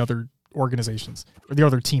surrounding the other organizations or the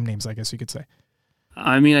other team names, I guess you could say?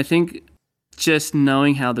 I mean, I think just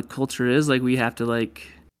knowing how the culture is, like, we have to like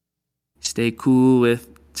stay cool with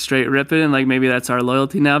straight ripping, and like maybe that's our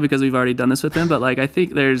loyalty now because we've already done this with them. But like, I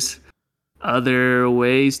think there's other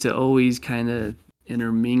ways to always kind of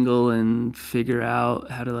intermingle and figure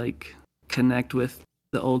out how to like connect with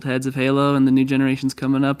the old heads of Halo and the new generations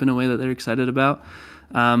coming up in a way that they're excited about.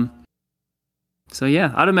 So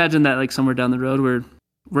yeah, I'd imagine that like somewhere down the road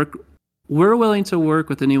we're willing to work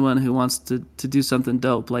with anyone who wants to do something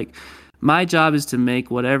dope. Like, my job is to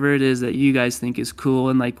make whatever it is that you guys think is cool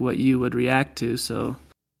and like what you would react to. So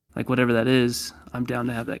like whatever that is, I'm down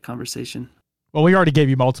to have that conversation. Well, we already gave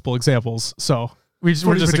you multiple examples, so we're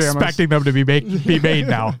just expecting them to be made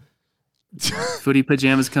now. Footy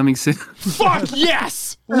pajamas coming soon. Fuck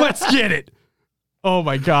yes! Let's get it. Oh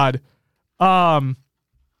my God.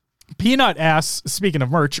 Peanut asks, speaking of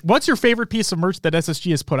merch, what's your favorite piece of merch that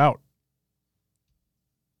SSG has put out?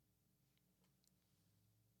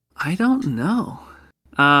 I don't know.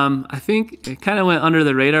 I think it kind of went under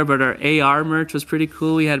the radar, but our AR merch was pretty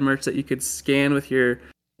cool. We had merch that you could scan with your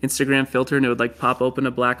Instagram filter, and it would like pop open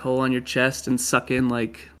a black hole on your chest and suck in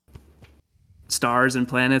like stars and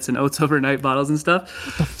planets and oats overnight bottles and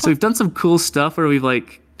stuff. So we've done some cool stuff where we've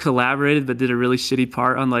like collaborated, but did a really shitty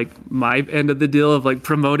part on like my end of the deal of like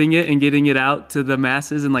promoting it and getting it out to the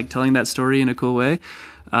masses and like telling that story in a cool way.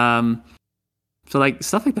 So like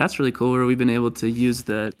stuff like that's really cool, where we've been able to use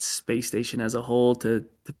the space station as a whole to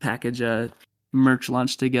package a merch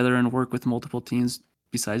launch together and work with multiple teams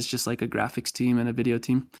besides just like a graphics team and a video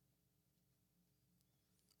team.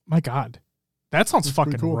 My God, that sounds That's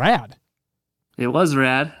fucking cool. rad. It was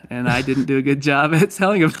rad, and I didn't do a good job at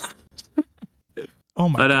telling them. Oh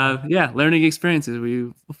my God. But yeah, learning experiences.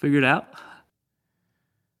 We'll figure it out.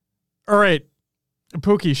 All right,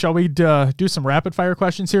 Pookie, shall we do some rapid fire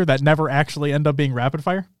questions here that never actually end up being rapid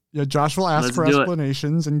fire? Yeah, Josh will ask Let's for do it.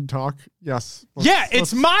 explanations and talk. Yes. Yeah,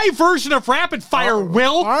 it's my version of rapid fire,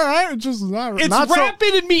 Will. All right, it's just not. It's not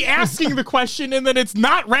rapid in me asking the question, and then it's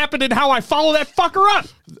not rapid in how I follow that fucker up.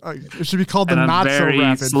 It should be called the And I'm not so very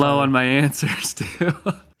rapid. slow fire. on my answers too.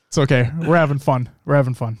 It's okay. We're having fun.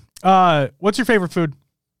 What's your favorite food?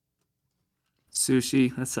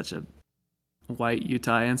 Sushi. That's such a white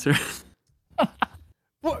Utah answer.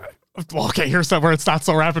 What? Well, okay, here's somewhere it's not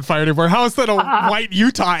so rapid fire anymore. How is that a white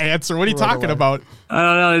Utah answer? What are you Right talking away. about? I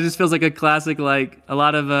don't know. It just feels like a classic. Like a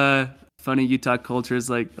lot of funny Utah cultures.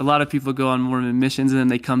 Like a lot of people go on Mormon missions and then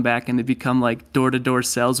they come back and they become like door-to-door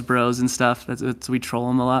sales bros and stuff. That's we troll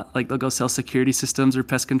them a lot. Like they'll go sell security systems or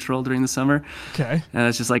pest control during the summer. Okay. And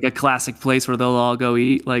it's just like a classic place where they'll all go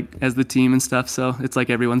eat like as the team and stuff. So it's like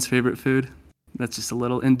everyone's favorite food. That's just a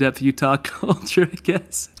little in-depth Utah culture, I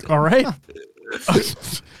guess. All right.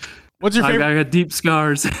 What's your I favorite? got deep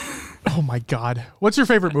scars. Oh my God. What's your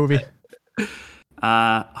favorite movie?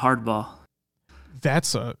 Hardball.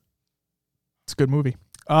 It's a good movie.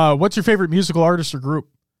 What's your favorite musical artist or group?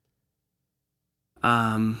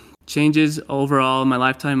 Changes overall in my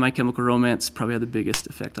lifetime. My Chemical Romance probably had the biggest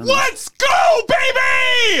effect on me. Let's go,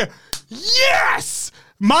 baby! Yes!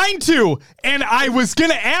 Mine too. And I was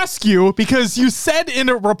going to ask you, because you said in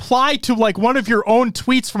a reply to like one of your own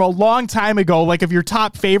tweets from a long time ago, like of your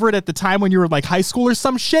top favorite at the time when you were like high school or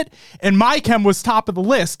some shit, and My Chem was top of the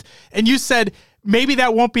list. And you said, maybe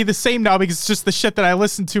that won't be the same now because it's just the shit that I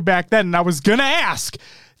listened to back then. And I was going to ask.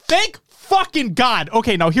 Thank fucking God.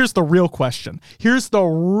 Okay, now here's the real question.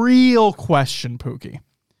 Pookie.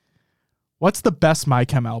 What's the best My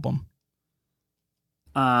Chem album?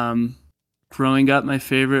 Growing up, my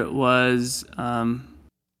favorite was 3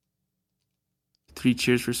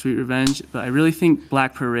 Cheers for Sweet Revenge, but I really think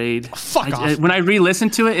Black Parade. Fuck off. When I re-listen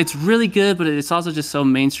to it, it's really good, but it's also just so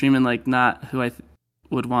mainstream and like not who I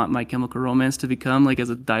would want My Chemical Romance to become, like as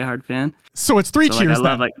a diehard fan. So it's 3 So, Cheers like, I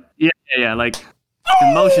love then. like yeah, like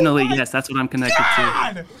emotionally, yes, that's what I'm connected to.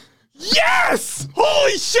 God! Yes!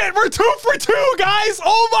 Holy shit, we're 2 for 2, guys!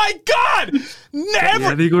 Oh my God! Never.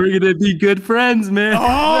 I think we're gonna be good friends, man.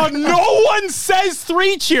 Oh, no one says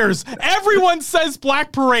 3 Cheers. Everyone says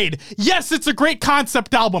Black Parade. Yes, it's a great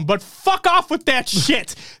concept album, but fuck off with that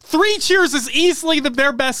shit. 3 Cheers is easily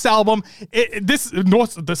their best album.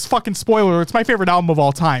 This fucking spoiler, it's my favorite album of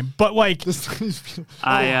all time. But like,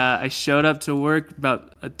 I showed up to work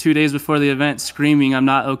about 2 days before the event screaming I'm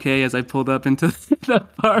not okay as I pulled up into the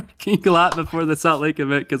parking lot before the Salt Lake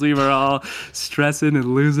event because we were all stressing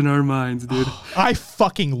and losing our minds, dude. I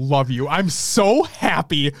fucking love you. I'm so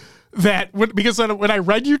happy that because when I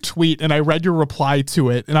read your tweet and I read your reply to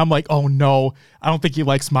it, and I'm like, oh no, I don't think he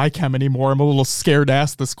likes My Chem anymore. I'm a little scared to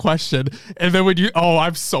ask this question. And then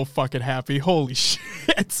I'm so fucking happy. Holy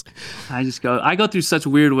shit. I go through such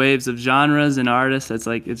weird waves of genres and artists. It's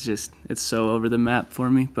like, it's so over the map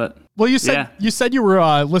for me. But well, you said you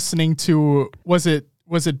were listening to, was it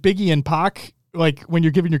Biggie and Pac, like when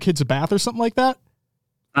you're giving your kids a bath or something like that?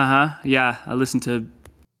 Yeah, I listened to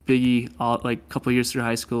Biggie like a couple years through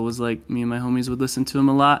high school. Was like me and my homies would listen to him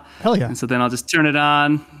a lot. Hell yeah. And so then I'll just turn it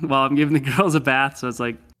on while I'm giving the girls a bath. So it's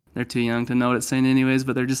like they're too young to know what it's saying anyways,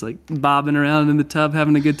 but they're just like bobbing around in the tub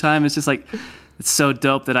having a good time. It's just like, it's so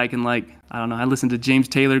dope that I can like, I don't know, I listened to James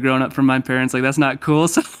Taylor growing up from my parents. Like that's not cool.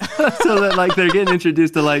 So that like they're getting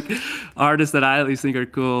introduced to like artists that I at least think are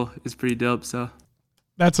cool is pretty dope. So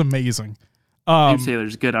that's amazing. James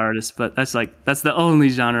Taylor's a good artist, but that's the only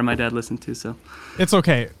genre my dad listened to. So it's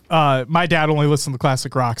okay. My dad only listened to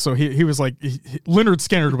classic rock, so he was like Leonard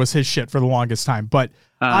Skinner was his shit for the longest time. But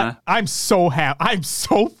I'm so happy. I'm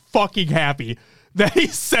so fucking happy that he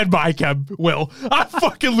said My Chem. Will, I'm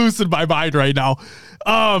fucking losing my mind right now.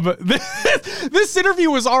 This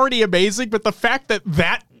interview was already amazing, but the fact that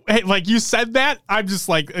Hey, like you said that, I'm just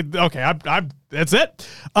like, okay, I'm that's it.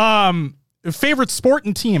 Favorite sport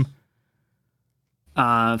and team?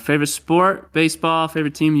 Favorite sport, baseball.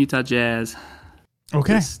 Favorite team, Utah Jazz.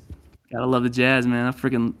 Okay. Just gotta love the Jazz, man.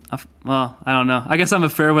 Well, I don't know. I guess I'm a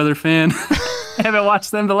fair weather fan. I haven't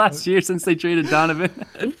watched them the last year since they traded Donovan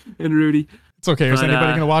and Rudy. It's okay. Is anybody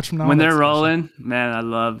going to watch them now? When they're rolling, man, I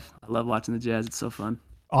love watching the Jazz. It's so fun.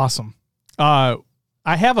 Awesome.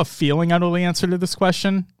 I have a feeling I know the answer to this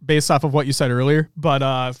question based off of what you said earlier,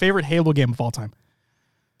 but favorite Halo game of all time?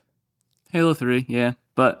 Halo 3, yeah.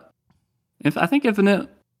 But I think Infinite,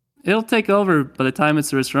 it'll take over by the time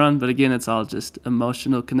it's its run. But again, it's all just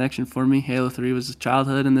emotional connection for me. Halo 3 was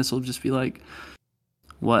childhood, and this will just be like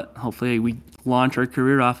what hopefully we launch our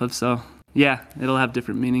career off of. So yeah, it'll have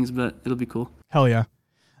different meanings, but it'll be cool. Hell yeah.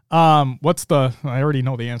 I already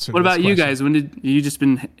know the answer. What to this about you question. guys? When did you just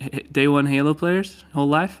been day one Halo players whole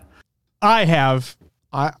life? I have.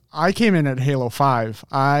 I came in at Halo 5.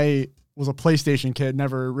 I was a PlayStation kid,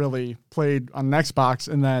 never really played on an Xbox,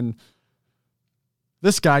 and then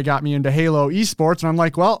this guy got me into Halo esports, and I'm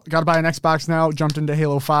like, well, got to buy an Xbox now. Jumped into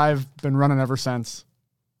Halo 5, been running ever since.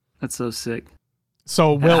 That's so sick.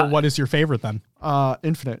 So, Will, what is your favorite then?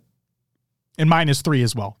 Infinite. And mine is 3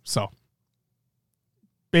 as well. So,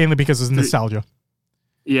 mainly because it's nostalgia.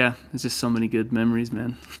 Yeah, it's just so many good memories,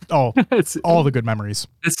 man. Oh, it's all the good memories.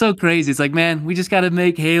 It's so crazy. It's like, man, we just got to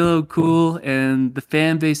make Halo cool, and the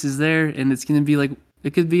fan base is there, and it's gonna be like,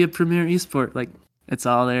 it could be a premier esport. Like, it's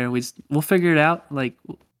all there. We'll figure it out. Like,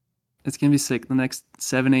 it's gonna be sick. The next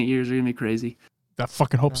 7-8 years are gonna be crazy. I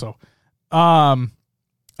fucking hope so.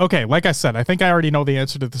 Okay, like I said, I think I already know the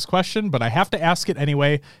answer to this question, but I have to ask it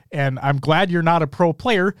anyway, and I'm glad you're not a pro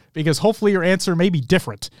player because hopefully your answer may be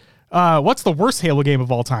different. What's the worst Halo game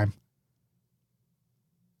of all time?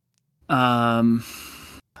 I'm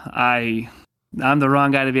the wrong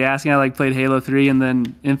guy to be asking. I played Halo 3 and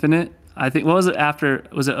then Infinite. I think, what was it after?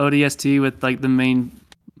 Was it ODST with the main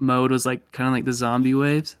mode was kind of like the zombie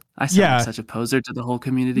waves? I sound like such a poser to the whole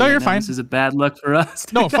community. No, you're fine. This is a bad luck for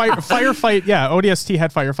us. No, Firefight. Yeah, ODST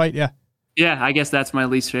had Firefight. Yeah. Yeah, I guess that's my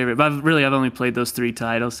least favorite. But I've only played those 3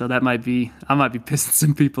 titles, so I might be pissing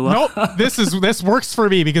some people off. Nope, this works for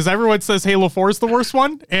me because everyone says Halo 4 is the worst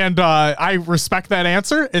one, and I respect that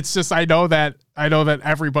answer. It's just I know that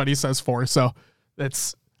everybody says 4, so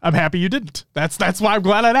I'm happy you didn't. That's why I'm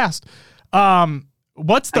glad I asked. I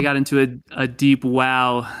got into a deep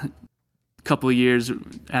WoW couple years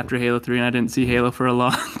after Halo 3, and I didn't see Halo for a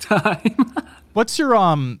long time. What's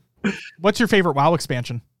your favorite WoW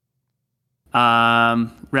expansion?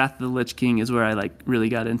 Wrath of the Lich King is where I really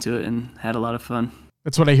got into it and had a lot of fun.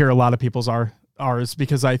 That's what I hear a lot of people's ours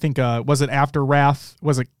because I think was it after Wrath?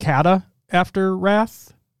 Was it Kata after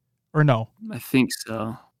Wrath? Or no? I think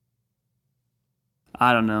so.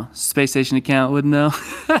 I don't know. Spacestation account would know.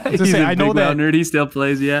 I know that nerd. He still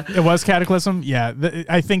plays. Yeah, it was Cataclysm. Yeah,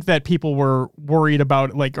 I think that people were worried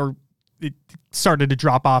about or it started to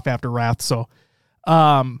drop off after Wrath. So,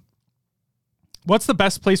 what's the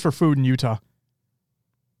best place for food in Utah?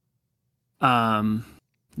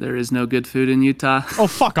 There is no good food in Utah. Oh,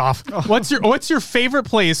 fuck off! What's your favorite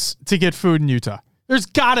place to get food in Utah? There's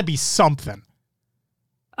got to be something.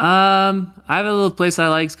 I have a little place I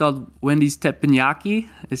like. It's called Wendy's Teppanyaki.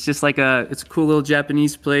 It's just it's a cool little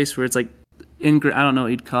Japanese place where it's I don't know what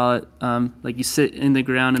you'd call it. You sit in the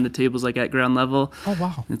ground and the table's at ground level. Oh,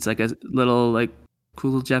 wow. It's a little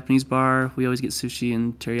cool little Japanese bar. We always get sushi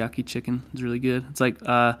and teriyaki chicken. It's really good. It's me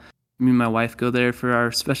and my wife go there for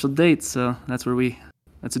our special dates. So that's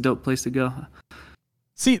a dope place to go.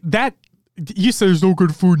 See, that you say there's no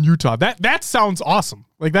good food in Utah. That sounds awesome.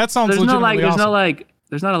 That sounds legitimately awesome.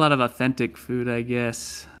 There's not a lot of authentic food, I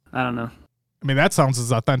guess. I don't know. I mean, that sounds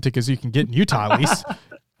as authentic as you can get in Utah, at least.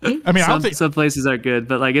 I mean, I don't think some places are good,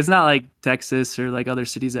 but it's not like Texas or other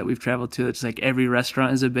cities that we've traveled to. It's every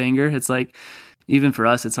restaurant is a banger. It's even for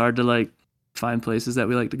us, it's hard to find places that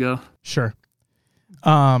we like to go. Sure.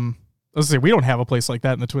 Let's say we don't have a place like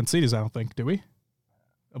that in the Twin Cities. I don't think, do we?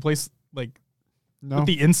 A place no. With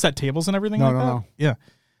the inset tables and everything. No. Yeah.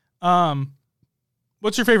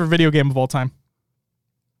 What's your favorite video game of all time?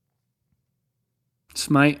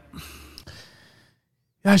 Smite.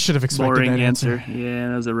 Yeah, I should have expected boring that answer. Yeah,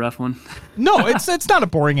 that was a rough one. No, it's not a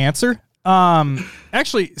boring answer.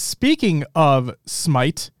 Actually, speaking of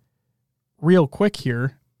Smite, real quick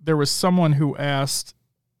here, there was someone who asked,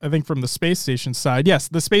 I think from the Space Station side. Yes,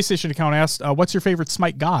 the Space Station account asked, what's your favorite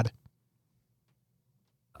Smite god?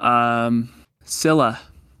 Scylla,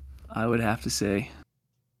 I would have to say.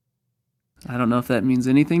 I don't know if that means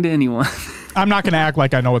anything to anyone. I'm not going to act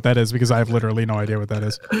like I know what that is because I have literally no idea what that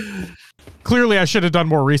is. Clearly, I should have done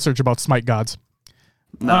more research about Smite Gods.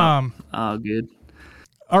 No. Oh, good.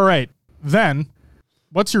 All right. Then,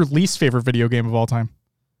 what's your least favorite video game of all time?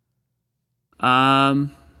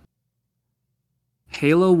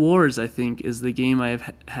 Halo Wars, I think, is the game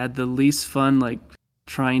I've had the least fun, like,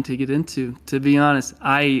 trying to get into. To be honest,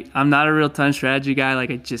 I'm not a real-time strategy guy.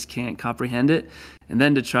 Like, I just can't comprehend it. And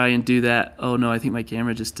then to try and do that, oh, no, I think my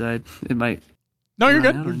camera just died. It might... No, you're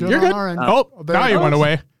good. You're good. Now you went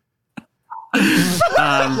away.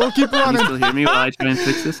 We'll keep running. Can you still hear me while I try and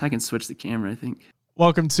fix this? I can switch the camera, I think.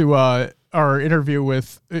 Welcome to our interview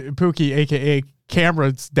with Pookie, a.k.a.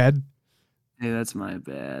 Camera's dead. Hey, that's my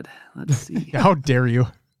bad. Let's see. How dare you?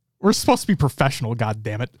 We're supposed to be professional, God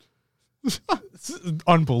damn it. This is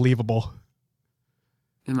unbelievable.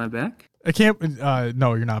 Am I back? I can't...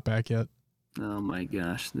 no, you're not back yet. Oh my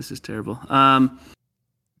gosh, this is terrible.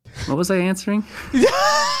 What was I answering?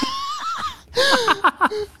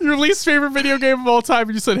 Your least favorite video game of all time,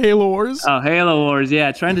 and you said Halo Wars? Oh, Halo Wars,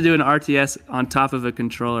 yeah. Trying to do an RTS on top of a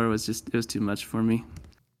controller was too much for me.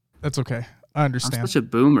 That's okay. I understand. I'm such a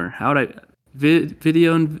boomer. How would I...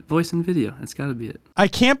 Video and voice and video. That's got to be it. I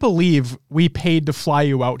can't believe we paid to fly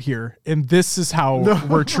you out here, and this is how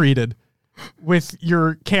we're treated with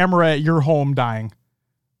your camera at your home dying.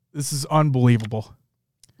 This is unbelievable.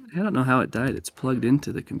 I don't know how it died. It's plugged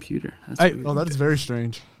into the computer. That is very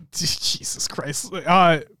strange. Jesus Christ.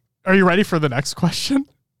 Are you ready for the next question?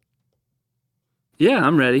 Yeah,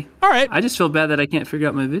 I'm ready. All right. I just feel bad that I can't figure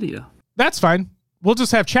out my video. That's fine. We'll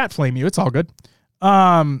just have chat flame you. It's all good.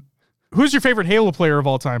 Who's your favorite Halo player of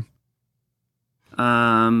all time?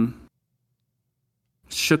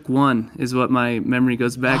 Shook 1 is what my memory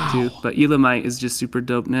goes back to, but Elamite is just super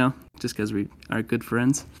dope now, just because we are good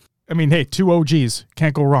friends. I mean, hey, 2 OGs.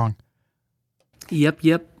 Can't go wrong. Yep.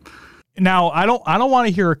 Now, I don't want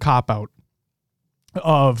to hear a cop-out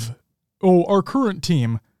of, our current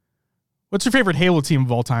team. What's your favorite Halo team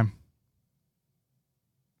of all time?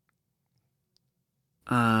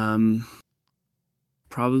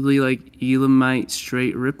 Probably like Elamite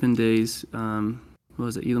straight ripping days. What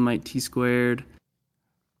was it? Elamite T squared.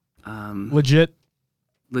 Legit,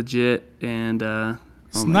 and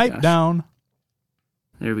Snipe down.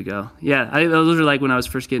 There we go. Yeah, those were like when I was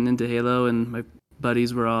first getting into Halo, and my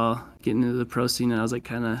buddies were all getting into the pro scene, and I was like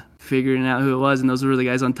kind of figuring out who it was, and those were the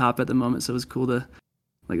guys on top at the moment. So it was cool to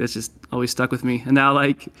like that's just always stuck with me. And now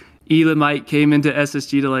like Elamite came into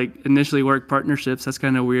SSG to like initially work partnerships. That's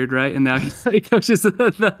kind of weird, right? And now he's like coaches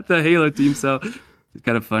the Halo team. So it's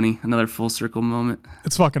kind of funny. Another full circle moment.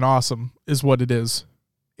 It's fucking awesome, is what it is.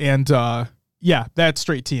 And yeah, that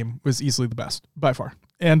straight team was easily the best by far,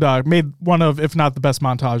 and made one of, if not the best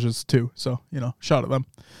montages too. So shout at them.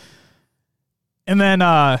 And then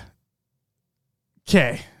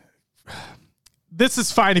okay, this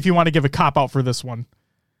is fine if you want to give a cop out for this one,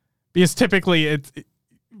 because typically it's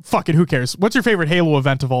fucking who cares. What's your favorite Halo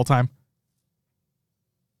event of all time?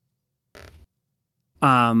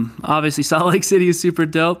 Obviously Salt Lake City is super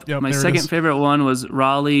dope. Yep, my second favorite one was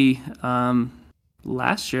Raleigh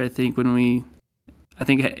last year, I think, I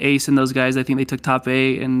think Ace and those guys, I think they took top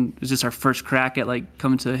 8, and it was just our first crack at like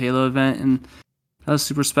coming to a Halo event, and that was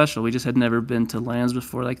super special. We just had never been to LANs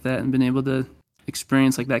before like that and been able to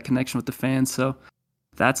experience like that connection with the fans. So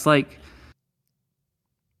that's what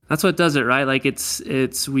does it, right? Like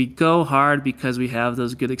it's we go hard because we have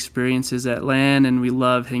those good experiences at LAN, and we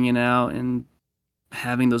love hanging out and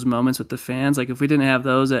having those moments with the fans. Like if we didn't have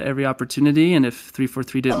those at every opportunity, and if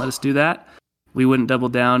 343 didn't let us do that, we wouldn't double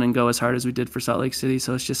down and go as hard as we did for Salt Lake City.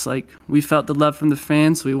 So it's just like we felt the love from the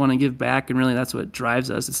fans, so we want to give back, and really that's what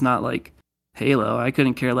drives us. It's not like Halo. I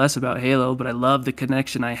couldn't care less about Halo, but I love the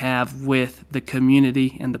connection I have with the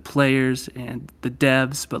community and the players and the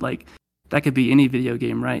devs. But like that could be any video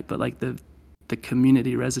game, right? But like the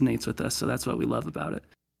community resonates with us, so that's what we love about it.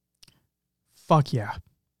 Fuck yeah.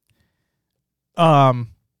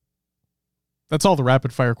 That's all the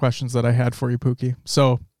rapid fire questions that I had for you, Pookie.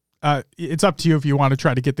 So it's up to you if you want to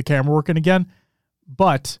try to get the camera working again,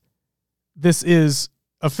 but this is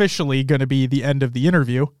officially going to be the end of the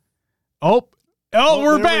interview. Oh,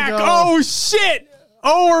 we're back. Oh shit.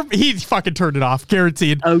 He fucking turned it off.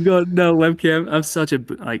 Guaranteed. Oh god, no webcam. I'm such a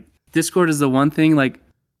Discord is the one thing, like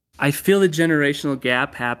I feel the generational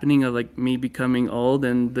gap happening of like me becoming old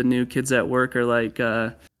and the new kids at work are like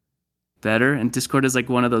better, and Discord is like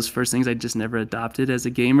one of those first things I just never adopted as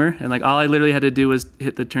a gamer, and like all I literally had to do was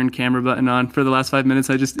hit the turn camera button on for the last 5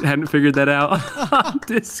 minutes. I just hadn't figured that out on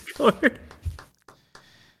Discord.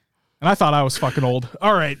 And I thought I was fucking old.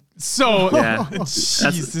 All right, so yeah,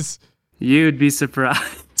 Jesus, you'd be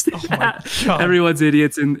surprised. Oh my God. Everyone's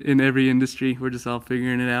idiots in every industry. We're just all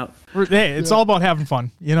figuring it out. Hey, it's all about having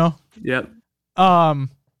fun, you know? Yep.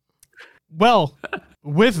 Well,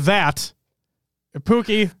 with that,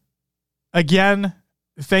 Pookie, again,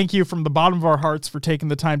 thank you from the bottom of our hearts for taking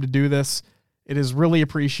the time to do this. It is really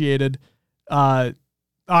appreciated.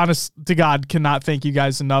 Honest to God, cannot thank you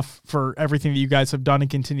guys enough for everything that you guys have done and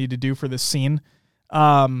continue to do for this scene.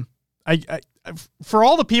 I for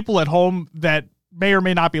all the people at home that may or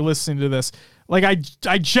may not be listening to this, like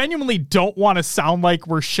I genuinely don't want to sound like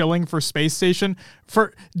we're shilling for Space Station.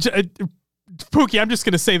 Pookie, I'm just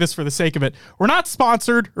going to say this for the sake of it. We're not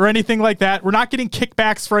sponsored or anything like that. We're not getting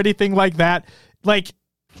kickbacks for anything like that. Like,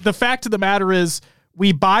 the fact of the matter is,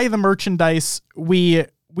 we buy the merchandise. We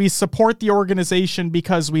support the organization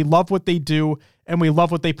because we love what they do and we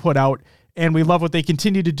love what they put out and we love what they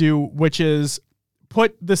continue to do, which is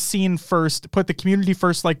put the scene first, put the community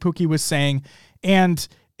first, like Pookie was saying. And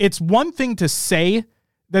it's one thing to say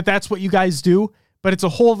that that's what you guys do, but it's a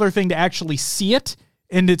whole other thing to actually see it.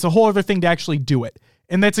 And it's a whole other thing to actually do it.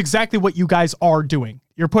 And that's exactly what you guys are doing.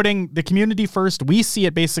 You're putting the community first. We see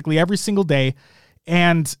it basically every single day.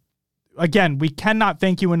 And again, we cannot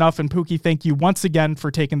thank you enough. And Pookie, thank you once again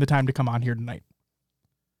for taking the time to come on here tonight.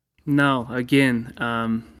 No, again,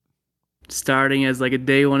 starting as like a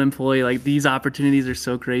day one employee, like these opportunities are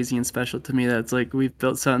so crazy and special to me that it's like we've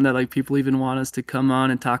built something that like people even want us to come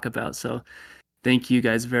on and talk about. So thank you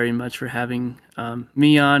guys very much for having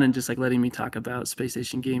me on and just like letting me talk about Space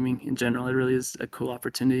Station gaming in general. It really is a cool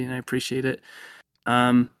opportunity and I appreciate it.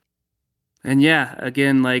 And yeah,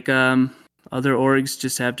 again, like other orgs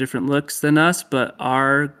just have different looks than us, but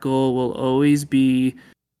our goal will always be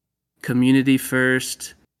community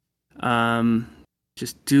first.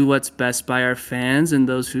 Just do what's best by our fans and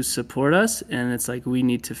those who support us. And it's like we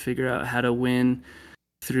need to figure out how to win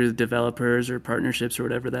through developers or partnerships or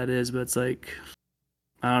whatever that is. But it's like,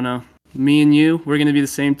 I don't know, me and you, we're going to be the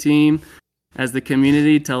same team as the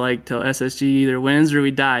community till SSG either wins or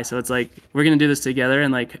we die. So it's like, we're going to do this together.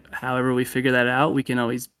 And like, however we figure that out, we can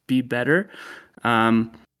always be better.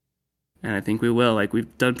 And I think we will. Like,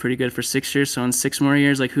 we've done pretty good for 6 years. So in 6 more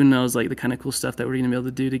years, like, who knows, like the kind of cool stuff that we're going to be able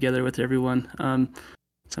to do together with everyone.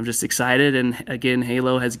 So I'm just excited. And again,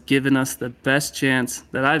 Halo has given us the best chance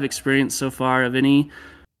that I've experienced so far of any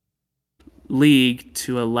league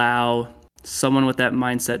to allow someone with that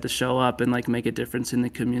mindset to show up and like make a difference in the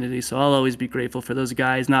community. So I'll always be grateful for those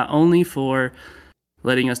guys, not only for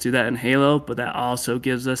letting us do that in Halo, but that also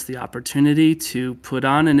gives us the opportunity to put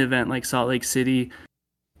on an event like Salt Lake City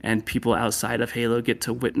and people outside of Halo get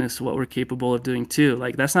to witness what we're capable of doing too.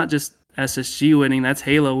 Like, that's not just SSG winning, that's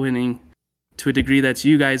Halo winning. To a degree, that's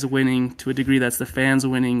you guys winning. To a degree, that's the fans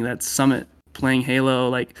winning. That's Summit playing Halo.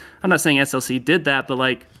 Like, I'm not saying SLC did that, but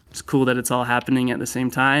like, it's cool that it's all happening at the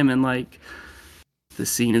same time. And like, the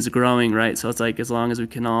scene is growing, right? So it's like, as long as we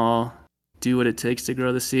can all do what it takes to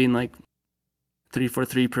grow the scene, like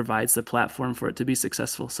 343 provides the platform for it to be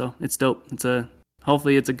successful. So it's dope.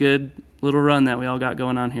 Hopefully it's a good little run that we all got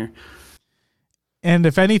going on here. And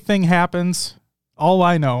if anything happens, all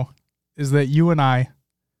I know is that you and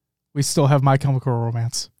we still have My Chemical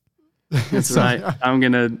Romance. That's right. I'm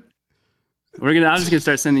just gonna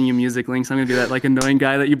start sending you music links. I'm gonna be that like annoying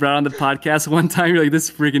guy that you brought on the podcast one time. You're like,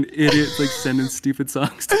 this freaking idiot's like sending stupid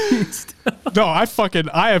songs to me. No, I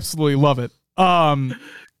absolutely love it. All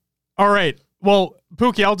right. Well,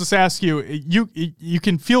 Pookie, I'll just ask you. You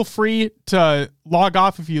can feel free to log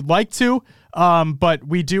off if you'd like to. But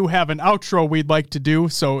we do have an outro we'd like to do,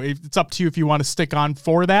 so it's up to you if you want to stick on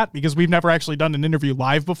for that, because we've never actually done an interview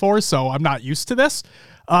live before, so I'm not used to this.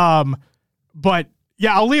 But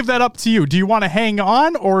yeah, I'll leave that up to you. Do you want to hang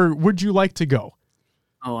on, or would you like to go?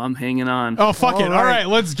 Oh, I'm hanging on. Oh, fuck it. All right,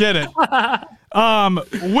 let's get it.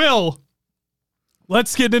 Will,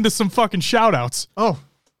 let's get into some fucking shout-outs. Oh.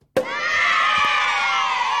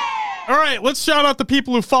 All right, let's shout out the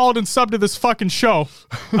people who followed and subbed to this fucking show.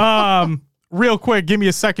 Real quick, give me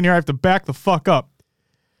a second here. I have to back the fuck up.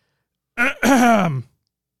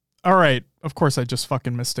 All right. Of course, I just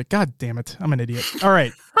fucking missed it. God damn it. I'm an idiot. All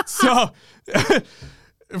right. So,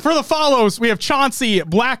 for the follows, we have Chauncey,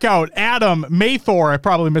 Blackout, Adam, Maythor. I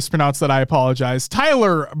probably mispronounced that. I apologize.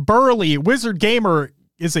 Tyler, Burley, Wizard Gamer.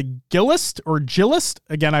 Is it Gillist or Gillist?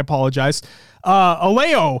 Again, I apologize.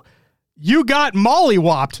 Aleo, You Got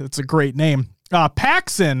Mollywopped. That's a great name.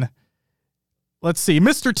 Paxson. Let's see.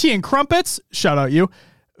 Mr. T and Crumpets. Shout out you.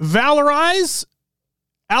 Valorize.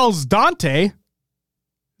 Al's Dante.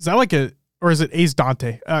 Is that like or is it Ace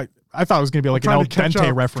Dante? I thought it was going to be like an El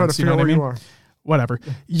Dente reference. You know what I mean? Whatever.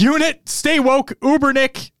 Unit, Stay Woke,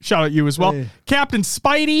 Ubernick. Shout out you as well. Hey. Captain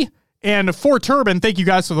Spidey. And for Turban, thank you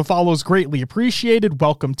guys for the follows. Greatly appreciated.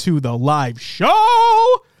 Welcome to the live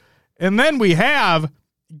show. And then we have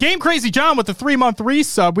Game Crazy John with the 3-month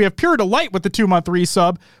resub. We have Pure Delight with the 2-month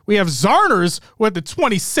resub. We have Zarners with the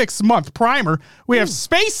 26-month primer. We have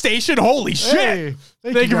Space Station. Holy shit. Hey,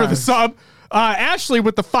 thank you for the sub. Ashley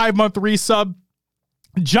with the 5-month resub.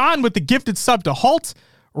 John with the gifted sub to Halt.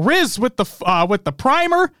 Riz with the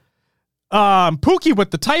primer. Pookie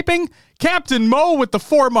with the typing. Captain Mo with the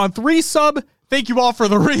 4-month resub. Thank you all for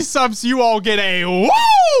the resubs. You all get a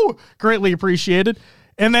woo! Greatly appreciated.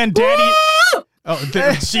 And then Daddy...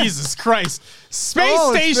 Jesus Christ.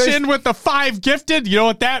 Station with the 5 gifted. You know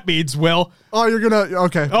what that means, Will. Oh, you're gonna...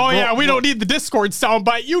 Okay. Yeah, we don't need the Discord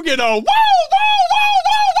soundbite. You get a woo, woo, woo,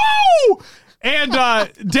 woo, woo! And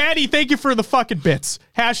Daddy, thank you for the fucking bits.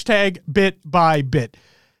 Hashtag bit by bit.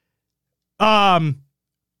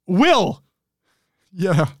 Will.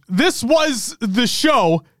 Yeah. This was the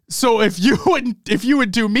show. So if you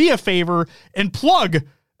would do me a favor and plug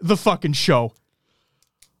the fucking show.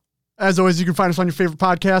 As always, you can find us on your favorite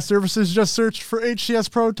podcast services. Just search for HCS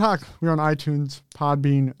Pro Talk. We're on iTunes,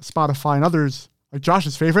 Podbean, Spotify, and others, like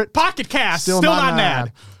Josh's favorite, Pocket Cast. Still not an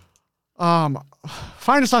ad.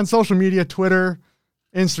 Find us on social media, Twitter,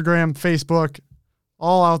 Instagram, Facebook,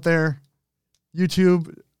 all out there.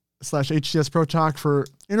 YouTube/HCS Pro Talk for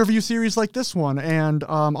interview series like this one and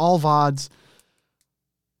all VODs.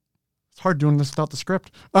 It's hard doing this without the script.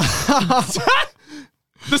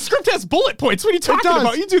 The script has bullet points. What are you talking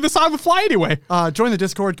about? You do this on the fly anyway. Join the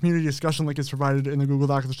Discord. Community discussion link is provided in the Google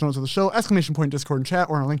Doc of the show notes of the show. ! Discord and chat,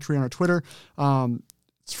 or on our link tree on our Twitter.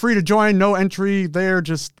 It's free to join. No entry there.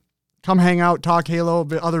 Just come hang out, talk Halo,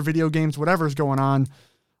 other video games, whatever's going on.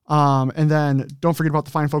 And then don't forget about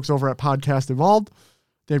the fine folks over at Podcast Evolved.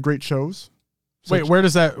 They have great shows. Wait, where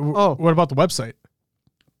does that... what about the website?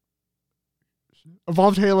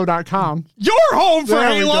 EvolvedHalo.com. Your home for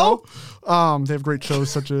Halo! They have great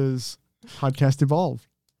shows such as Podcast Evolve,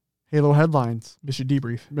 Halo Headlines, Mission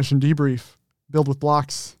Debrief, Build with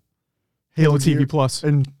Blocks, Halo TV Gear, Plus.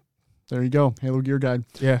 and there you go, Halo Gear Guide.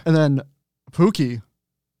 Yeah. And then Pookie,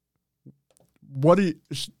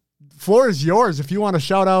 floor is yours. If you want to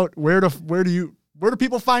shout out, where do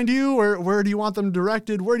people find you? Where do you want them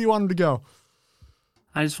directed? Where do you want them to go?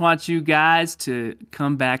 I just want you guys to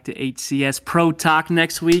come back to HCS Pro Talk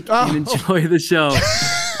next week and enjoy the show.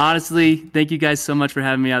 Honestly, thank you guys so much for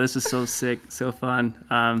having me out. This was so sick, so fun.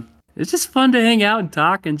 It's just fun to hang out and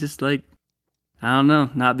talk and just I don't know,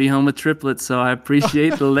 not be home with triplets. So I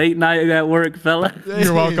appreciate the late night at work, fella.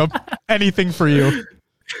 You're welcome. Anything for you.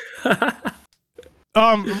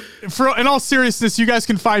 In all seriousness, you guys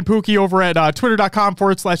can find Pookie over at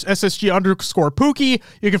twitter.com/SSG_Pookie.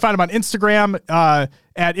 You can find him on Instagram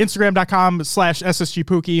at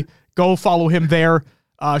Instagram.com/SSGPookie. Go follow him there.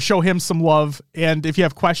 Show him some love. And if you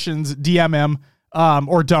have questions, DM him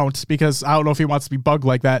or don't, because I don't know if he wants to be bugged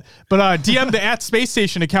like that. But DM the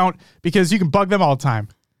 @Spacestation account because you can bug them all the time.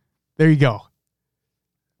 There you go.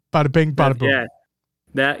 Bada bing, bada boom. Yeah.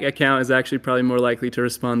 That account is actually probably more likely to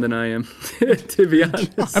respond than I am, to be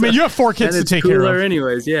honest. I mean, you have 4 kids to take care of.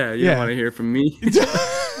 Anyways, yeah. You don't want to hear from me.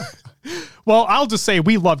 Well, I'll just say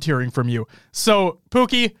we loved hearing from you. So,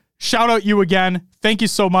 Pookie, shout out you again. Thank you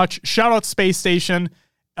so much. Shout out Space Station.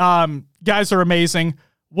 Guys are amazing.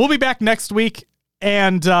 We'll be back next week.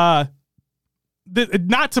 And not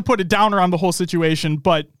to put a downer on the whole situation,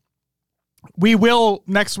 but we will,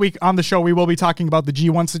 next week on the show, we will be talking about the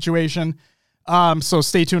G1 situation. So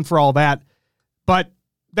stay tuned for all that. But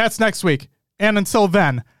that's next week. And until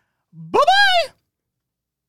then, bye-bye!